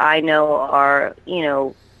people that I know are, you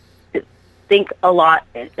know, think a lot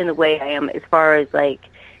in the way I am as far as, like,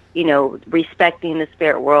 you know, respecting the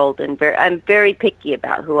spirit world. And I'm very picky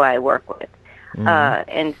about who I work with.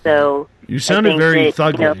 And so... You sounded very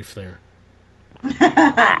thug life there.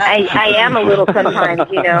 I am a little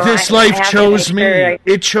sometimes, you know. This life chose me.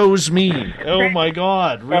 It chose me. Oh, my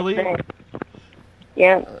God. Really?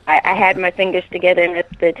 Yeah, I had my fingers together and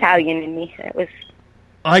the Italian in me. It was.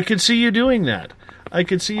 I could see you doing that. I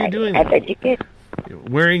bet you could.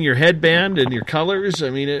 Wearing your headband and your colors, I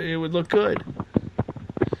mean, it would look good.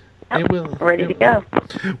 It will. Ready to go.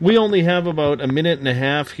 We only have about a minute and a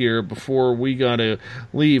half here before we got to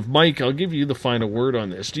leave. Mike, I'll give you the final word on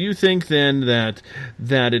this. Do you think then that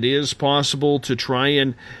it is possible to try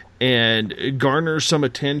and garner some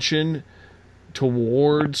attention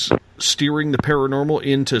towards steering the paranormal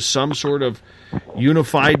into some sort of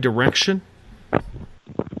unified direction?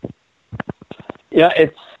 Yeah,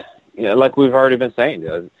 it's like we've already been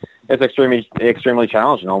saying. It's extremely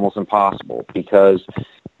challenging, almost impossible, because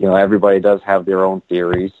everybody does have their own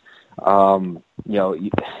theories.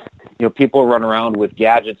 People run around with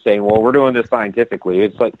gadgets saying, "Well, we're doing this scientifically."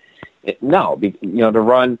 It's like, no, to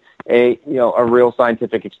run a real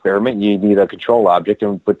scientific experiment, you need a control object,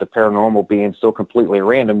 and with the paranormal being so completely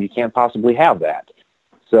random, you can't possibly have that.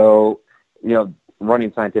 So,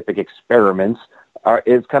 running scientific experiments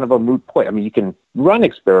is kind of a moot point. I mean, you can run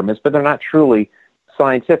experiments, but they're not truly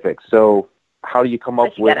scientific. So, how do you come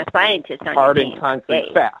up with hard and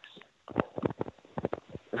concrete facts?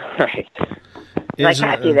 Right. I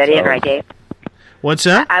can't do that either, right, Dave? What's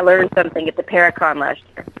that? I learned something at the Paracon last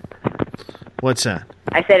year. What's that?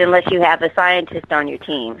 I said, unless you have a scientist on your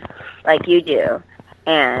team, like you do,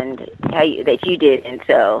 and that you did, and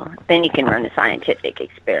so then you can run a scientific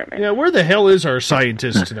experiment. Yeah, where the hell is our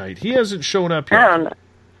scientist tonight? He hasn't shown up yet. I don't know.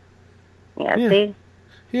 Yeah, see?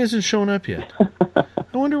 He hasn't shown up yet.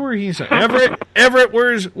 I wonder where he's at. Everett,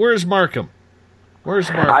 where's Markham? Where's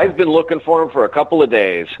Markham? I've been looking for him for a couple of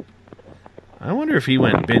days. I wonder if he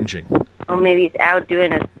went binging. Or maybe he's out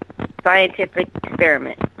doing a scientific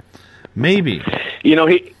experiment. Maybe.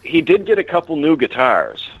 He did get a couple new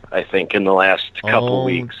guitars, I think, in the last couple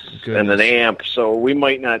weeks. Goodness. And an amp, so we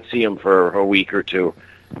might not see him for a week or two.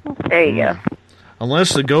 There you go.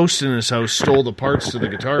 Unless the ghost in his house stole the parts to the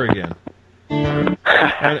guitar again.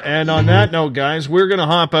 And on that note, guys, we're going to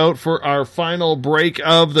hop out for our final break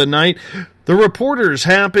of the night. The Reporters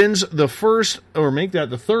happens the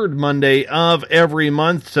third Monday of every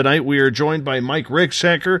month. Tonight we are joined by Mike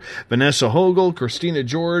Ricksecker, Vanessa Hogel, Christina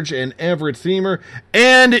George, and Everett Thiemer,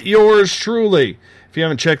 and yours truly. If you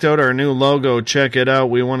haven't checked out our new logo, check it out.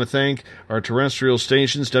 We want to thank our terrestrial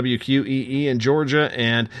stations, WQEE in Georgia,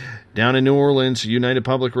 and down in New Orleans, United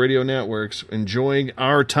Public Radio Networks, enjoying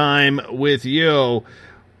our time with you.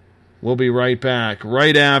 We'll be right back,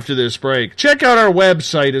 right after this break. Check out our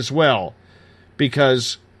website as well,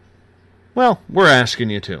 because, well, we're asking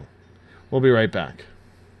you to. We'll be right back.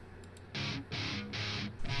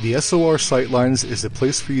 The SOR Sightlines is a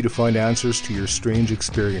place for you to find answers to your strange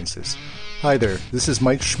experiences. Hi there, this is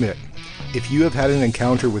Mike Schmidt. If you have had an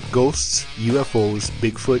encounter with ghosts, UFOs,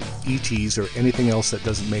 Bigfoot, ETs, or anything else that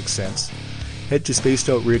doesn't make sense, head to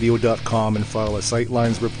spacedoutradio.com and file a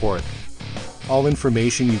Sightlines report. All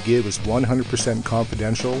information you give is 100%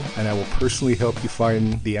 confidential, and I will personally help you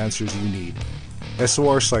find the answers you need.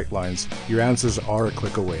 SOR Sightlines, your answers are a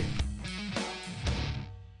click away.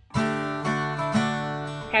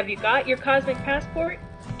 Have you got your Cosmic Passport?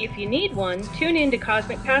 If you need one, tune in to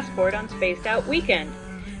Cosmic Passport on Spaced Out Weekend.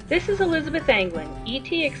 This is Elizabeth Anglin, ET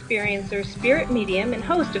experiencer, spirit medium, and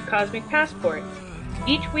host of Cosmic Passport.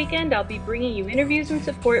 Each weekend I'll be bringing you interviews and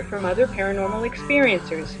support from other paranormal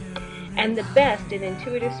experiencers, and the best in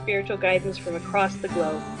intuitive spiritual guidance from across the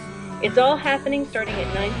globe. It's all happening starting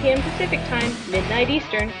at 9 p.m. Pacific Time, midnight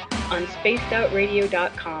Eastern, on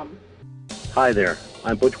spacedoutradio.com. Hi there,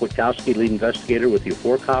 I'm Butch Witkowski, lead investigator with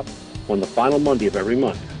U4COP. On the final Monday of every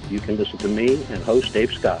month, you can listen to me and host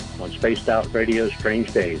Dave Scott on Spaced Out Radio's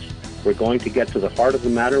Strange Days. We're going to get to the heart of the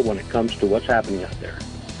matter when it comes to what's happening out there.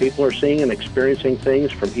 People are seeing and experiencing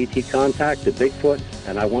things from ET contact to Bigfoot,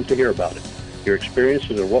 and I want to hear about it. Your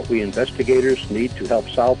experiences are what we investigators need to help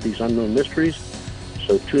solve these unknown mysteries.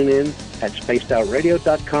 So tune in at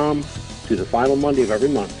spacedoutradio.com to the final Monday of every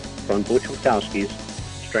month from Butch Witkowski's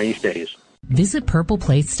Strange Days. Visit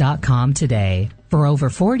purpleplates.com today. For over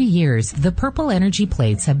 40 years, the Purple Energy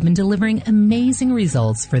plates have been delivering amazing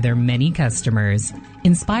results for their many customers.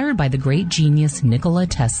 Inspired by the great genius Nikola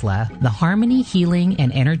Tesla, the harmony, healing,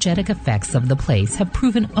 and energetic effects of the plates have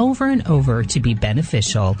proven over and over to be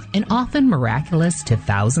beneficial and often miraculous to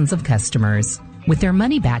thousands of customers. With their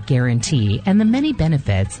money-back guarantee and the many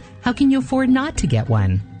benefits, how can you afford not to get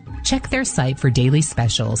one? Check their site for daily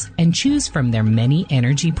specials and choose from their many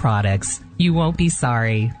energy products. You won't be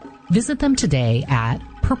sorry. Visit them today at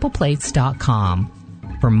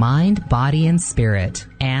purpleplates.com for mind, body, and spirit,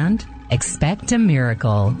 and expect a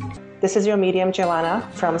miracle. This is your medium, Joanna,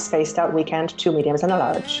 from Spaced Out Weekend, 2 mediums and a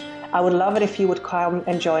large. I would love it if you would come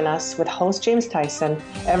and join us with host James Tyson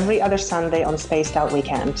every other Sunday on Spaced Out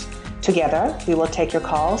Weekend. Together, we will take your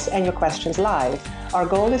calls and your questions live. Our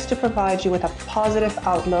goal is to provide you with a positive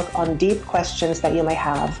outlook on deep questions that you may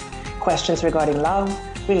have. Questions regarding love,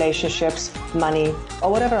 relationships, money,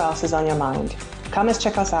 or whatever else is on your mind. Come and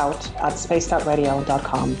check us out at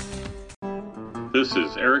spacedoutradio.com. This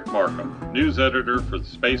is Eric Markham, news editor for the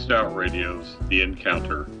Spaced Out Radio's The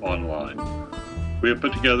Encounter Online. We have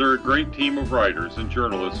put together a great team of writers and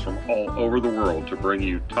journalists from all over the world to bring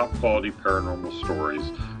you top-quality paranormal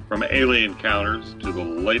stories, from alien encounters to the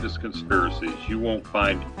latest conspiracies. You won't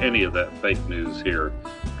find any of that fake news here.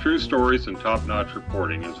 True stories and top-notch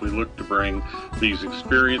reporting as we look to bring these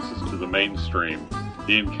experiences to the mainstream.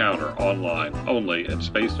 The Encounter Online, only at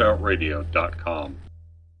spacedoutradio.com.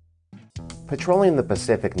 Patrolling the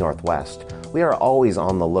Pacific Northwest, we are always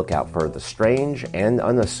on the lookout for the strange and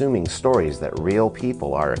unassuming stories that real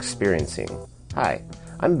people are experiencing. Hi,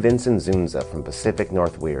 I'm Vincent Zunza from Pacific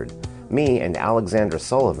North Weird. Me and Alexandra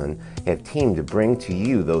Sullivan have teamed to bring to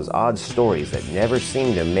you those odd stories that never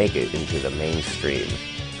seem to make it into the mainstream.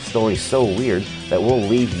 Stories so weird that will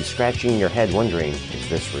leave you scratching your head wondering, is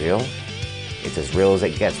this real? It's as real as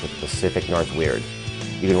it gets with Pacific North Weird.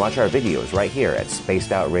 You can watch our videos right here at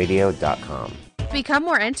spacedoutradio.com. Become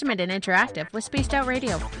more intimate and interactive with Spaced Out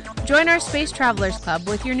Radio. Join our Space Travelers Club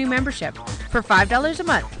with your new membership. For $5 a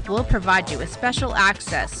month, we'll provide you with special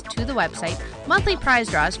access to the website, monthly prize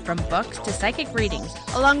draws from books to psychic readings,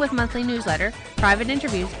 along with monthly newsletter, private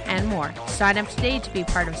interviews, and more. Sign up today to be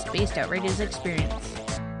part of Spaced Out Radio's experience.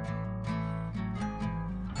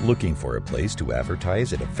 Looking for a place to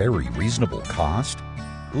advertise at a very reasonable cost?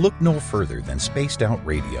 Look no further than Spaced Out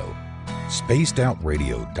Radio.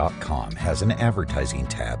 SpacedOutRadio.com has an advertising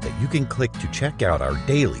tab that you can click to check out our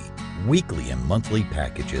daily, weekly, and monthly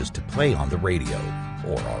packages to play on the radio,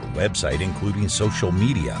 or our website including social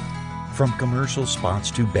media. From commercial spots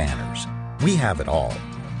to banners, we have it all.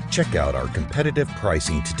 Check out our competitive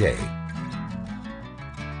pricing today.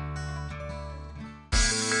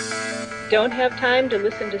 Don't have time to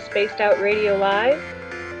listen to Spaced Out Radio live?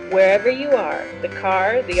 Wherever you are, the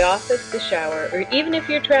car, the office, the shower, or even if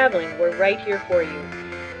you're traveling, we're right here for you.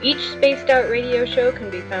 Each Spaced Out Radio show can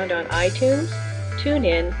be found on iTunes,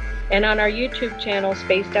 TuneIn, and on our YouTube channel,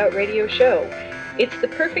 Spaced Out Radio Show. It's the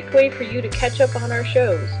perfect way for you to catch up on our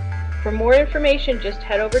shows. For more information, just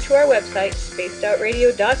head over to our website,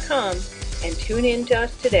 spacedoutradio.com, and tune in to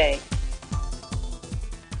us today.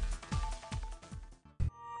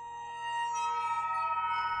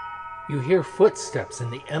 You hear footsteps in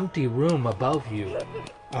the empty room above you.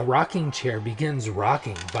 A rocking chair begins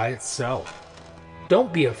rocking by itself.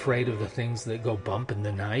 Don't be afraid of the things that go bump in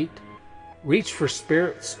the night. Reach for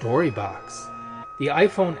Spirit Storybox, the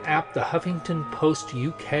iPhone app the Huffington Post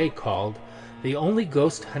UK called the only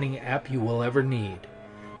ghost hunting app you will ever need.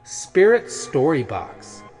 Spirit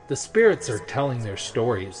Storybox. The spirits are telling their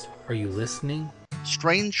stories. Are you listening?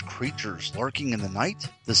 Strange creatures lurking in the night,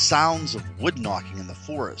 the sounds of wood knocking in the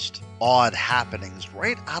forest, odd happenings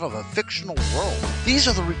right out of a fictional world. These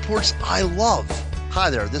are the reports I love.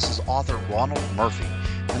 Hi there, this is author Ronald Murphy,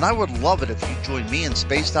 and I would love it if you join me and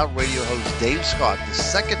Spaced Out Radio host Dave Scott the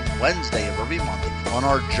second Wednesday of every month on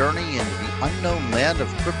our journey into the unknown land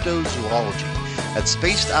of cryptozoology at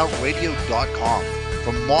spacedoutradio.com.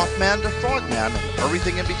 From Mothman to Frogman and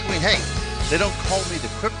everything in between. Hey, they don't call me the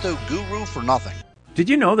crypto guru for nothing. Did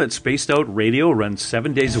you know that Spaced Out Radio runs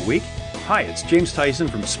 7 days a week? Hi, it's James Tyson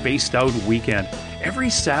from Spaced Out Weekend. Every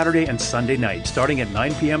Saturday and Sunday night, starting at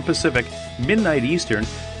 9 p.m. Pacific, midnight Eastern,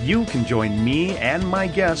 you can join me and my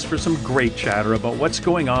guests for some great chatter about what's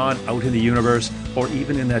going on out in the universe, or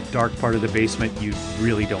even in that dark part of the basement you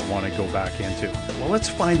really don't want to go back into. Well, let's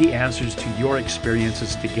find the answers to your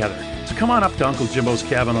experiences together. So come on up to Uncle Jimbo's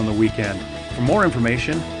cabin on the weekend. For more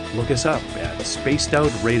information, look us up at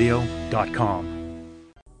spacedoutradio.com.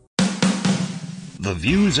 The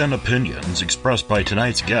views and opinions expressed by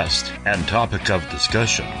tonight's guest and topic of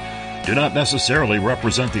discussion do not necessarily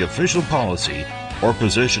represent the official policy or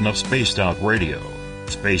position of Spaced Out Radio,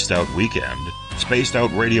 Spaced Out Weekend, Spaced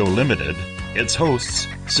Out Radio Limited, its hosts,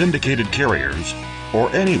 syndicated carriers,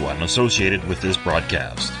 or anyone associated with this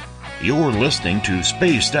broadcast. You're listening to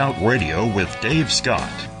Spaced Out Radio with Dave Scott.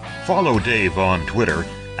 Follow Dave on Twitter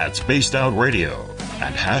at Spaced Out Radio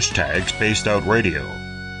and hashtag Spaced Out Radio,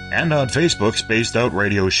 and on Facebook Spaced Out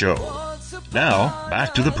Radio Show. Now,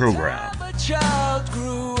 back to the program. A child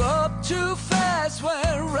grew up too fast,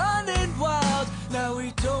 went running wild. Now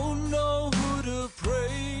we don't know who to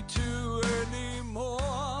pray to anymore.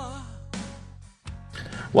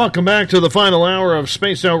 Welcome back to the final hour of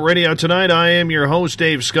Spaced Out Radio tonight. I am your host,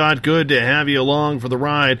 Dave Scott. Good to have you along for the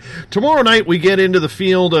ride. Tomorrow night we get into the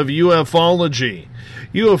field of ufology.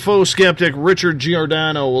 UFO skeptic Richard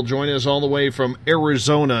Giordano will join us all the way from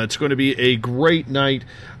Arizona. It's going to be a great night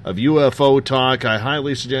of UFO talk. I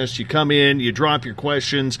highly suggest you come in, you drop your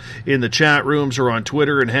questions in the chat rooms or on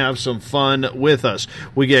Twitter and have some fun with us.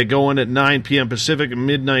 We get going at 9 p.m. Pacific,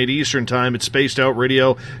 midnight Eastern time at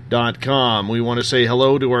spacedoutradio.com. We want to say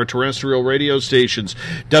hello to our terrestrial radio stations,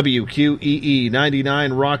 WQEE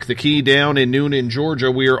 99 Rock the Key down in Noonan,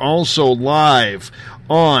 Georgia. We are also live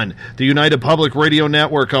on the United Public Radio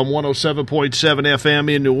Network on 107.7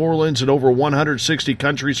 FM in New Orleans and over 160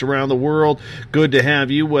 countries around the world. Good to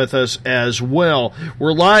have you with us as well.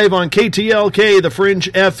 We're live on KTLK, The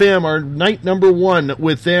Fringe FM, our night number 1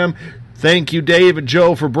 with them. Thank you, Dave and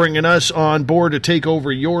Joe, for bringing us on board to take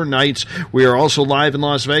over your nights. We are also live in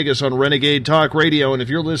Las Vegas on Renegade Talk Radio, and if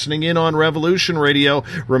you're listening in on Revolution Radio,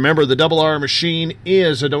 remember the Double R Machine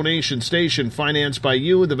is a donation station financed by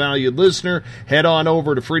you, the valued listener. Head on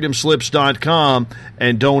over to freedomslips.com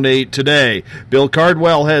and donate today. Bill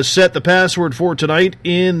Cardwell has set the password for tonight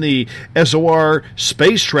in the SOR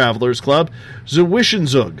Space Travelers Club,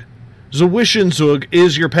 Zwishinzug. Zwishinzug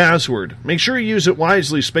is your password. Make sure you use it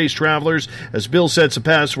wisely, Space Travelers, as Bill sets a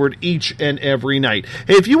password each and every night.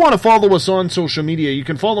 Hey, if you want to follow us on social media, you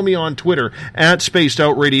can follow me on Twitter at Spaced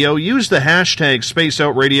Out Radio. Use the hashtag Spaced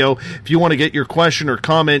Out Radio if you want to get your question or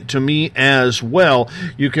comment to me as well.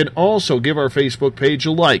 You can also give our Facebook page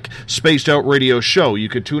a like, Spaced Out Radio Show. You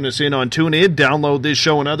could tune us in on TuneIn, download this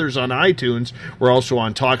show and others on iTunes. We're also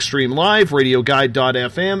on TalkStream Live,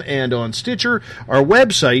 RadioGuide.fm, and on Stitcher. Our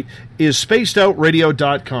website is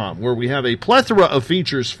spacedoutradio.com, where we have a plethora of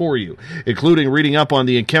features for you, including reading up on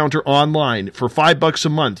the Encounter online. For $5 a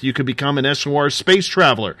month, you could become an SOR Space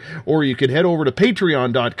Traveler, or you could head over to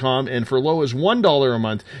patreon.com, and for low as $1 a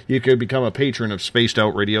month, you could become a patron of Spaced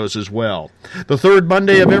Out Radios as well. The third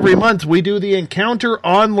Monday of every month, we do the Encounter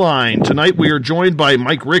online. Tonight, we are joined by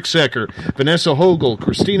Mike Ricksecker, Vanessa Hogel,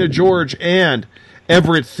 Christina George, and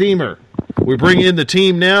Everett Thiemer. We bring in the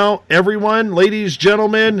team now. Everyone, ladies,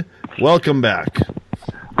 gentlemen, welcome back.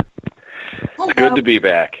 It's good to be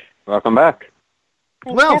back. Welcome back.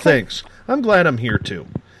 Well, thanks. I'm glad I'm here, too.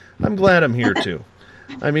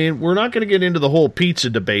 I mean, we're not going to get into the whole pizza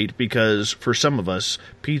debate because for some of us,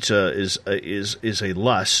 pizza is a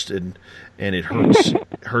lust and it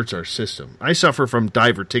hurts our system. I suffer from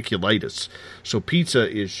diverticulitis, so pizza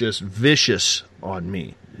is just vicious on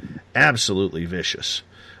me. Absolutely vicious.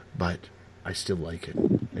 But I still like it.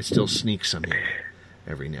 I still sneak some in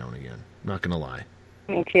every now and again. Not going to lie.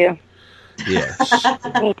 Me too. Yes.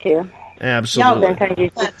 Me too. Absolutely. Sometimes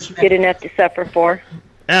it's just good enough to suffer for.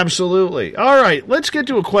 Absolutely. All right, let's get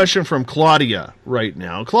to a question from Claudia right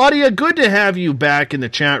now. Claudia, good to have you back in the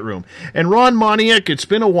chat room. And Ron Moniak, it's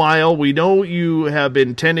been a while. We know you have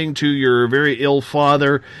been tending to your very ill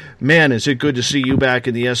father. Man, is it good to see you back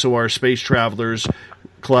in the SOR Space Travelers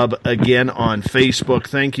Club again on Facebook.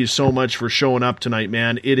 Thank you so much for showing up tonight,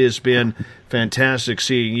 man. It has been fantastic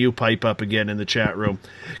seeing you pipe up again in the chat room.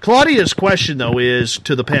 Claudia's question, though, is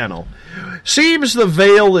to the panel. Seems the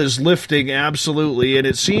veil is lifting, absolutely, and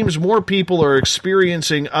it seems more people are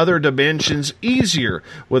experiencing other dimensions easier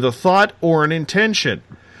with a thought or an intention.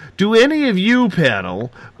 Do any of you,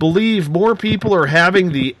 panel, believe more people are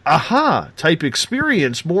having the aha type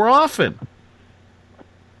experience more often?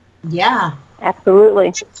 Yeah.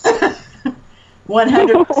 Absolutely.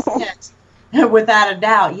 100%. Without a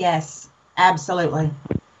doubt, yes. Absolutely.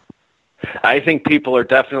 I think people are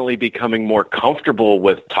definitely becoming more comfortable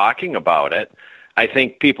with talking about it. I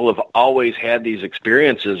think people have always had these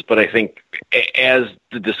experiences, but I think as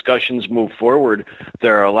the discussions move forward,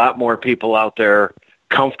 there are a lot more people out there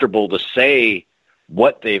comfortable to say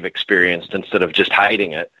what they've experienced instead of just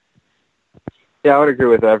hiding it. Yeah, I would agree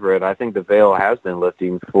with Everett. I think the veil has been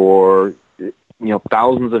lifting for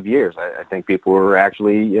thousands of years. I think people were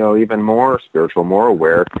actually even more spiritual, more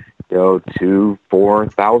aware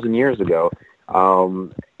 2,000-4,000 years ago.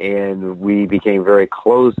 and we became very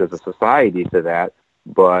closed as a society to that.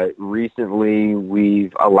 But recently,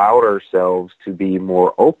 we've allowed ourselves to be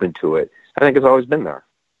more open to it. I think it's always been there.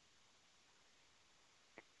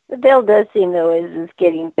 The veil does seem, though, is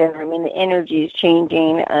getting thinner. I mean, the energy is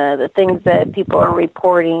changing, the things that people are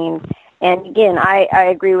reporting. And, again, I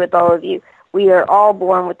agree with all of you. We are all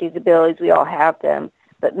born with these abilities. We all have them.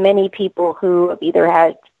 But many people who have either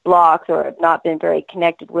had blocks or have not been very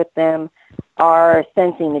connected with them are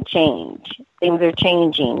sensing a change. Things are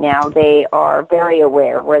changing now. They are very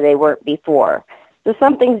aware where they weren't before. So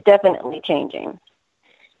something's definitely changing.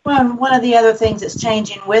 Well, one of the other things that's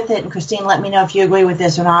changing with it, and Christine, let me know if you agree with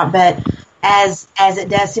this or not, but as it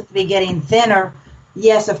does seem to be getting thinner,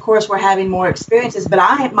 yes, of course, we're having more experiences, but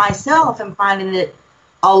I myself am finding it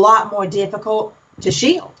a lot more difficult to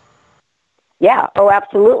shield. Yeah, oh,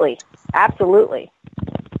 absolutely. Absolutely.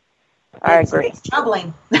 I agree. It's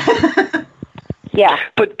troubling. Yeah.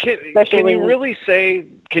 But can you really say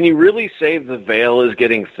the veil is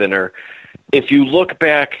getting thinner? If you look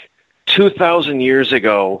back 2,000 years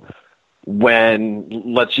ago, when,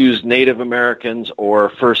 let's use Native Americans or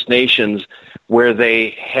First Nations, where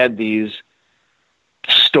they had these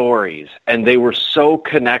stories and they were so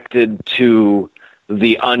connected to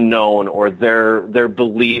the unknown or their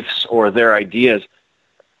beliefs or their ideas,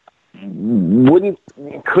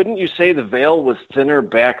 couldn't you say the veil was thinner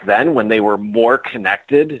back then when they were more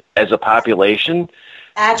connected as a population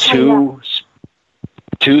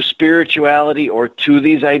to spirituality or to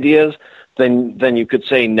these ideas than you could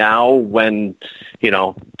say now when,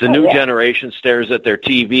 the new generation stares at their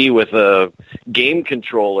TV with a game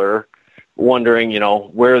controller wondering,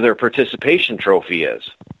 where their participation trophy is.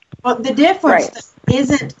 Well, the difference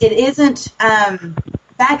isn't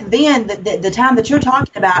back then, the time that you're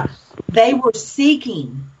talking about, they were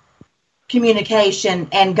seeking communication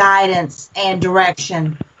and guidance and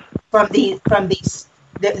direction from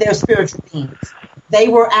their spiritual beings. They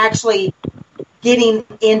were actually getting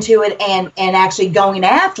into it and actually going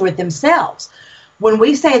after it themselves. When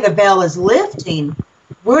we say the veil is lifting,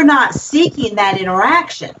 we're not seeking that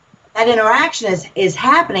interaction. That interaction is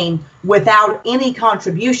happening without any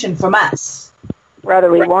contribution from us.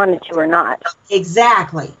 Whether we wanted to or not.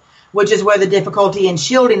 Exactly. Which is where the difficulty in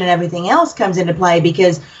shielding and everything else comes into play,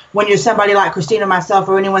 because when you're somebody like Christine or myself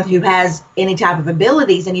or anyone who has any type of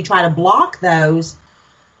abilities and you try to block those,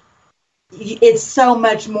 it's so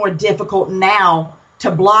much more difficult now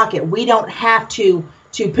to block it. We don't have to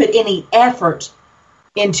put any effort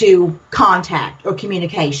into contact or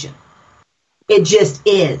communication. It just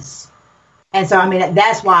is. And so, I mean,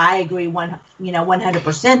 that's why I agree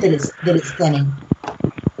 100% that it's thinning.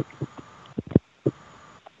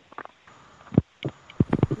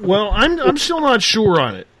 Well, I'm still not sure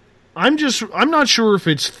on it. I'm not sure if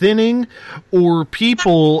it's thinning or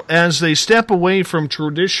people, as they step away from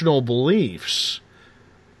traditional beliefs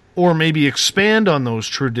or maybe expand on those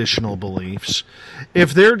traditional beliefs,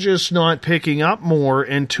 if they're just not picking up more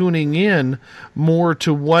and tuning in more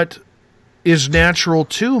to what is natural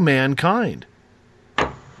to mankind.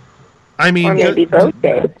 I mean, or maybe both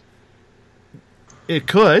days. It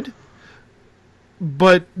could.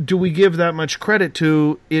 But do we give that much credit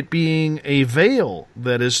to it being a veil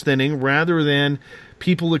that is thinning rather than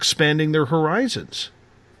people expanding their horizons?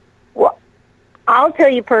 Well, I'll tell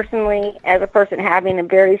you personally, as a person having a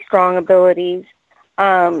very strong abilities,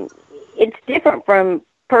 it's different from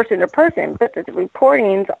person to person, but the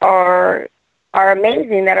reportings are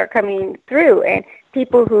amazing that are coming through. And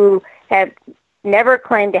people who have never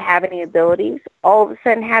claimed to have any abilities, all of a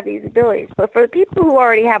sudden have these abilities. But for the people who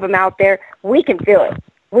already have them out there, we can feel it.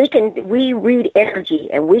 We read energy,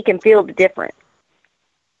 and we can feel the difference.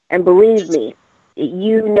 And believe me,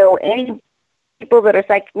 any people that are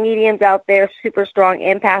psychic mediums out there, super strong,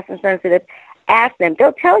 empaths and sensitive, ask them.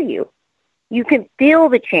 They'll tell you. You can feel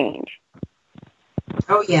the change.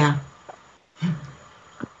 Oh, yeah.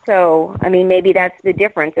 So, I mean, maybe that's the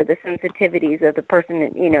difference of the sensitivities of the person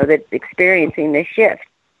that, that's experiencing this shift.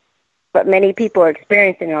 But many people are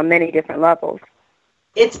experiencing it on many different levels.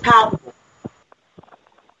 It's palpable.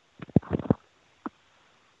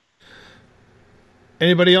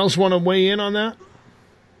 Anybody else want to weigh in on that?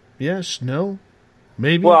 Yes, no,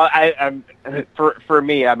 maybe? Well, for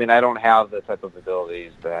me, I mean, I don't have the type of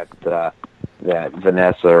abilities that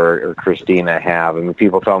Vanessa or Christina have. I mean,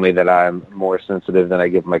 people tell me that I'm more sensitive than I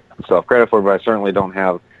give myself credit for, but I certainly don't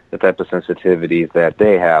have the type of sensitivities that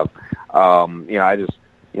they have. I just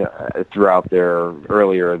threw out there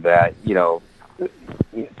earlier that,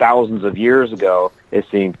 thousands of years ago, it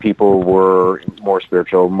seemed people were more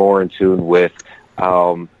spiritual, more in tune with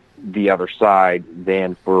the other side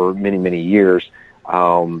than for many, many years.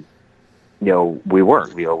 we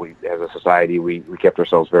weren't. We as a society, we kept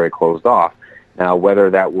ourselves very closed off. Now, whether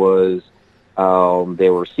that was they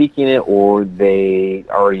were seeking it or they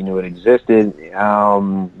already knew it existed,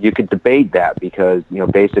 you could debate that because,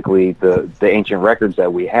 basically the ancient records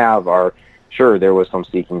that we have are, sure, there was some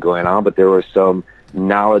seeking going on, but there was some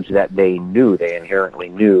knowledge that they inherently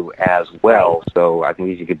knew as well. So I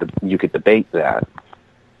think you could debate that.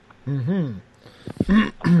 Mm-hmm.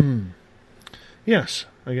 Yes,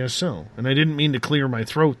 I guess so. And I didn't mean to clear my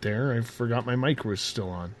throat there. I forgot my mic was still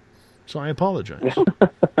on. So I apologize.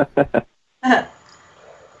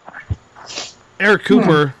 Eric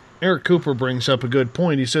Cooper brings up a good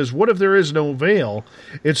point. He says, what if there is no veil?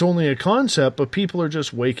 It's only a concept, but people are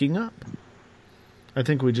just waking up. I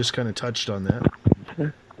think we just kind of touched on that.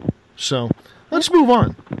 So let's move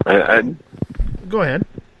on. Go ahead.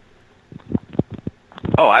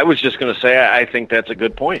 Oh, I was just going to say I think that's a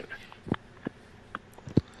good point.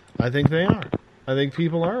 I think they are. I think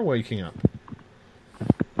people are waking up.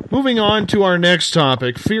 Moving on to our next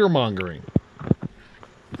topic, fear-mongering.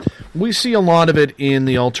 We see a lot of it in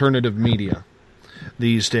the alternative media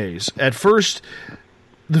these days. At first,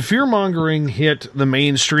 the fear-mongering hit the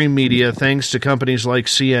mainstream media thanks to companies like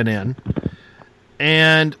CNN.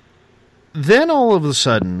 And then all of a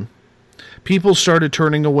sudden, people started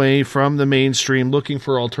turning away from the mainstream, looking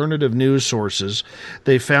for alternative news sources.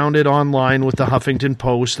 They found it online with the Huffington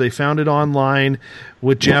Post. They found it online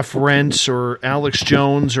with Jeff Rentz or Alex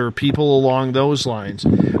Jones or people along those lines.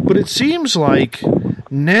 But it seems like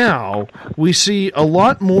now we see a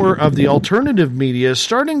lot more of the alternative media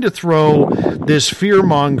starting to throw this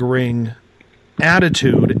fear-mongering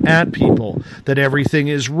attitude at people, that everything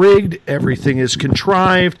is rigged, everything is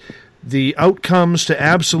contrived. The outcomes to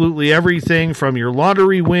absolutely everything from your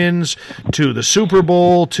lottery wins to the Super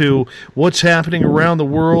Bowl to what's happening around the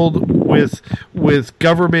world with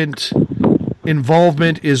government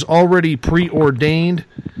involvement is already preordained.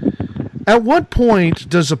 At what point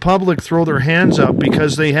does the public throw their hands up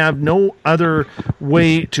because they have no other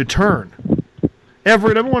way to turn?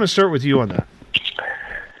 Everett, I want to start with you on that.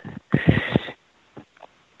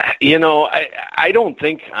 I don't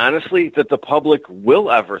think, honestly, that the public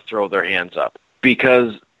will ever throw their hands up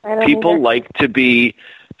because people like to be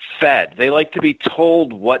fed. They like to be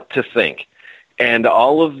told what to think. And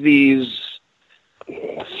all of these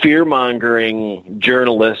fear-mongering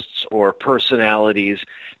journalists or personalities,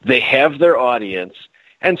 they have their audience.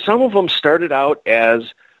 And some of them started out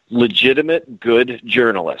as legitimate, good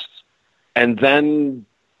journalists. And then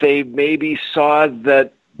they maybe saw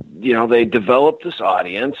that they developed this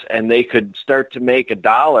audience and they could start to make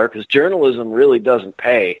 $1 because journalism really doesn't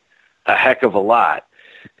pay a heck of a lot.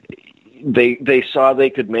 They saw they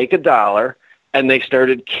could make $1 and they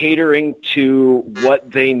started catering to what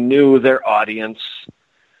they knew their audience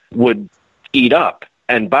would eat up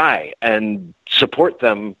and buy and support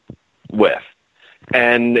them with.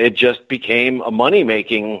 And it just became a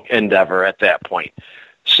money-making endeavor at that point.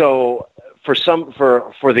 So for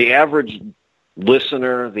the average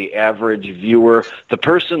listener, the average viewer, the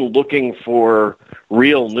person looking for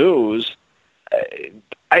real news,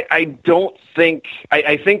 I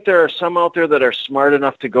think there are some out there that are smart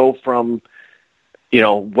enough to go from,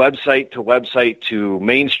 website to website to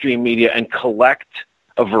mainstream media and collect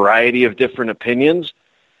a variety of different opinions.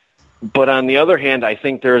 But on the other hand, I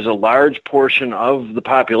think there is a large portion of the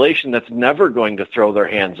population that's never going to throw their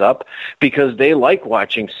hands up because they like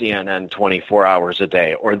watching CNN 24 hours a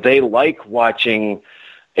day, or they like watching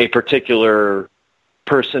a particular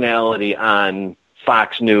personality on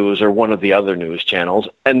Fox News or one of the other news channels,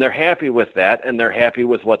 and they're happy with that, and they're happy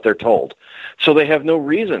with what they're told. So they have no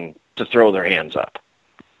reason to throw their hands up.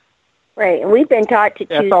 Right, and we've been taught to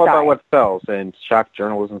choose sides. It's all about what sells, and shock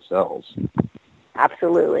journalism sells.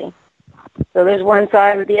 Absolutely. So there's one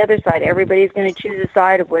side or the other side. Everybody's going to choose a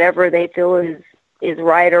side of whatever they feel is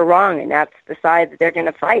right or wrong, and that's the side that they're going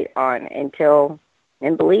to fight on and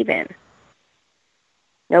believe in.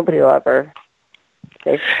 Nobody will ever.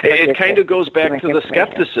 It kind of goes back to the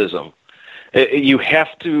skepticism. You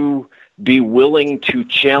have to be willing to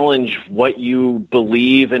challenge what you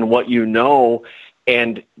believe and what you know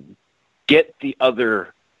and get the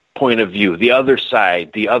other point of view, the other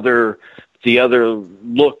side, the other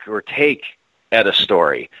look or take at a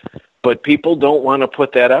story. But people don't want to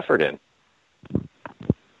put that effort in.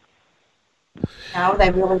 No, they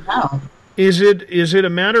really don't. Is it a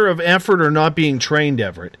matter of effort or not being trained,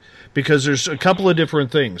 Everett? Because there's a couple of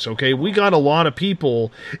different things, okay? We got a lot of people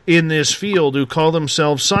in this field who call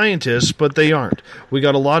themselves scientists, but they aren't. We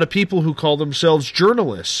got a lot of people who call themselves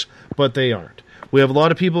journalists, but they aren't. We have a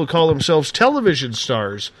lot of people who call themselves television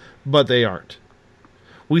stars, but they aren't.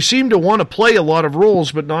 We seem to want to play a lot of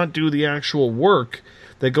roles but not do the actual work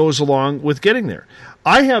that goes along with getting there.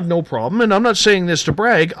 I have no problem, and I'm not saying this to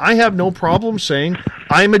brag, I have no problem saying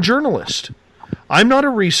I'm a journalist. I'm not a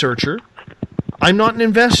researcher. I'm not an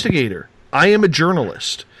investigator. I am a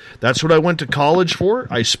journalist. That's what I went to college for.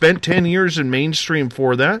 I spent 10 years in mainstream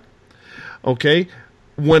for that. Okay?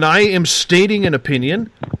 When I am stating an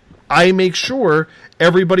opinion, I make sure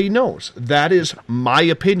everybody knows that is my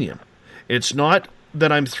opinion. It's not that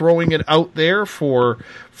I'm throwing it out there for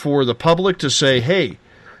the public to say, hey,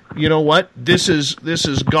 you know what? This is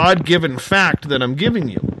God-given fact that I'm giving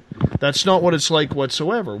you. That's not what it's like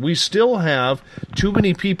whatsoever. We still have too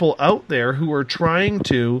many people out there who are trying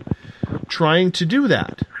to do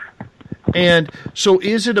that. And so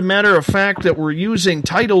is it a matter of fact that we're using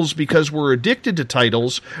titles because we're addicted to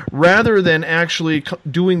titles rather than actually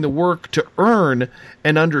doing the work to earn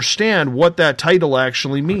and understand what that title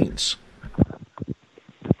actually means?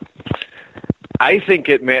 I think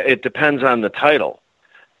it depends on the title.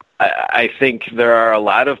 I think there are a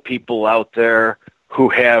lot of people out there who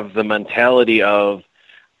have the mentality of,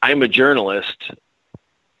 I'm a journalist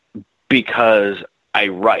because I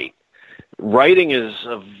write. Writing is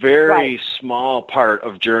a very small part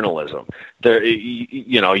of journalism.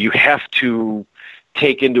 You have to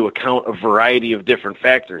take into account a variety of different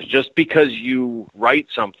factors. Just because you write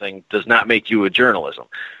something does not make you a journalist.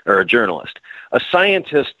 A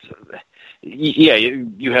scientist,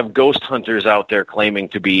 you have ghost hunters out there claiming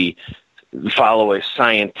to follow a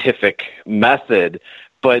scientific method,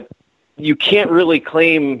 but you can't really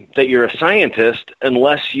claim that you're a scientist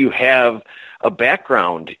unless you have a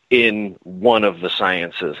background in one of the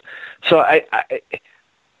sciences. So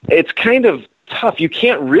it's kind of tough. You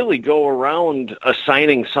can't really go around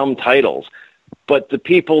assigning some titles, but the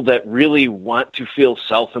people that really want to feel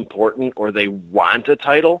self-important or they want a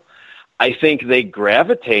title, I think they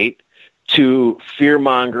gravitate to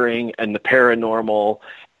fear-mongering and the paranormal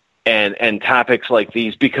and topics like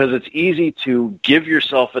these because it's easy to give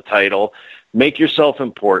yourself a title, make yourself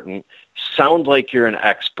important, sound like you're an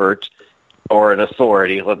expert or an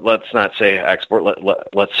authority. Let's not say expert.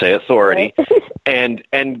 Let's say authority, and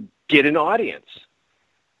get an audience.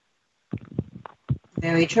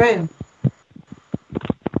 Very true.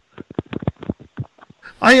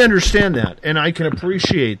 I understand that, and I can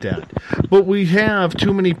appreciate that. But we have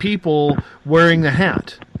too many people wearing the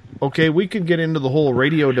hat. Okay, we could get into the whole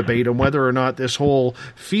radio debate on whether or not this whole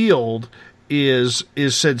field is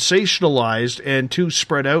sensationalized and too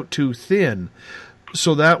spread out too thin,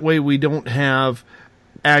 so that way we don't have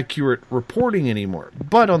accurate reporting anymore.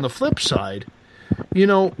 But on the flip side,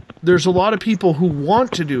 there's a lot of people who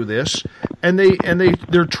want to do this, and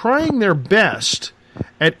they're trying their best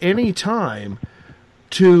at any time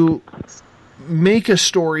to make a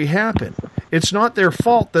story happen. It's not their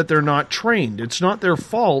fault that they're not trained. It's not their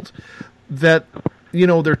fault that,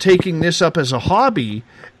 they're taking this up as a hobby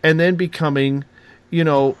and then becoming,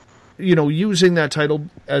 using that title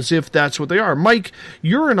as if that's what they are. Mike,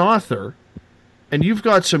 you're an author, and you've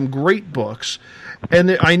got some great books.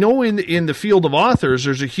 And I know in the field of authors,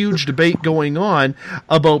 there's a huge debate going on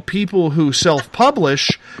about people who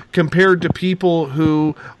self-publish compared to people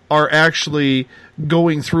who are actually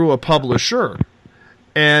going through a publisher.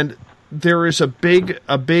 And there is a big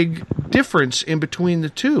difference in between the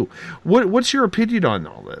two. What's your opinion on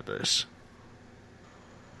all of this?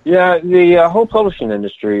 Yeah, the whole publishing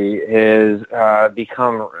industry has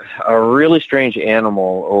become a really strange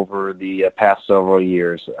animal over the past several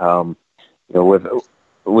years.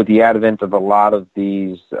 With the advent of a lot of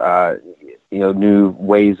these, new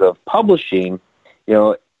ways of publishing,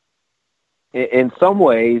 in some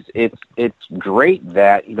ways it's great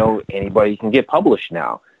that anybody can get published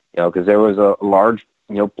now. Because there was a large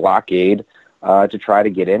blockade to try to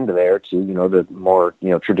get into there to the more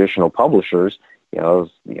traditional publishers. A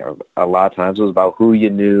lot of times it was about who you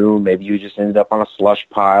knew. Maybe you just ended up on a slush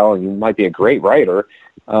pile, and you might be a great writer.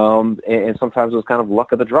 And sometimes it was kind of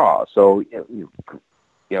luck of the draw. So,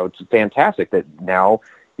 it's fantastic that now,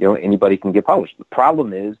 anybody can get published. The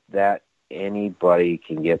problem is that anybody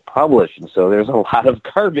can get published. And so there's a lot of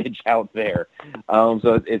garbage out there.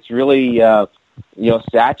 So it's really,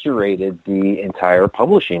 saturated the entire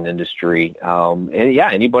publishing industry.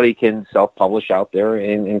 Anybody can self-publish out there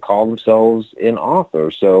and call themselves an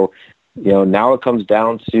author. So, now it comes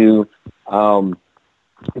down to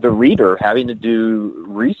the reader having to do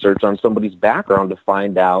research on somebody's background to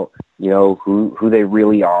find out, who they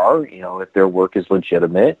really are, if their work is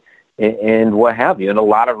legitimate and what have you. And a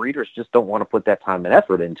lot of readers just don't want to put that time and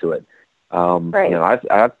effort into it. Right.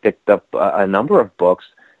 I've picked up a number of books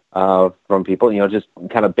from people, just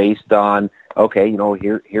kind of based on okay,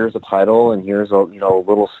 here's a title and here's a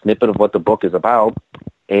little snippet of what the book is about.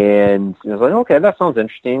 And I was like, okay, that sounds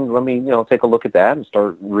interesting. Let me, take a look at that and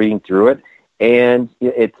start reading through it. And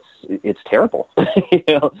it's terrible.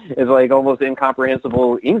 It's like almost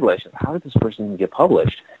incomprehensible English. How did this person get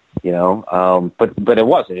published? But it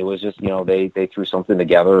wasn't. It was just, they threw something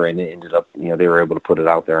together and it ended up, they were able to put it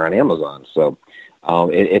out there on Amazon. So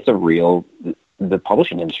it's the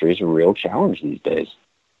publishing industry is a real challenge these days.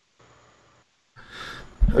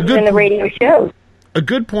 And the radio shows. A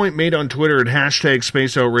good point made on Twitter at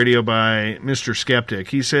 #SpaceOutRadio by Mr. Skeptic.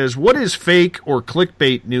 He says, what is fake or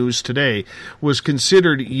clickbait news today was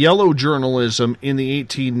considered yellow journalism in the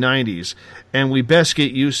 1890s, and we best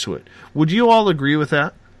get used to it. Would you all agree with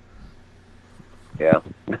that? Yeah.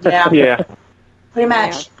 Yeah. Yeah. Pretty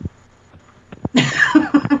much.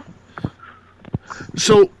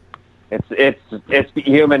 So it's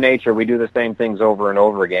human nature. We do the same things over and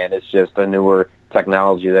over again. It's just a newer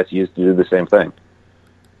technology that's used to do the same thing.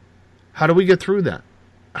 How do we get through that?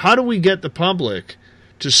 How do we get the public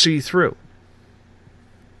to see through?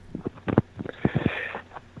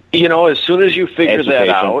 As soon as you figure that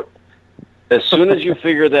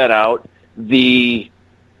out, the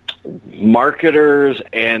marketers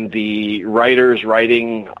and the writers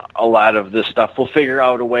writing a lot of this stuff will figure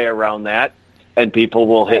out a way around that, and people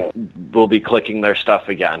will be clicking their stuff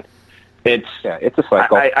again. It's a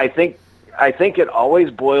cycle. I think it always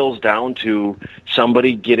boils down to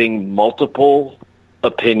somebody getting multiple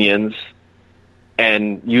opinions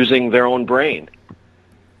and using their own brain.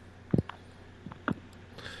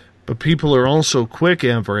 But people are also quick,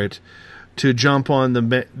 Everett, to jump on the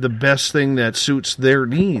best thing that suits their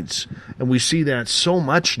needs, and we see that so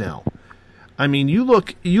much now. I mean, you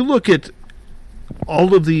look at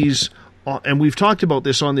all of these. And we've talked about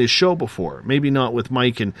this on this show before, maybe not with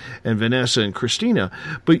Mike and Vanessa and Christina,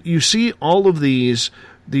 but you see all of these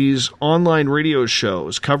online radio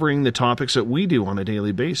shows covering the topics that we do on a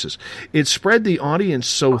daily basis. It spread the audience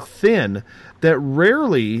so thin that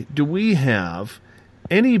rarely do we have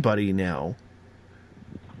anybody now,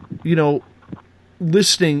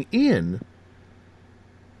 listening in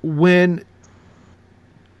when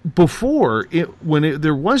before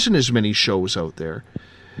there wasn't as many shows out there.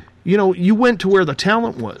 You went to where the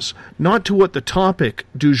talent was, not to what the topic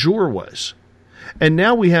du jour was. And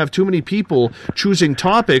now we have too many people choosing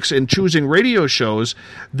topics and choosing radio shows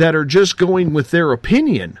that are just going with their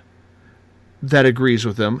opinion that agrees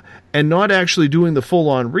with them and not actually doing the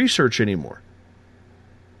full-on research anymore.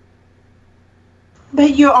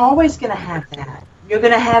 But you're always going to have that. You're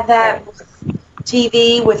going to have that with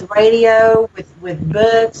TV, with radio, with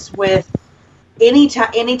books, with any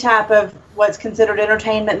type of what's considered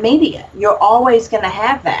entertainment media. You're always going to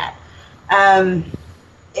have that.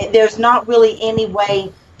 There's not really any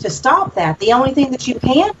way to stop that. The only thing that you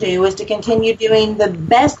can do is to continue doing the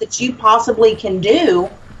best that you possibly can do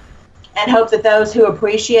and hope that those who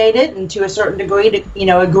appreciate it and to a certain degree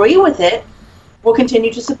agree with it will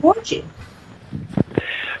continue to support you.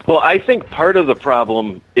 Well, I think part of the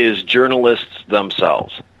problem is journalists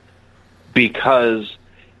themselves, because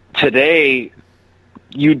today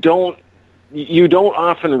you don't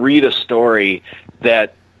often read a story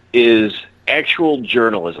that is actual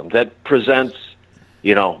journalism that presents,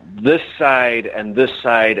 this side and this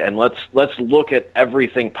side, and let's look at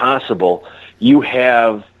everything possible. You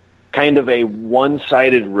have kind of a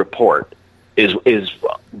one-sided report is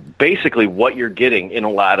basically what you're getting in a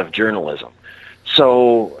lot of journalism.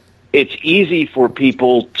 So it's easy for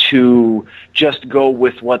people to just go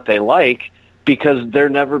with what they like because they're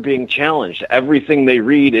never being challenged. Everything they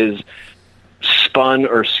read is spun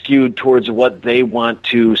or skewed towards what they want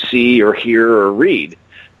to see or hear or read.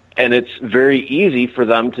 And it's very easy for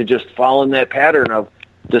them to just fall in that pattern of,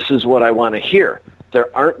 this is what I want to hear.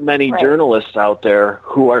 There aren't many journalists out there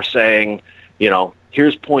who are saying,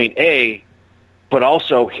 here's point A, but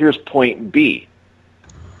also here's point B.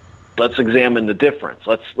 Let's examine the difference.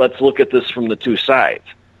 Let's look at this from the two sides.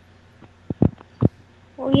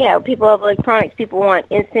 Well, yeah, people have electronics. People want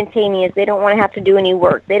instantaneous. They don't want to have to do any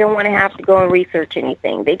work. They don't want to have to go and research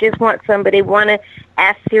anything. They just want somebody want to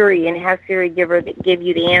ask Siri and have Siri give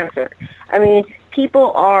you the answer. I mean,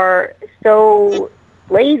 people are so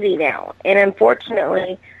lazy now, and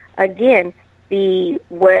unfortunately, again, the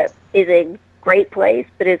web is a great place,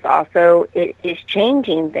 but it is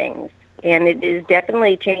changing things, and it is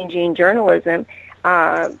definitely changing journalism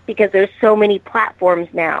because there's so many platforms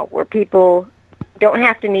now where people don't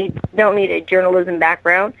need a journalism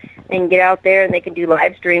background and get out there and they can do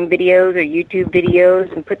live stream videos or YouTube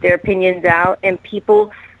videos and put their opinions out, and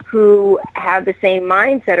people who have the same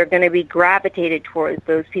mindset are going to be gravitated towards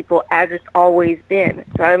those people as it's always been.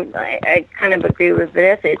 So I kind of agree with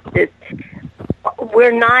Vanessa.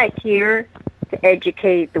 We're not here to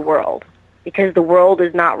educate the world because the world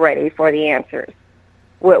is not ready for the answers.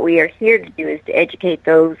 What we are here to do is to educate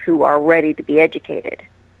those who are ready to be educated.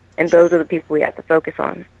 And those are the people we have to focus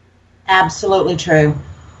on. Absolutely true.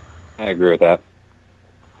 I agree with that.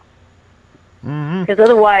 Because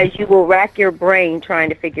otherwise you will rack your brain trying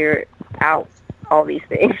to figure out all these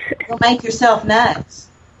things. You'll make yourself nuts.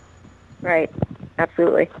 Right.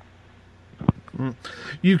 Absolutely.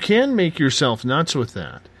 You can make yourself nuts with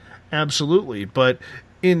that. Absolutely. But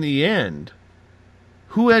in the end,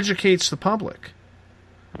 who educates the public?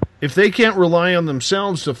 If they can't rely on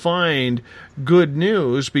themselves to find good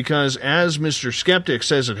news, because as Mr. Skeptic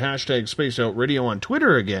says at hashtag Space Out Radio on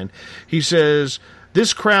Twitter again, he says,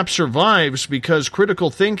 this crap survives because critical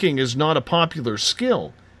thinking is not a popular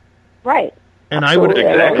skill. Right. And Absolutely.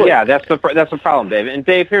 That's the problem, Dave. And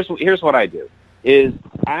Dave, here's what I do, is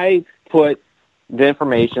I put the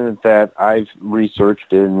information that I've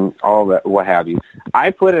researched and all that, what have you,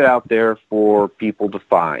 I put it out there for people to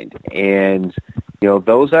find. And,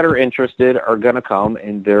 those that are interested are going to come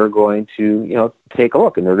and they're going to, take a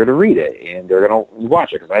look and they're going to read it and they're going to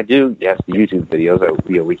watch it. Because I do, the YouTube videos that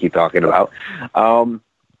we keep talking about. And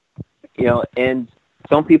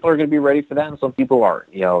some people are going to be ready for that and some people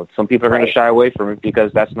aren't. Some people are going to shy away from it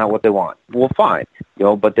because that's not what they want. Well, fine.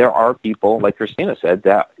 But there are people, like Christina said,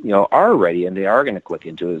 that, are ready and they are going to click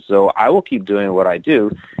into it. So I will keep doing what I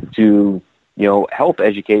do to, help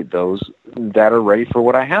educate those that are ready for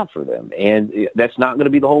what I have for them. And that's not going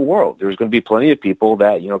to be the whole world. There's going to be plenty of people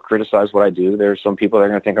that, criticize what I do. There's some people that are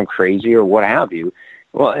going to think I'm crazy or what have you.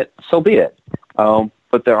 Well, so be it.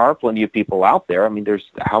 But there are plenty of people out there. I mean,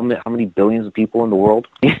 there's how many billions of people in the world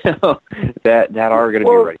that are going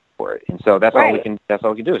to be ready for it. And so that's all we can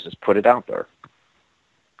do is just put it out there.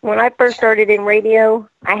 When I first started in radio,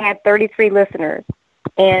 I had 33 listeners.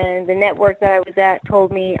 And the network that I was at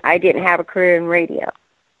told me I didn't have a career in radio.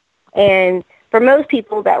 And for most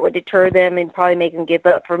people, that would deter them and probably make them give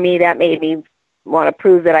up. For me, that made me want to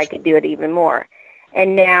prove that I could do it even more.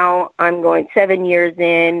 And now I'm going 7 years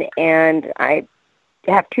in, and I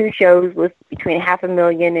have 2 shows with between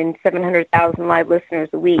 500,000 and 700,000 live listeners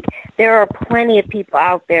a week. There are plenty of people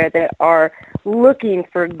out there that are looking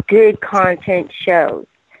for good content shows.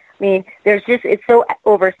 I mean, it's so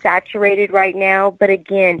oversaturated right now, but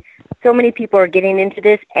again, so many people are getting into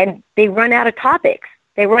this and they run out of topics.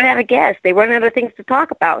 They run out of guests. They run out of things to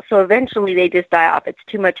talk about. So eventually they just die off. It's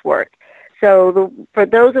too much work. So for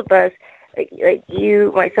those of us, like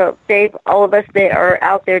you, myself, Dave, all of us that are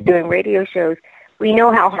out there doing radio shows, we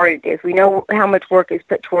know how hard it is. We know how much work is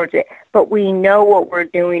put towards it, but we know what we're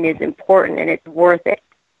doing is important and it's worth it.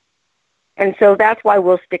 And so that's why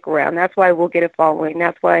we'll stick around. That's why we'll get a following.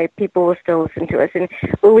 That's why people will still listen to us. And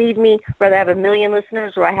believe me, whether I have 1 million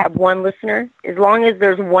listeners or I have 1 listener, as long as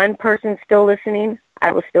there's 1 person still listening,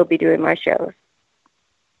 I will still be doing my shows.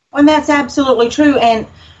 And that's absolutely true. And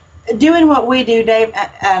doing what we do, Dave,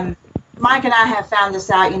 Mike and I have found this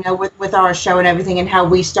out, with our show and everything and how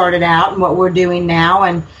we started out and what we're doing now.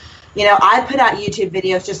 And, I put out YouTube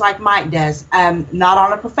videos just like Mike does, not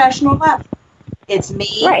on a professional level. It's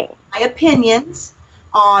me, my opinions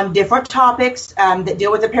on different topics that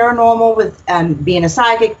deal with the paranormal, with being a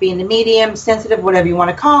psychic, being a medium, sensitive, whatever you want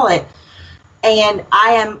to call it. And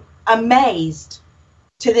I am amazed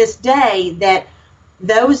to this day that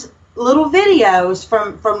those little videos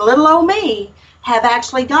from little old me have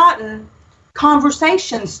actually gotten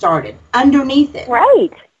conversations started underneath it.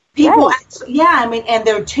 Right. People, and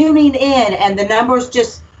they're tuning in, and the numbers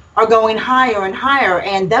just are going higher and higher,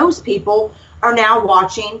 and those people are now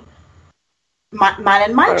watching mine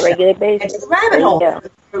and Mike's show. It's the rabbit hole.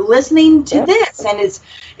 They're listening to this, and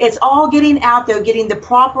it's all getting out there, getting the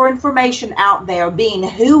proper information out there, being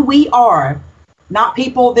who we are, not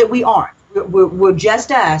people that we aren't. We're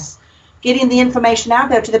just us, getting the information out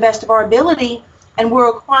there to the best of our ability, and we're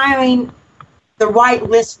acquiring the right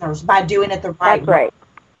listeners by doing it the right way.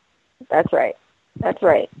 That's right. That's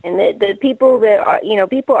right. And the people that are,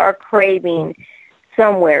 people are craving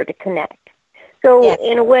somewhere to connect. So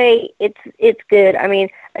in a way, it's good. I mean,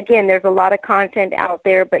 again, there's a lot of content out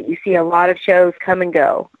there, but you see a lot of shows come and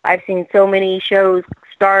go. I've seen so many shows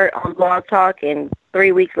start on Blog Talk, and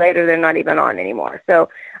 3 weeks later, they're not even on anymore. So,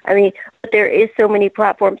 I mean, but there is so many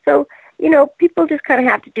platforms. So, people just kind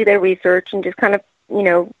of have to do their research and just kind of,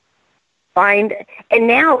 find. And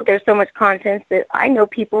now there's so much content that I know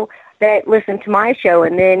people that listen to my show,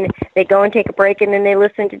 and then they go and take a break, and then they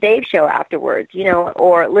listen to Dave's show afterwards, you know,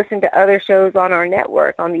 or listen to other shows on our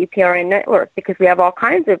network, on the UPRN network, because we have all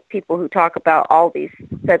kinds of people who talk about all these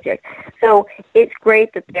subjects. So it's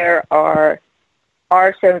great that there are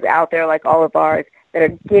shows out there like all of ours that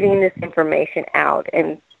are getting this information out.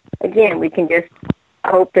 And again, we can just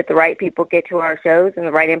hope that the right people get to our shows and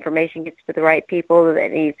the right information gets to the right people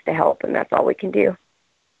that needs to help, and that's all we can do.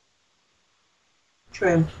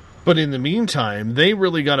 True. But in the meantime, they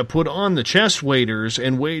really got to put on the chest waders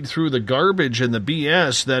and wade through the garbage and the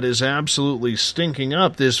BS that is absolutely stinking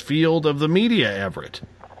up this field of the media, Everett.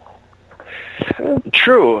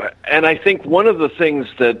 True. And I think one of the things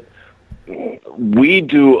that we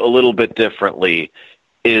do a little bit differently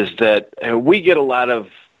is that we get a lot of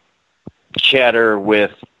chatter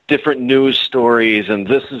with different news stories, and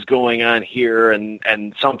this is going on here,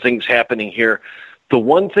 and something's happening here. The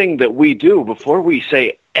one thing that we do before we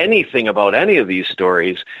say anything about any of these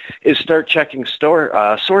stories is start checking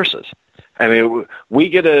sources. I mean, we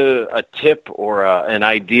get a tip or an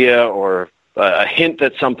idea or a hint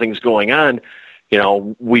that something's going on. You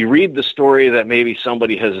know, we read the story that maybe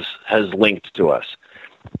somebody has linked to us,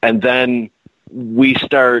 and then we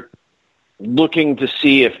start looking to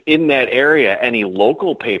see if in that area any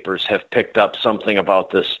local papers have picked up something about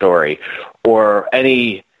this story, or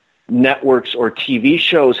any networks or TV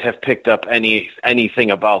shows have picked up anything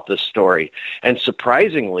about this story. And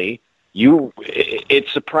surprisingly,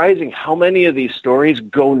 it's surprising how many of these stories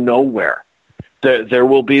go nowhere. There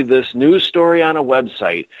will be this news story on a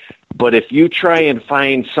website, but if you try and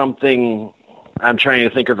find something, I'm trying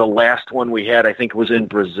to think of the last one we had, I think it was in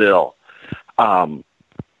Brazil.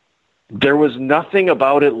 There was nothing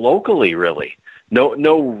about it locally, really.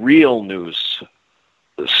 No real news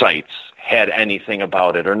sites had anything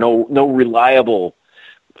about it, or no reliable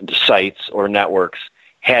sites or networks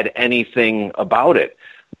had anything about it.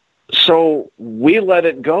 So we let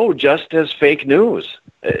it go just as fake news.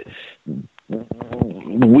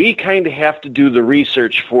 We kind of have to do the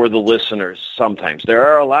research for the listeners sometimes. There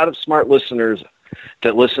are a lot of smart listeners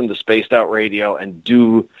that listen to Spaced Out Radio and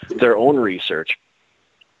do their own research.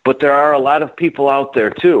 But there are a lot of people out there,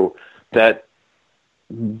 too, that,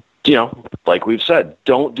 you know, like we've said,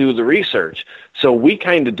 don't do the research. So we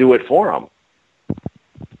kind of do it for them.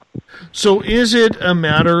 So is it a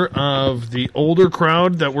matter of the older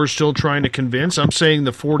crowd that we're still trying to convince? I'm saying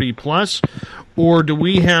the 40-plus. Or do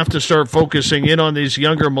we have to start focusing in on these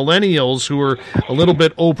younger millennials who are a little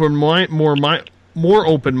bit more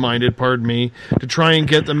open-minded, to try and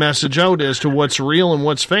get the message out as to what's real and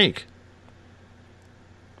what's fake?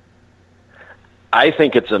 I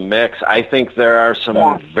think it's a mix. I think there are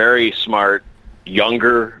some very smart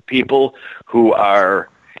younger people who are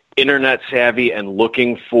internet savvy and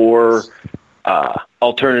looking for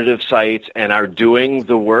alternative sites and are doing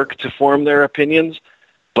the work to form their opinions.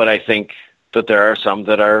 But I think that there are some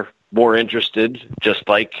that are more interested, just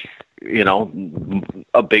like, you know,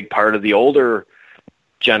 a big part of the older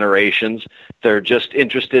generations. They're just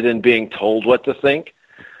interested in being told what to think.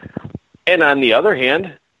 And on the other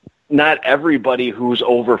hand, not everybody who's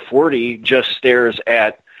over 40 just stares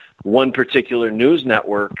at one particular news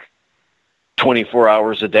network 24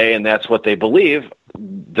 hours a day, and that's what they believe.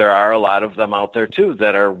 There are a lot of them out there, too,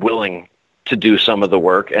 that are willing to do some of the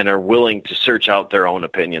work and are willing to search out their own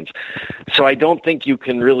opinions. So I don't think you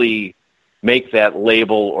can really make that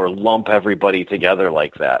label or lump everybody together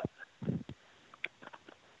like that.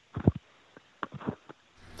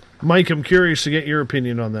 Mike, I'm curious to get your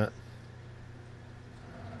opinion on that.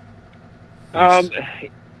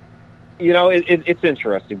 You know, it's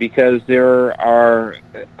interesting because there are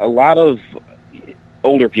a lot of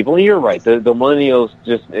older people, and you're right. The millennials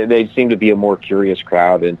they seem to be a more curious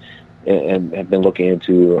crowd and have been looking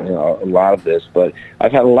into a lot of this. But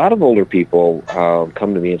I've had a lot of older people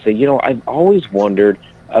come to me and say, you know, I've always wondered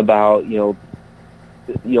about you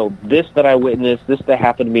know this that I witnessed, this that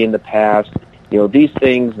happened to me in the past. You know, these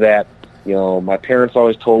things that, you know, my parents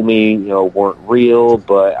always told me, you know, weren't real,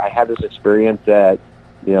 but I had this experience that,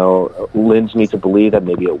 you know, lends me to believe that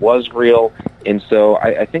maybe it was real. And so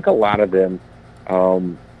I think a lot of them,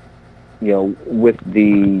 you know, with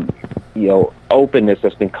the, you know, openness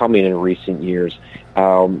that's been coming in recent years,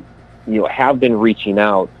 you know, have been reaching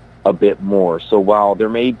out a bit more. So while there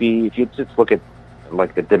may be, if you just look at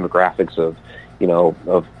like the demographics of, you know,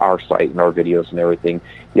 of our site and our videos and everything,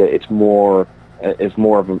 yeah, it's more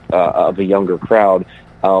of a younger crowd.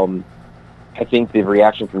 I think the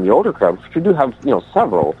reaction from the older crowd, which we do have, you know,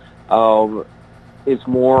 several, is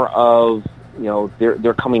more of, you know,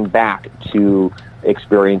 they're coming back to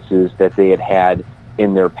experiences that they had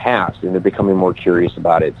in their past, and they're becoming more curious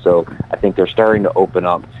about it. So I think they're starting to open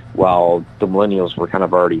up while the millennials were kind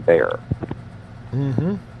of already there.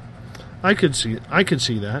 Mm-hmm. I could see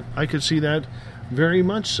that. I could see that very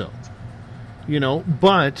much so.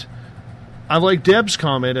 But I like Deb's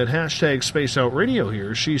comment at hashtag Space Out Radio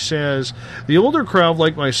here. She says, the older crowd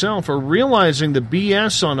like myself are realizing the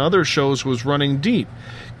BS on other shows was running deep.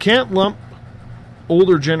 Can't lump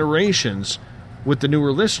older generations with the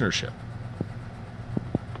newer listenership.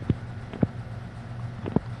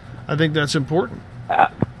 I think that's important.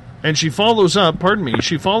 And she follows up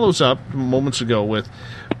moments ago with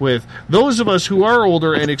those of us who are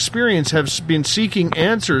older and experienced have been seeking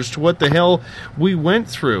answers to what the hell we went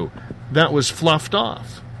through that was fluffed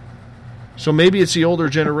off. So maybe it's the older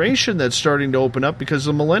generation that's starting to open up because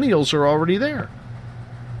the millennials are already there.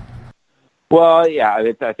 Well, yeah,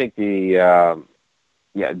 I think the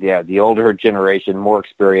older generation, more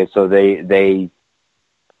experience, so they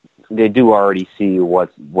do already see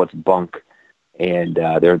what's bunk, and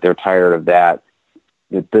they're tired of that.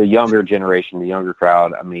 The younger generation, the younger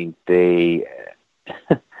crowd, I mean, they're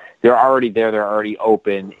already there, they're already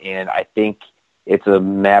open, and I think it's a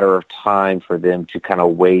matter of time for them to kind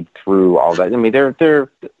of wade through all that. I mean, they're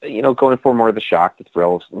going for more of the shock, the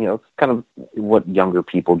thrill, it's kind of what younger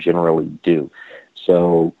people generally do.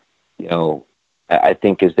 So, I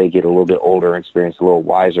think as they get a little bit older and experience a little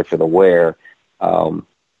wiser for the wear,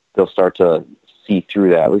 they'll start to see through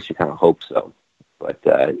that. At least you kind of hope so. But,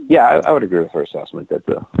 I would agree with her assessment that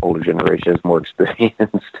the older generation is more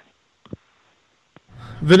experienced.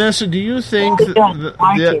 Vanessa, do you think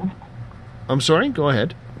I'm sorry, go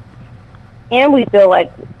ahead. And we feel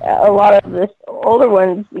like a lot of the older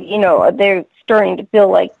ones, they're starting to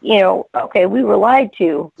feel like, okay, we were lied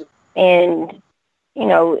to. And,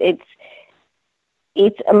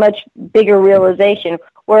 it's a much bigger realization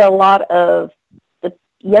where a lot of the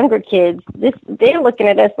younger kids, they're looking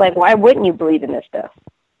at us like, why wouldn't you believe in this stuff?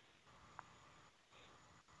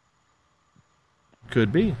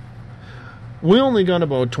 Could be. We only got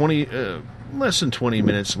about less than 20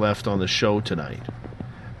 minutes left on the show tonight.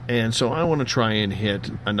 And so I want to try and hit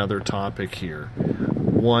another topic here.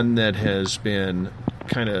 One that has been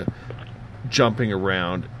kind of jumping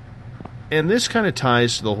around. And this kind of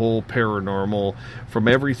ties to the whole paranormal, from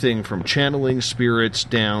everything from channeling spirits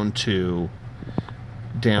down to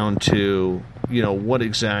what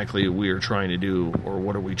exactly we are trying to do or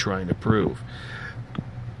what are we trying to prove.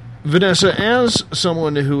 Vanessa, as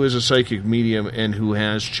someone who is a psychic medium and who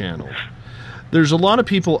has channeled, there's a lot of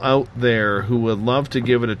people out there who would love to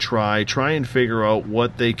give it a try and figure out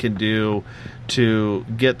what they can do to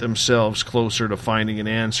get themselves closer to finding an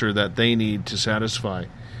answer that they need to satisfy.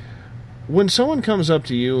 When someone comes up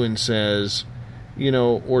to you and says,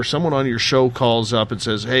 or someone on your show calls up and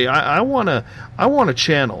says, hey, I want to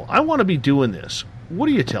channel, I want to be doing this, what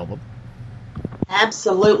do you tell them?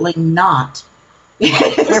 Absolutely not.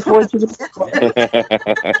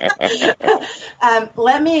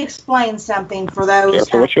 Let me explain something for those.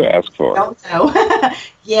 Careful what you ask for. Don't know.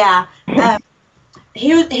 Yeah.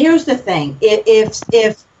 Here's the thing.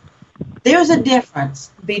 If there's a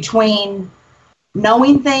difference between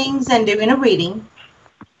knowing things and doing a reading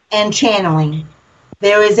and channeling,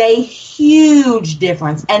 there is a huge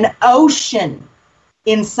difference, an ocean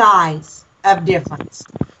in size of difference.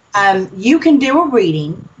 You can do a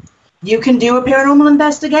reading. You can do a paranormal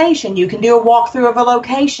investigation. You can do a walkthrough of a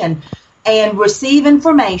location and receive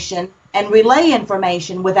information and relay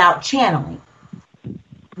information without channeling.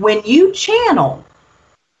 When you channel,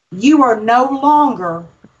 you are no longer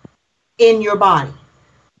in your body.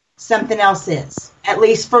 Something else is, at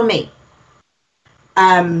least for me.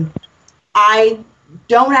 I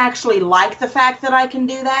don't actually like the fact that I can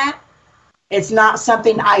do that. It's not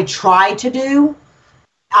something I try to do.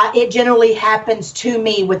 It generally happens to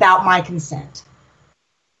me without my consent.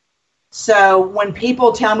 So when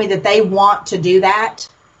people tell me that they want to do that,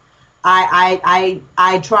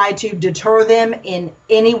 I try to deter them in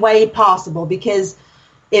any way possible, because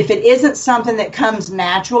if it isn't something that comes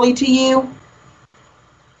naturally to you,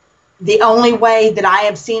 the only way that I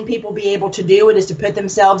have seen people be able to do it is to put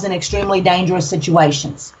themselves in extremely dangerous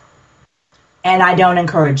situations. And I don't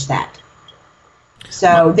encourage that.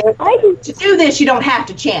 So to do this, you don't have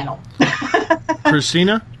to channel.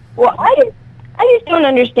 Christina? Well, I just don't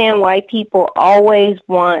understand why people always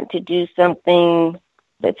want to do something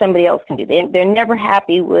that somebody else can do. They're never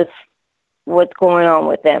happy with what's going on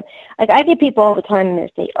with them. Like, I get people all the time and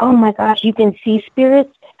they say, oh my gosh, you can see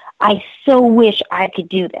spirits? I so wish I could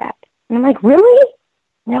do that. And I'm like, really?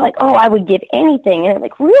 And they're like, oh, I would give anything. And I'm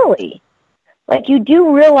like, really? Like, you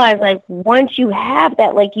do realize, like, once you have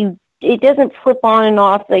that, like, you it doesn't flip on and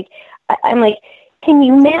off. Like, I'm like, can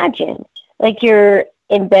you imagine? Like, you're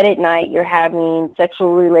in bed at night, you're having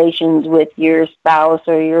sexual relations with your spouse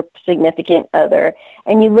or your significant other,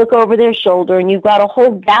 and you look over their shoulder and you've got a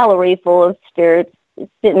whole gallery full of spirits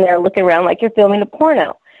sitting there looking around like you're filming a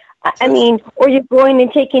porno. I mean, or you're going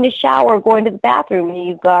and taking a shower, going to the bathroom, and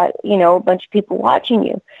you've got, a bunch of people watching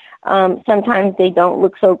you. Sometimes they don't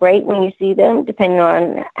look so great when you see them, depending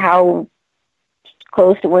on how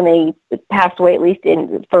close to when they passed away, at least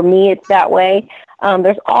for me, it's that way.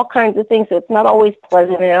 There's all kinds of things, so it's not always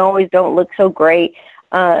pleasant, and they always don't look so great.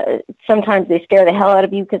 Sometimes they scare the hell out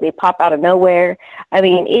of you because they pop out of nowhere. I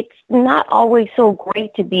mean, it's not always so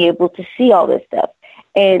great to be able to see all this stuff.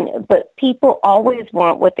 But people always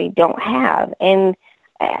want what they don't have. And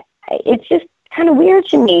it's just kind of weird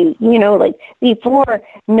to me, like before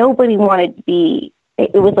nobody wanted to be,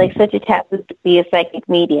 it was like such a taboo to be a psychic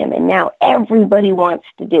medium. And now everybody wants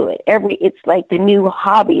to do it. It's like the new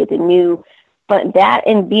hobby, but that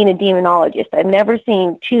and being a demonologist. I've never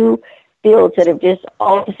seen two fields that have just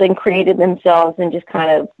all of a sudden created themselves and just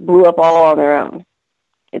kind of blew up all on their own.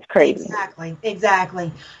 It's crazy.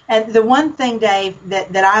 Exactly. And the one thing, Dave,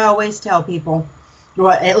 that I always tell people,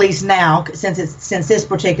 well, at least now, since this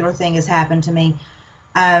particular thing has happened to me,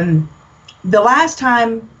 the last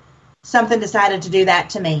time something decided to do that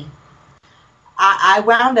to me, I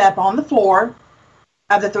wound up on the floor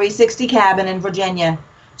of the 360 cabin in Virginia,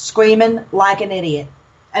 screaming like an idiot.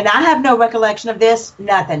 And I have no recollection of this,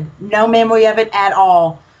 nothing, no memory of it at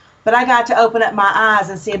all. But I got to open up my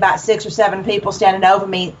eyes and see about 6 or 7 people standing over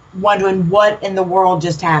me wondering what in the world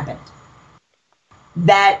just happened.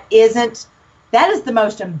 That is the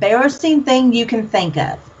most embarrassing thing you can think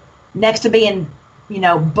of, next to being,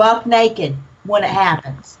 buck naked when it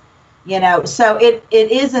happens. So it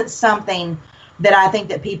isn't something that I think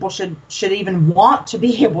that people should even want to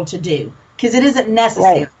be able to do, because it isn't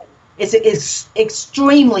necessary. Right. It's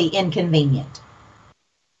extremely inconvenient.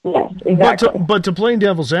 Yes, exactly. But to play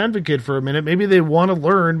devil's advocate for a minute, maybe they want to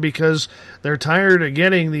learn because they're tired of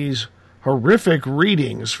getting these horrific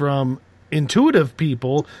readings from intuitive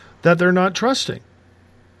people that they're not trusting.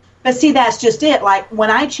 But see, that's just it. Like when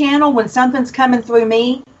I channel, when something's coming through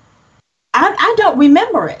me, I don't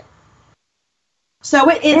remember it. So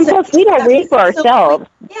it's we don't read for ourselves.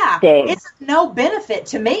 Yeah, Dave. It's of no benefit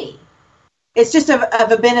to me. It's just of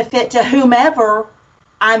a benefit to whomever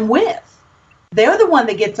I'm with. They're the one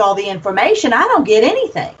that gets all the information. I don't get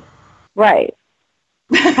anything. Right.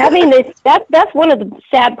 Having this, that's one of the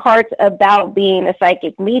sad parts about being a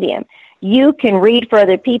psychic medium. You can read for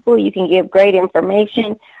other people. You can give great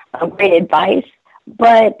information, great advice,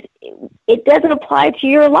 but it doesn't apply to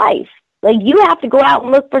your life. Like, you have to go out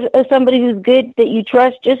and look for somebody who's good that you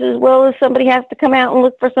trust just as well as somebody has to come out and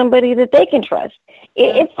look for somebody that they can trust.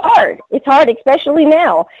 It's hard. It's hard, especially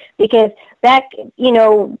now, because back,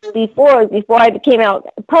 before I came out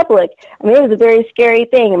public, I mean, it was a very scary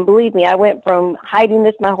thing. And believe me, I went from hiding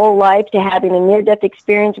this my whole life to having a near-death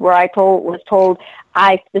experience where I was told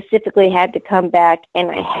I specifically had to come back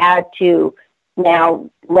and I had to now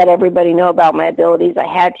let everybody know about my abilities. I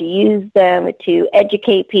had to use them to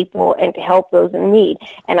educate people and to help those in need.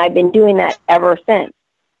 And I've been doing that ever since.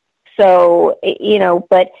 So,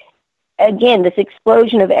 but again, this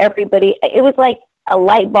explosion of everybody, it was like a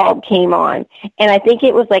light bulb came on. And I think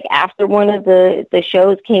it was like after one of the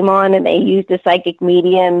shows came on and they used a psychic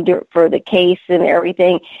medium for the case and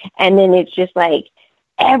everything. And then it's just like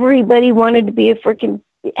everybody wanted to be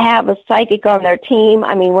have a psychic on their team.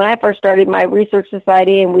 I mean, when I first started my research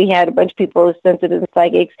society and we had a bunch of people as sensitive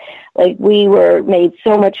psychics, like, we were made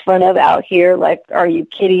so much fun of out here. Like, are you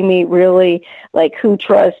kidding me? Really? Like, who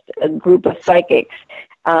trusts a group of psychics?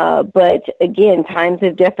 But again, times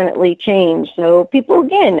have definitely changed. So people,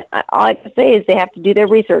 again, all I can say is they have to do their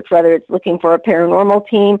research, whether it's looking for a paranormal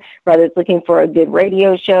team, whether it's looking for a good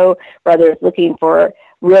radio show, whether it's looking for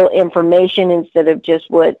real information instead of just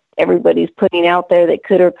what everybody's putting out there that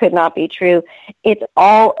could or could not be true. It's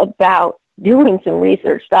all about doing some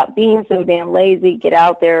research. Stop being so damn lazy. Get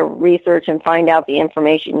out there, research, and find out the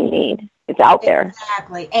information you need. It's out there.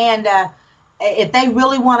 Exactly. And if they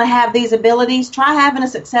really want to have these abilities, try having a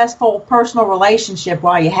successful personal relationship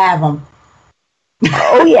while you have them.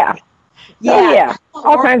 Oh, yeah. Oh, yeah.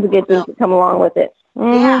 All kinds of good things that come along with it.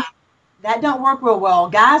 Mm-hmm. Yeah. That don't work real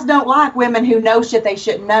well. Guys don't like women who know shit they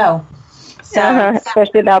shouldn't know. So,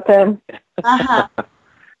 especially about them.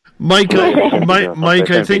 Mike,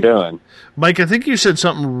 I think you said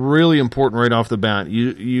something really important right off the bat.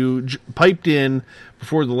 You piped in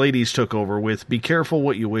before the ladies took over with, be careful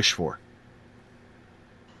what you wish for.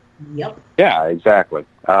 Yep. Yeah, exactly.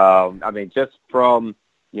 I mean, just from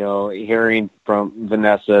hearing from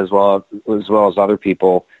Vanessa as well as other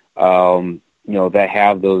people, that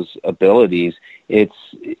have those abilities,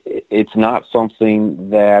 it's not something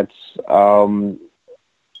that's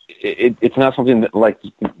it's not something that, like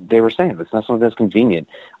they were saying, it's not something that's convenient.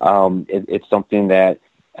 It's something that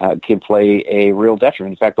can play a real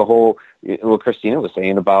detriment. In fact, what Christina was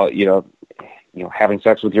saying about having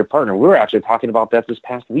sex with your partner, we were actually talking about that this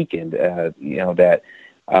past weekend. Have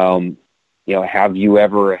you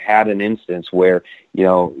ever had an instance where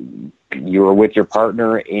you were with your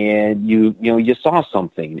partner and you saw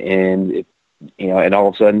something and and all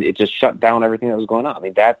of a sudden it just shut down everything that was going on? I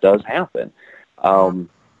mean, that does happen.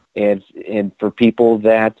 And for people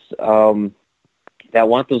that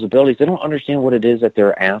want those abilities, they don't understand what it is that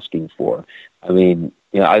they're asking for. I mean,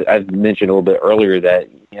 I've mentioned a little bit earlier that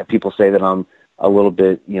people say that I'm a little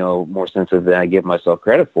bit more sensitive than I give myself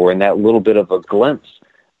credit for, and that little bit of a glimpse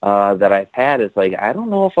that I've had is like, I don't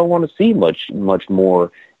know if I want to see much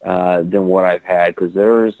more than what I've had, because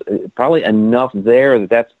there's probably enough there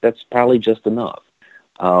that's probably just enough.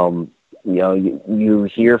 You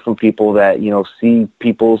hear from people that see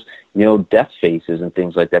people's death faces and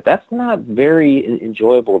things like that. That's not very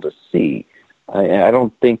enjoyable to see.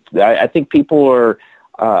 I think people are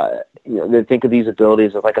they think of these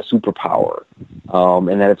abilities as like a superpower,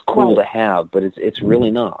 and that it's cool to have, but it's really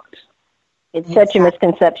not. It's such a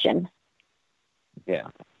misconception. Yeah.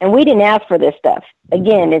 And we didn't ask for this stuff.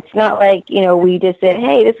 Again, it's not like, we just said,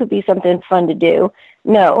 hey, this would be something fun to do.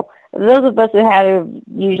 No. Those of us who have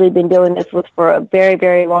usually been doing this for a very,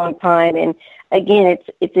 very long time. And again,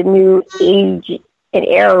 it's a new age and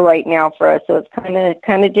era right now for us. So it's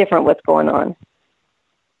kind of different what's going on.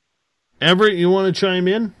 Everett, you want to chime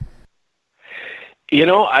in?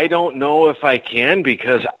 I don't know if I can,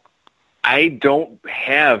 because I don't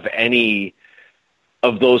have any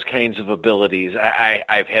of those kinds of abilities.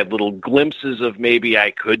 I've had little glimpses of maybe I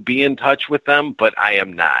could be in touch with them, but I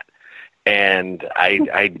am not. And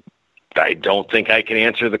I don't think I can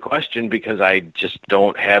answer the question because I just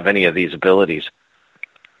don't have any of these abilities.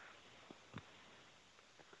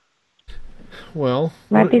 Well,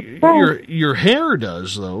 your hair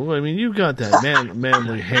does, though. I mean, you've got that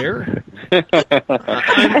manly hair.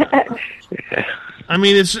 I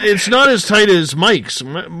mean, it's not as tight as Mike's.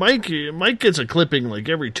 Mike gets a clipping like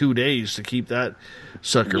every 2 days to keep that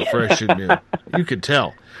sucker fresh and new. You could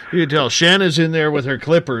tell. Shanna's in there with her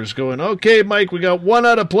clippers going, okay, Mike, we got one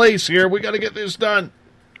out of place here. We got to get this done.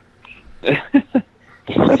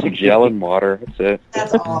 Some gel and water. That's it.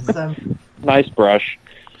 That's awesome. Nice brush.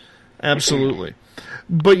 Absolutely.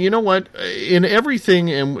 But you know what? In everything,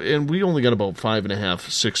 and we only got about 5.5,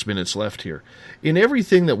 6 minutes left here. In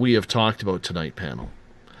everything that we have talked about tonight, panel,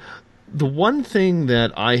 the one thing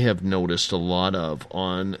that I have noticed a lot of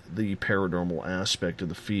on the paranormal aspect of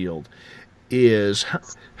the field is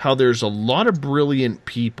how there's a lot of brilliant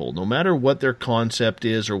people, no matter what their concept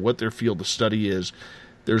is or what their field of study is,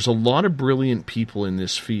 there's a lot of brilliant people in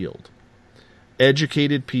this field.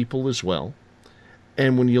 Educated people as well.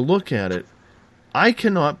 And when you look at it, I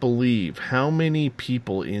cannot believe how many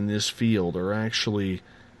people in this field are actually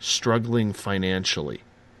struggling financially.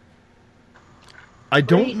 I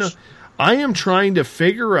don't know. I am trying to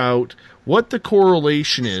figure out what the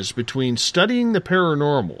correlation is between studying the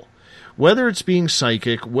paranormal, whether it's being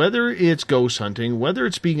psychic, whether it's ghost hunting, whether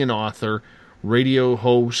it's being an author, radio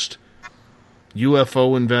host,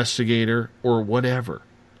 UFO investigator, or whatever.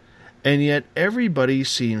 And yet everybody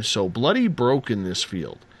seems so bloody broke in this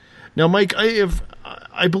field. Now, Mike,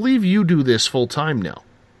 I believe you do this full time now.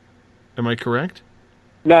 Am I correct?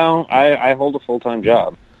 No, I hold a full-time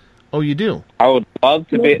job. Oh, you do? I would love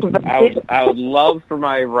to be. I would love for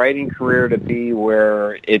my writing career to be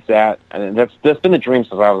where it's at. And that's been the dream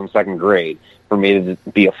since I was in second grade, for me to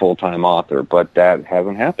be a full-time author. But that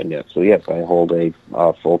hasn't happened yet. So yes, I hold a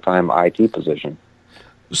full-time IT position.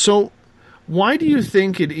 So, why do you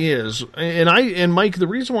think it is? And Mike, the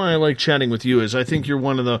reason why I like chatting with you is I think you're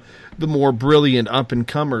one of the more brilliant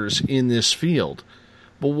up-and-comers in this field.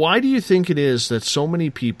 But why do you think it is that so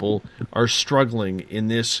many people are struggling in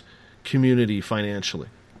this community financially?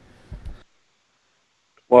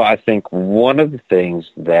 Well, I think one of the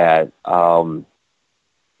things that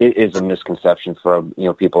is a misconception for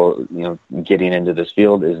people getting into this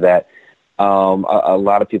field is that a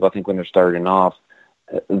lot of people, I think, when they're starting off,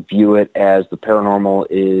 view it as the paranormal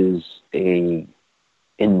is a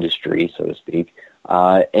industry, so to speak,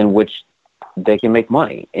 in which they can make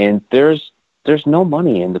money, and there's no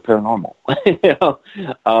money in the paranormal.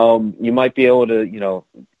 You might be able to,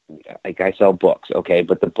 like I sell books, okay,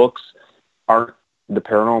 but the books aren't the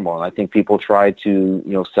paranormal. And I think people try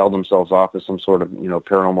to, sell themselves off as some sort of,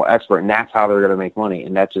 paranormal expert, and that's how they're going to make money.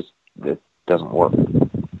 And that doesn't work.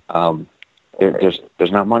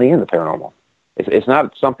 There's not money in the paranormal. It's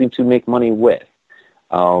not something to make money with.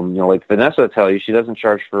 Like Vanessa will tell you, she doesn't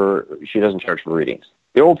charge for readings.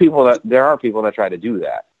 There are people that try to do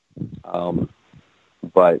that.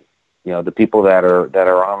 But the people that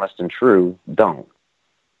are honest and true don't.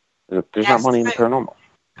 There's not money in the paranormal.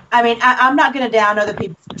 I mean, I'm not going to down other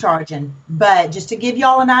people for charging, but just to give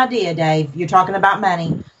y'all an idea, Dave, you're talking about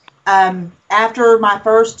money. After my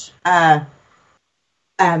first show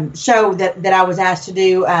that I was asked to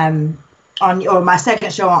do or my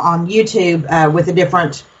second show on YouTube with a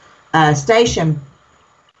different station,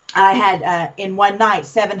 I had in one night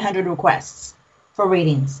 700 requests for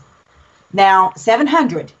readings. Now,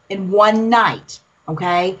 700 in one night,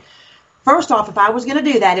 okay? First off, if I was going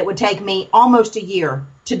to do that, it would take me almost a year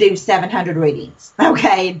to do 700 readings,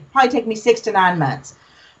 okay? It'd probably take me 6 to 9 months.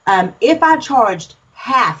 If I charged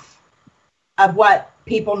half of what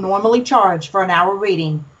people normally charge for an hour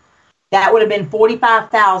reading, that would have been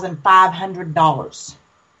 $45,500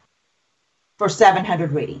 for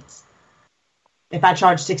 700 readings. If I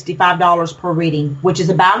charged $65 per reading, which is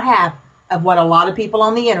about half of what a lot of people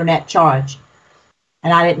on the internet charge.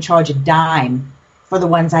 And I didn't charge a dime for the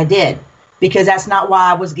ones I did, because that's not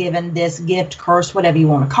why I was given this gift, curse, whatever you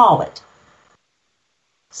want to call it.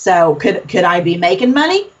 So could I be making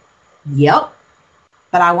money? Yep.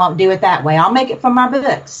 But I won't do it that way. I'll make it from my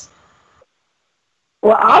books.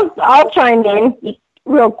 Well, I'll chime in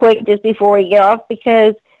real quick just before we get off,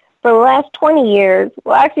 because for the last 20 years,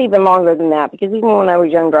 well, actually even longer than that, because even when I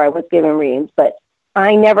was younger, I was given readings, but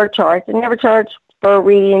I never charged. I never charged for a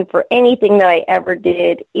reading for anything that I ever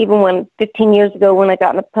did. Even when 15 years ago when I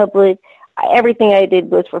got in the public, everything I did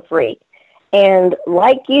was for free. And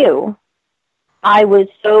like you, I was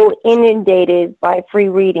so inundated by free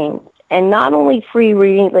readings. And not only free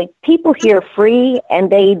readings, like people hear free and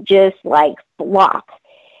they just like flock.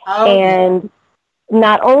 Oh. And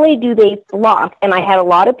not only do they flock, and I had a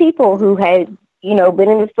lot of people who had, been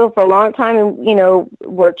in this field for a long time and,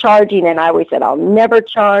 were charging. And I always said, I'll never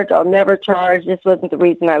charge. This wasn't the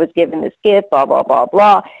reason I was given this gift, blah, blah, blah,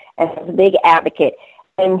 blah. And I was a big advocate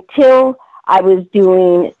until I was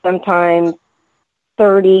doing sometimes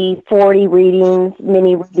 30, 40 readings,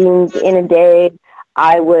 mini readings in a day.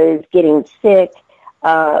 I was getting sick.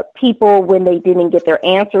 People, when they didn't get their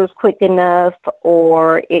answers quick enough,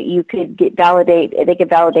 or they could validate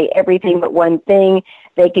everything but one thing.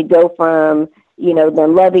 They could go from,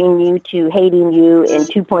 them loving you to hating you in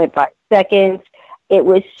 2.5 seconds. It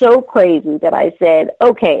was so crazy that I said,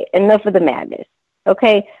 okay, enough of the madness.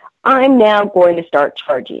 Okay, I'm now going to start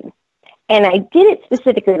charging. And I did it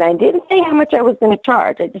specifically, and I didn't say how much I was going to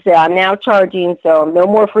charge. I just said, I'm now charging, so no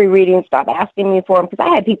more free readings. Stop asking me for them, because I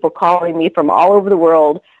had people calling me from all over the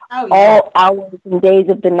world, all hours and days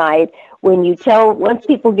of the night. Once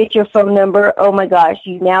people get your phone number, oh my gosh,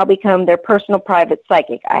 you now become their personal private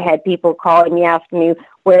psychic. I had people calling me, asking me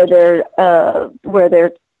where their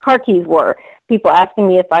car keys were. People asking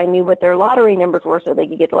me if I knew what their lottery numbers were so they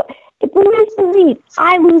could get the lottery. It's amazing.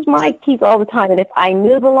 I lose my keys all the time, and if I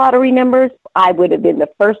knew the lottery numbers, I would have been the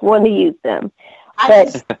first one to use them.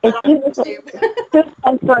 But as soon as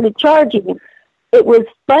I started charging, it was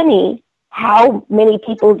funny how many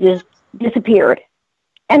people just disappeared.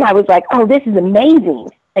 And I was like, oh, this is amazing.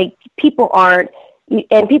 Like, people aren't,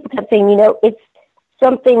 and people kept saying, it's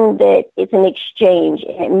something that it's an exchange,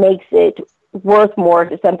 and it makes it worth more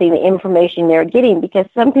to something, the information they're getting, because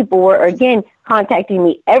some people were, again, contacting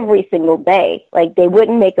me every single day. Like, they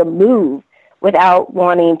wouldn't make a move without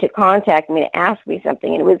wanting to contact me to ask me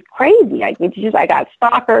something. And it was crazy. I got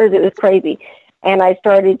stalkers. It was crazy. And I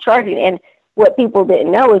started charging. And what people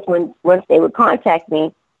didn't know is once they would contact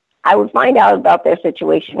me, I would find out about their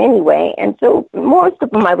situation anyway. And so most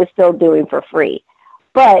of them I was still doing for free.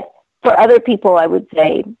 But for other people, I would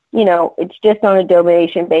say, it's just on a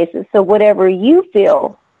donation basis. So whatever you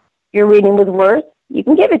feel your reading was worth, you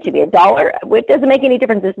can give it to me. $1, it doesn't make any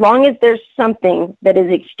difference as long as there's something that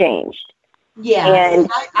is exchanged. Yeah, and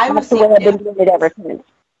that's the way I've been doing it ever since.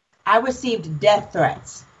 I received death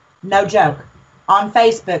threats, no joke, on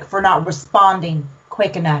Facebook for not responding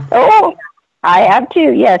quick enough. Oh, I have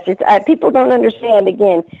too, yes. People don't understand,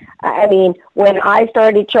 again. I mean, when I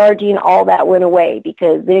started charging, all that went away,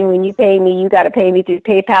 because then when you pay me, you got to pay me through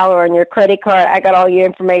PayPal or on your credit card. I got all your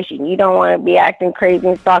information. You don't want to be acting crazy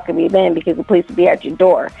and stalking me then, because the police will be at your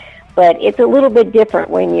door. But it's a little bit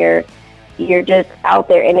different when you're just out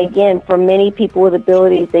there. And again, for many people with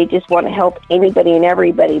abilities, they just want to help anybody and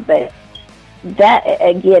everybody. But that,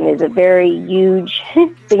 again, is a very huge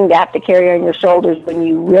thing to have to carry on your shoulders when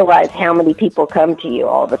you realize how many people come to you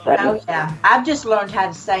all of a sudden. Oh, yeah. I've just learned how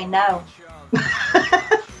to say no.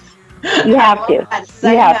 You have to.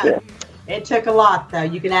 You have to. It took a lot, though.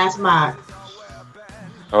 You can ask Mike.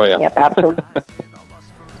 Oh, yeah. Yep, absolutely.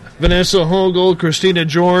 Vanessa Hogel, Christina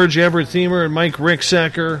George, Everett Thiemer, and Mike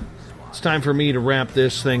Ricksecker. It's time for me to wrap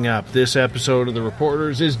this thing up. This episode of The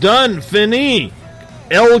Reporters is done. Fini.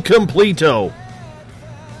 El completo.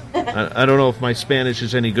 I don't know if my Spanish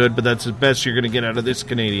is any good, but that's the best you're going to get out of this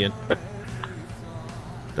Canadian.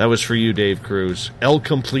 That was for you, Dave Cruz. El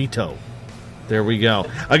completo. There we go.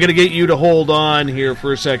 I'm going to get you to hold on here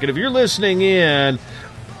for a second. If you're listening in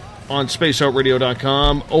on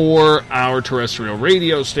spaceoutradio.com or our terrestrial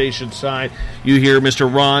radio station side, you hear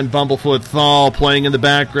Mr. Ron Bumblefoot Thal playing in the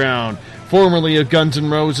background, formerly of Guns N'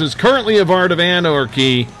 Roses, currently of Art of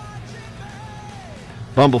Anarchy.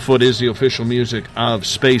 Bumblefoot is the official music of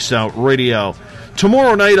Spaced Out Radio.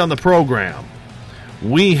 Tomorrow night on the program,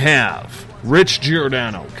 we have Rich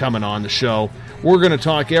Giordano coming on the show. We're going to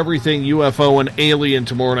talk everything UFO and alien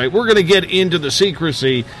tomorrow night. We're going to get into the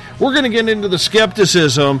secrecy. We're going to get into the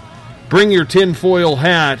skepticism. Bring your tinfoil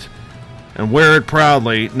hat and wear it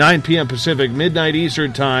proudly. 9 p.m. Pacific, midnight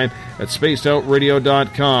Eastern Time at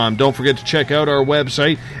spacedoutradio.com. Don't forget to check out our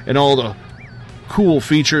website and all the cool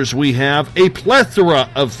features we have. A plethora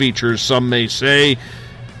of features, some may say.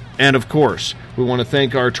 And, of course, we want to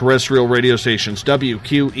thank our terrestrial radio stations,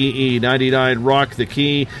 WQEE 99 Rock the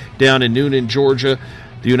Key down in Noonan, Georgia,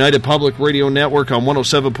 the United Public Radio Network on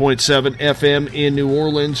 107.7 FM in New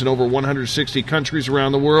Orleans and over 160 countries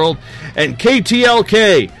around the world, and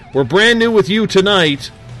KTLK, we're brand new with you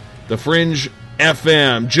tonight, The Fringe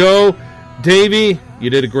FM. Joe, Davey, you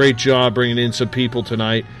did a great job bringing in some people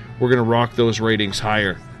tonight. We're going to rock those ratings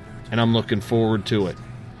higher, and I'm looking forward to it.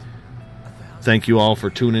 Thank you all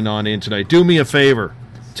for tuning on in tonight. Do me a favor.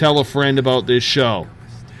 Tell a friend about this show.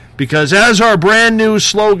 Because as our brand new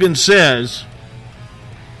slogan says,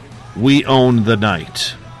 we own the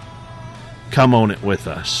night. Come own it with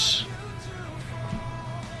us.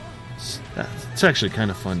 It's actually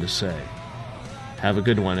kind of fun to say. Have a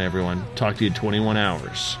good one, everyone. Talk to you in 21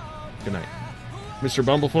 hours. Good night. Mr.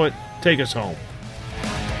 Bumblefoot, take us home.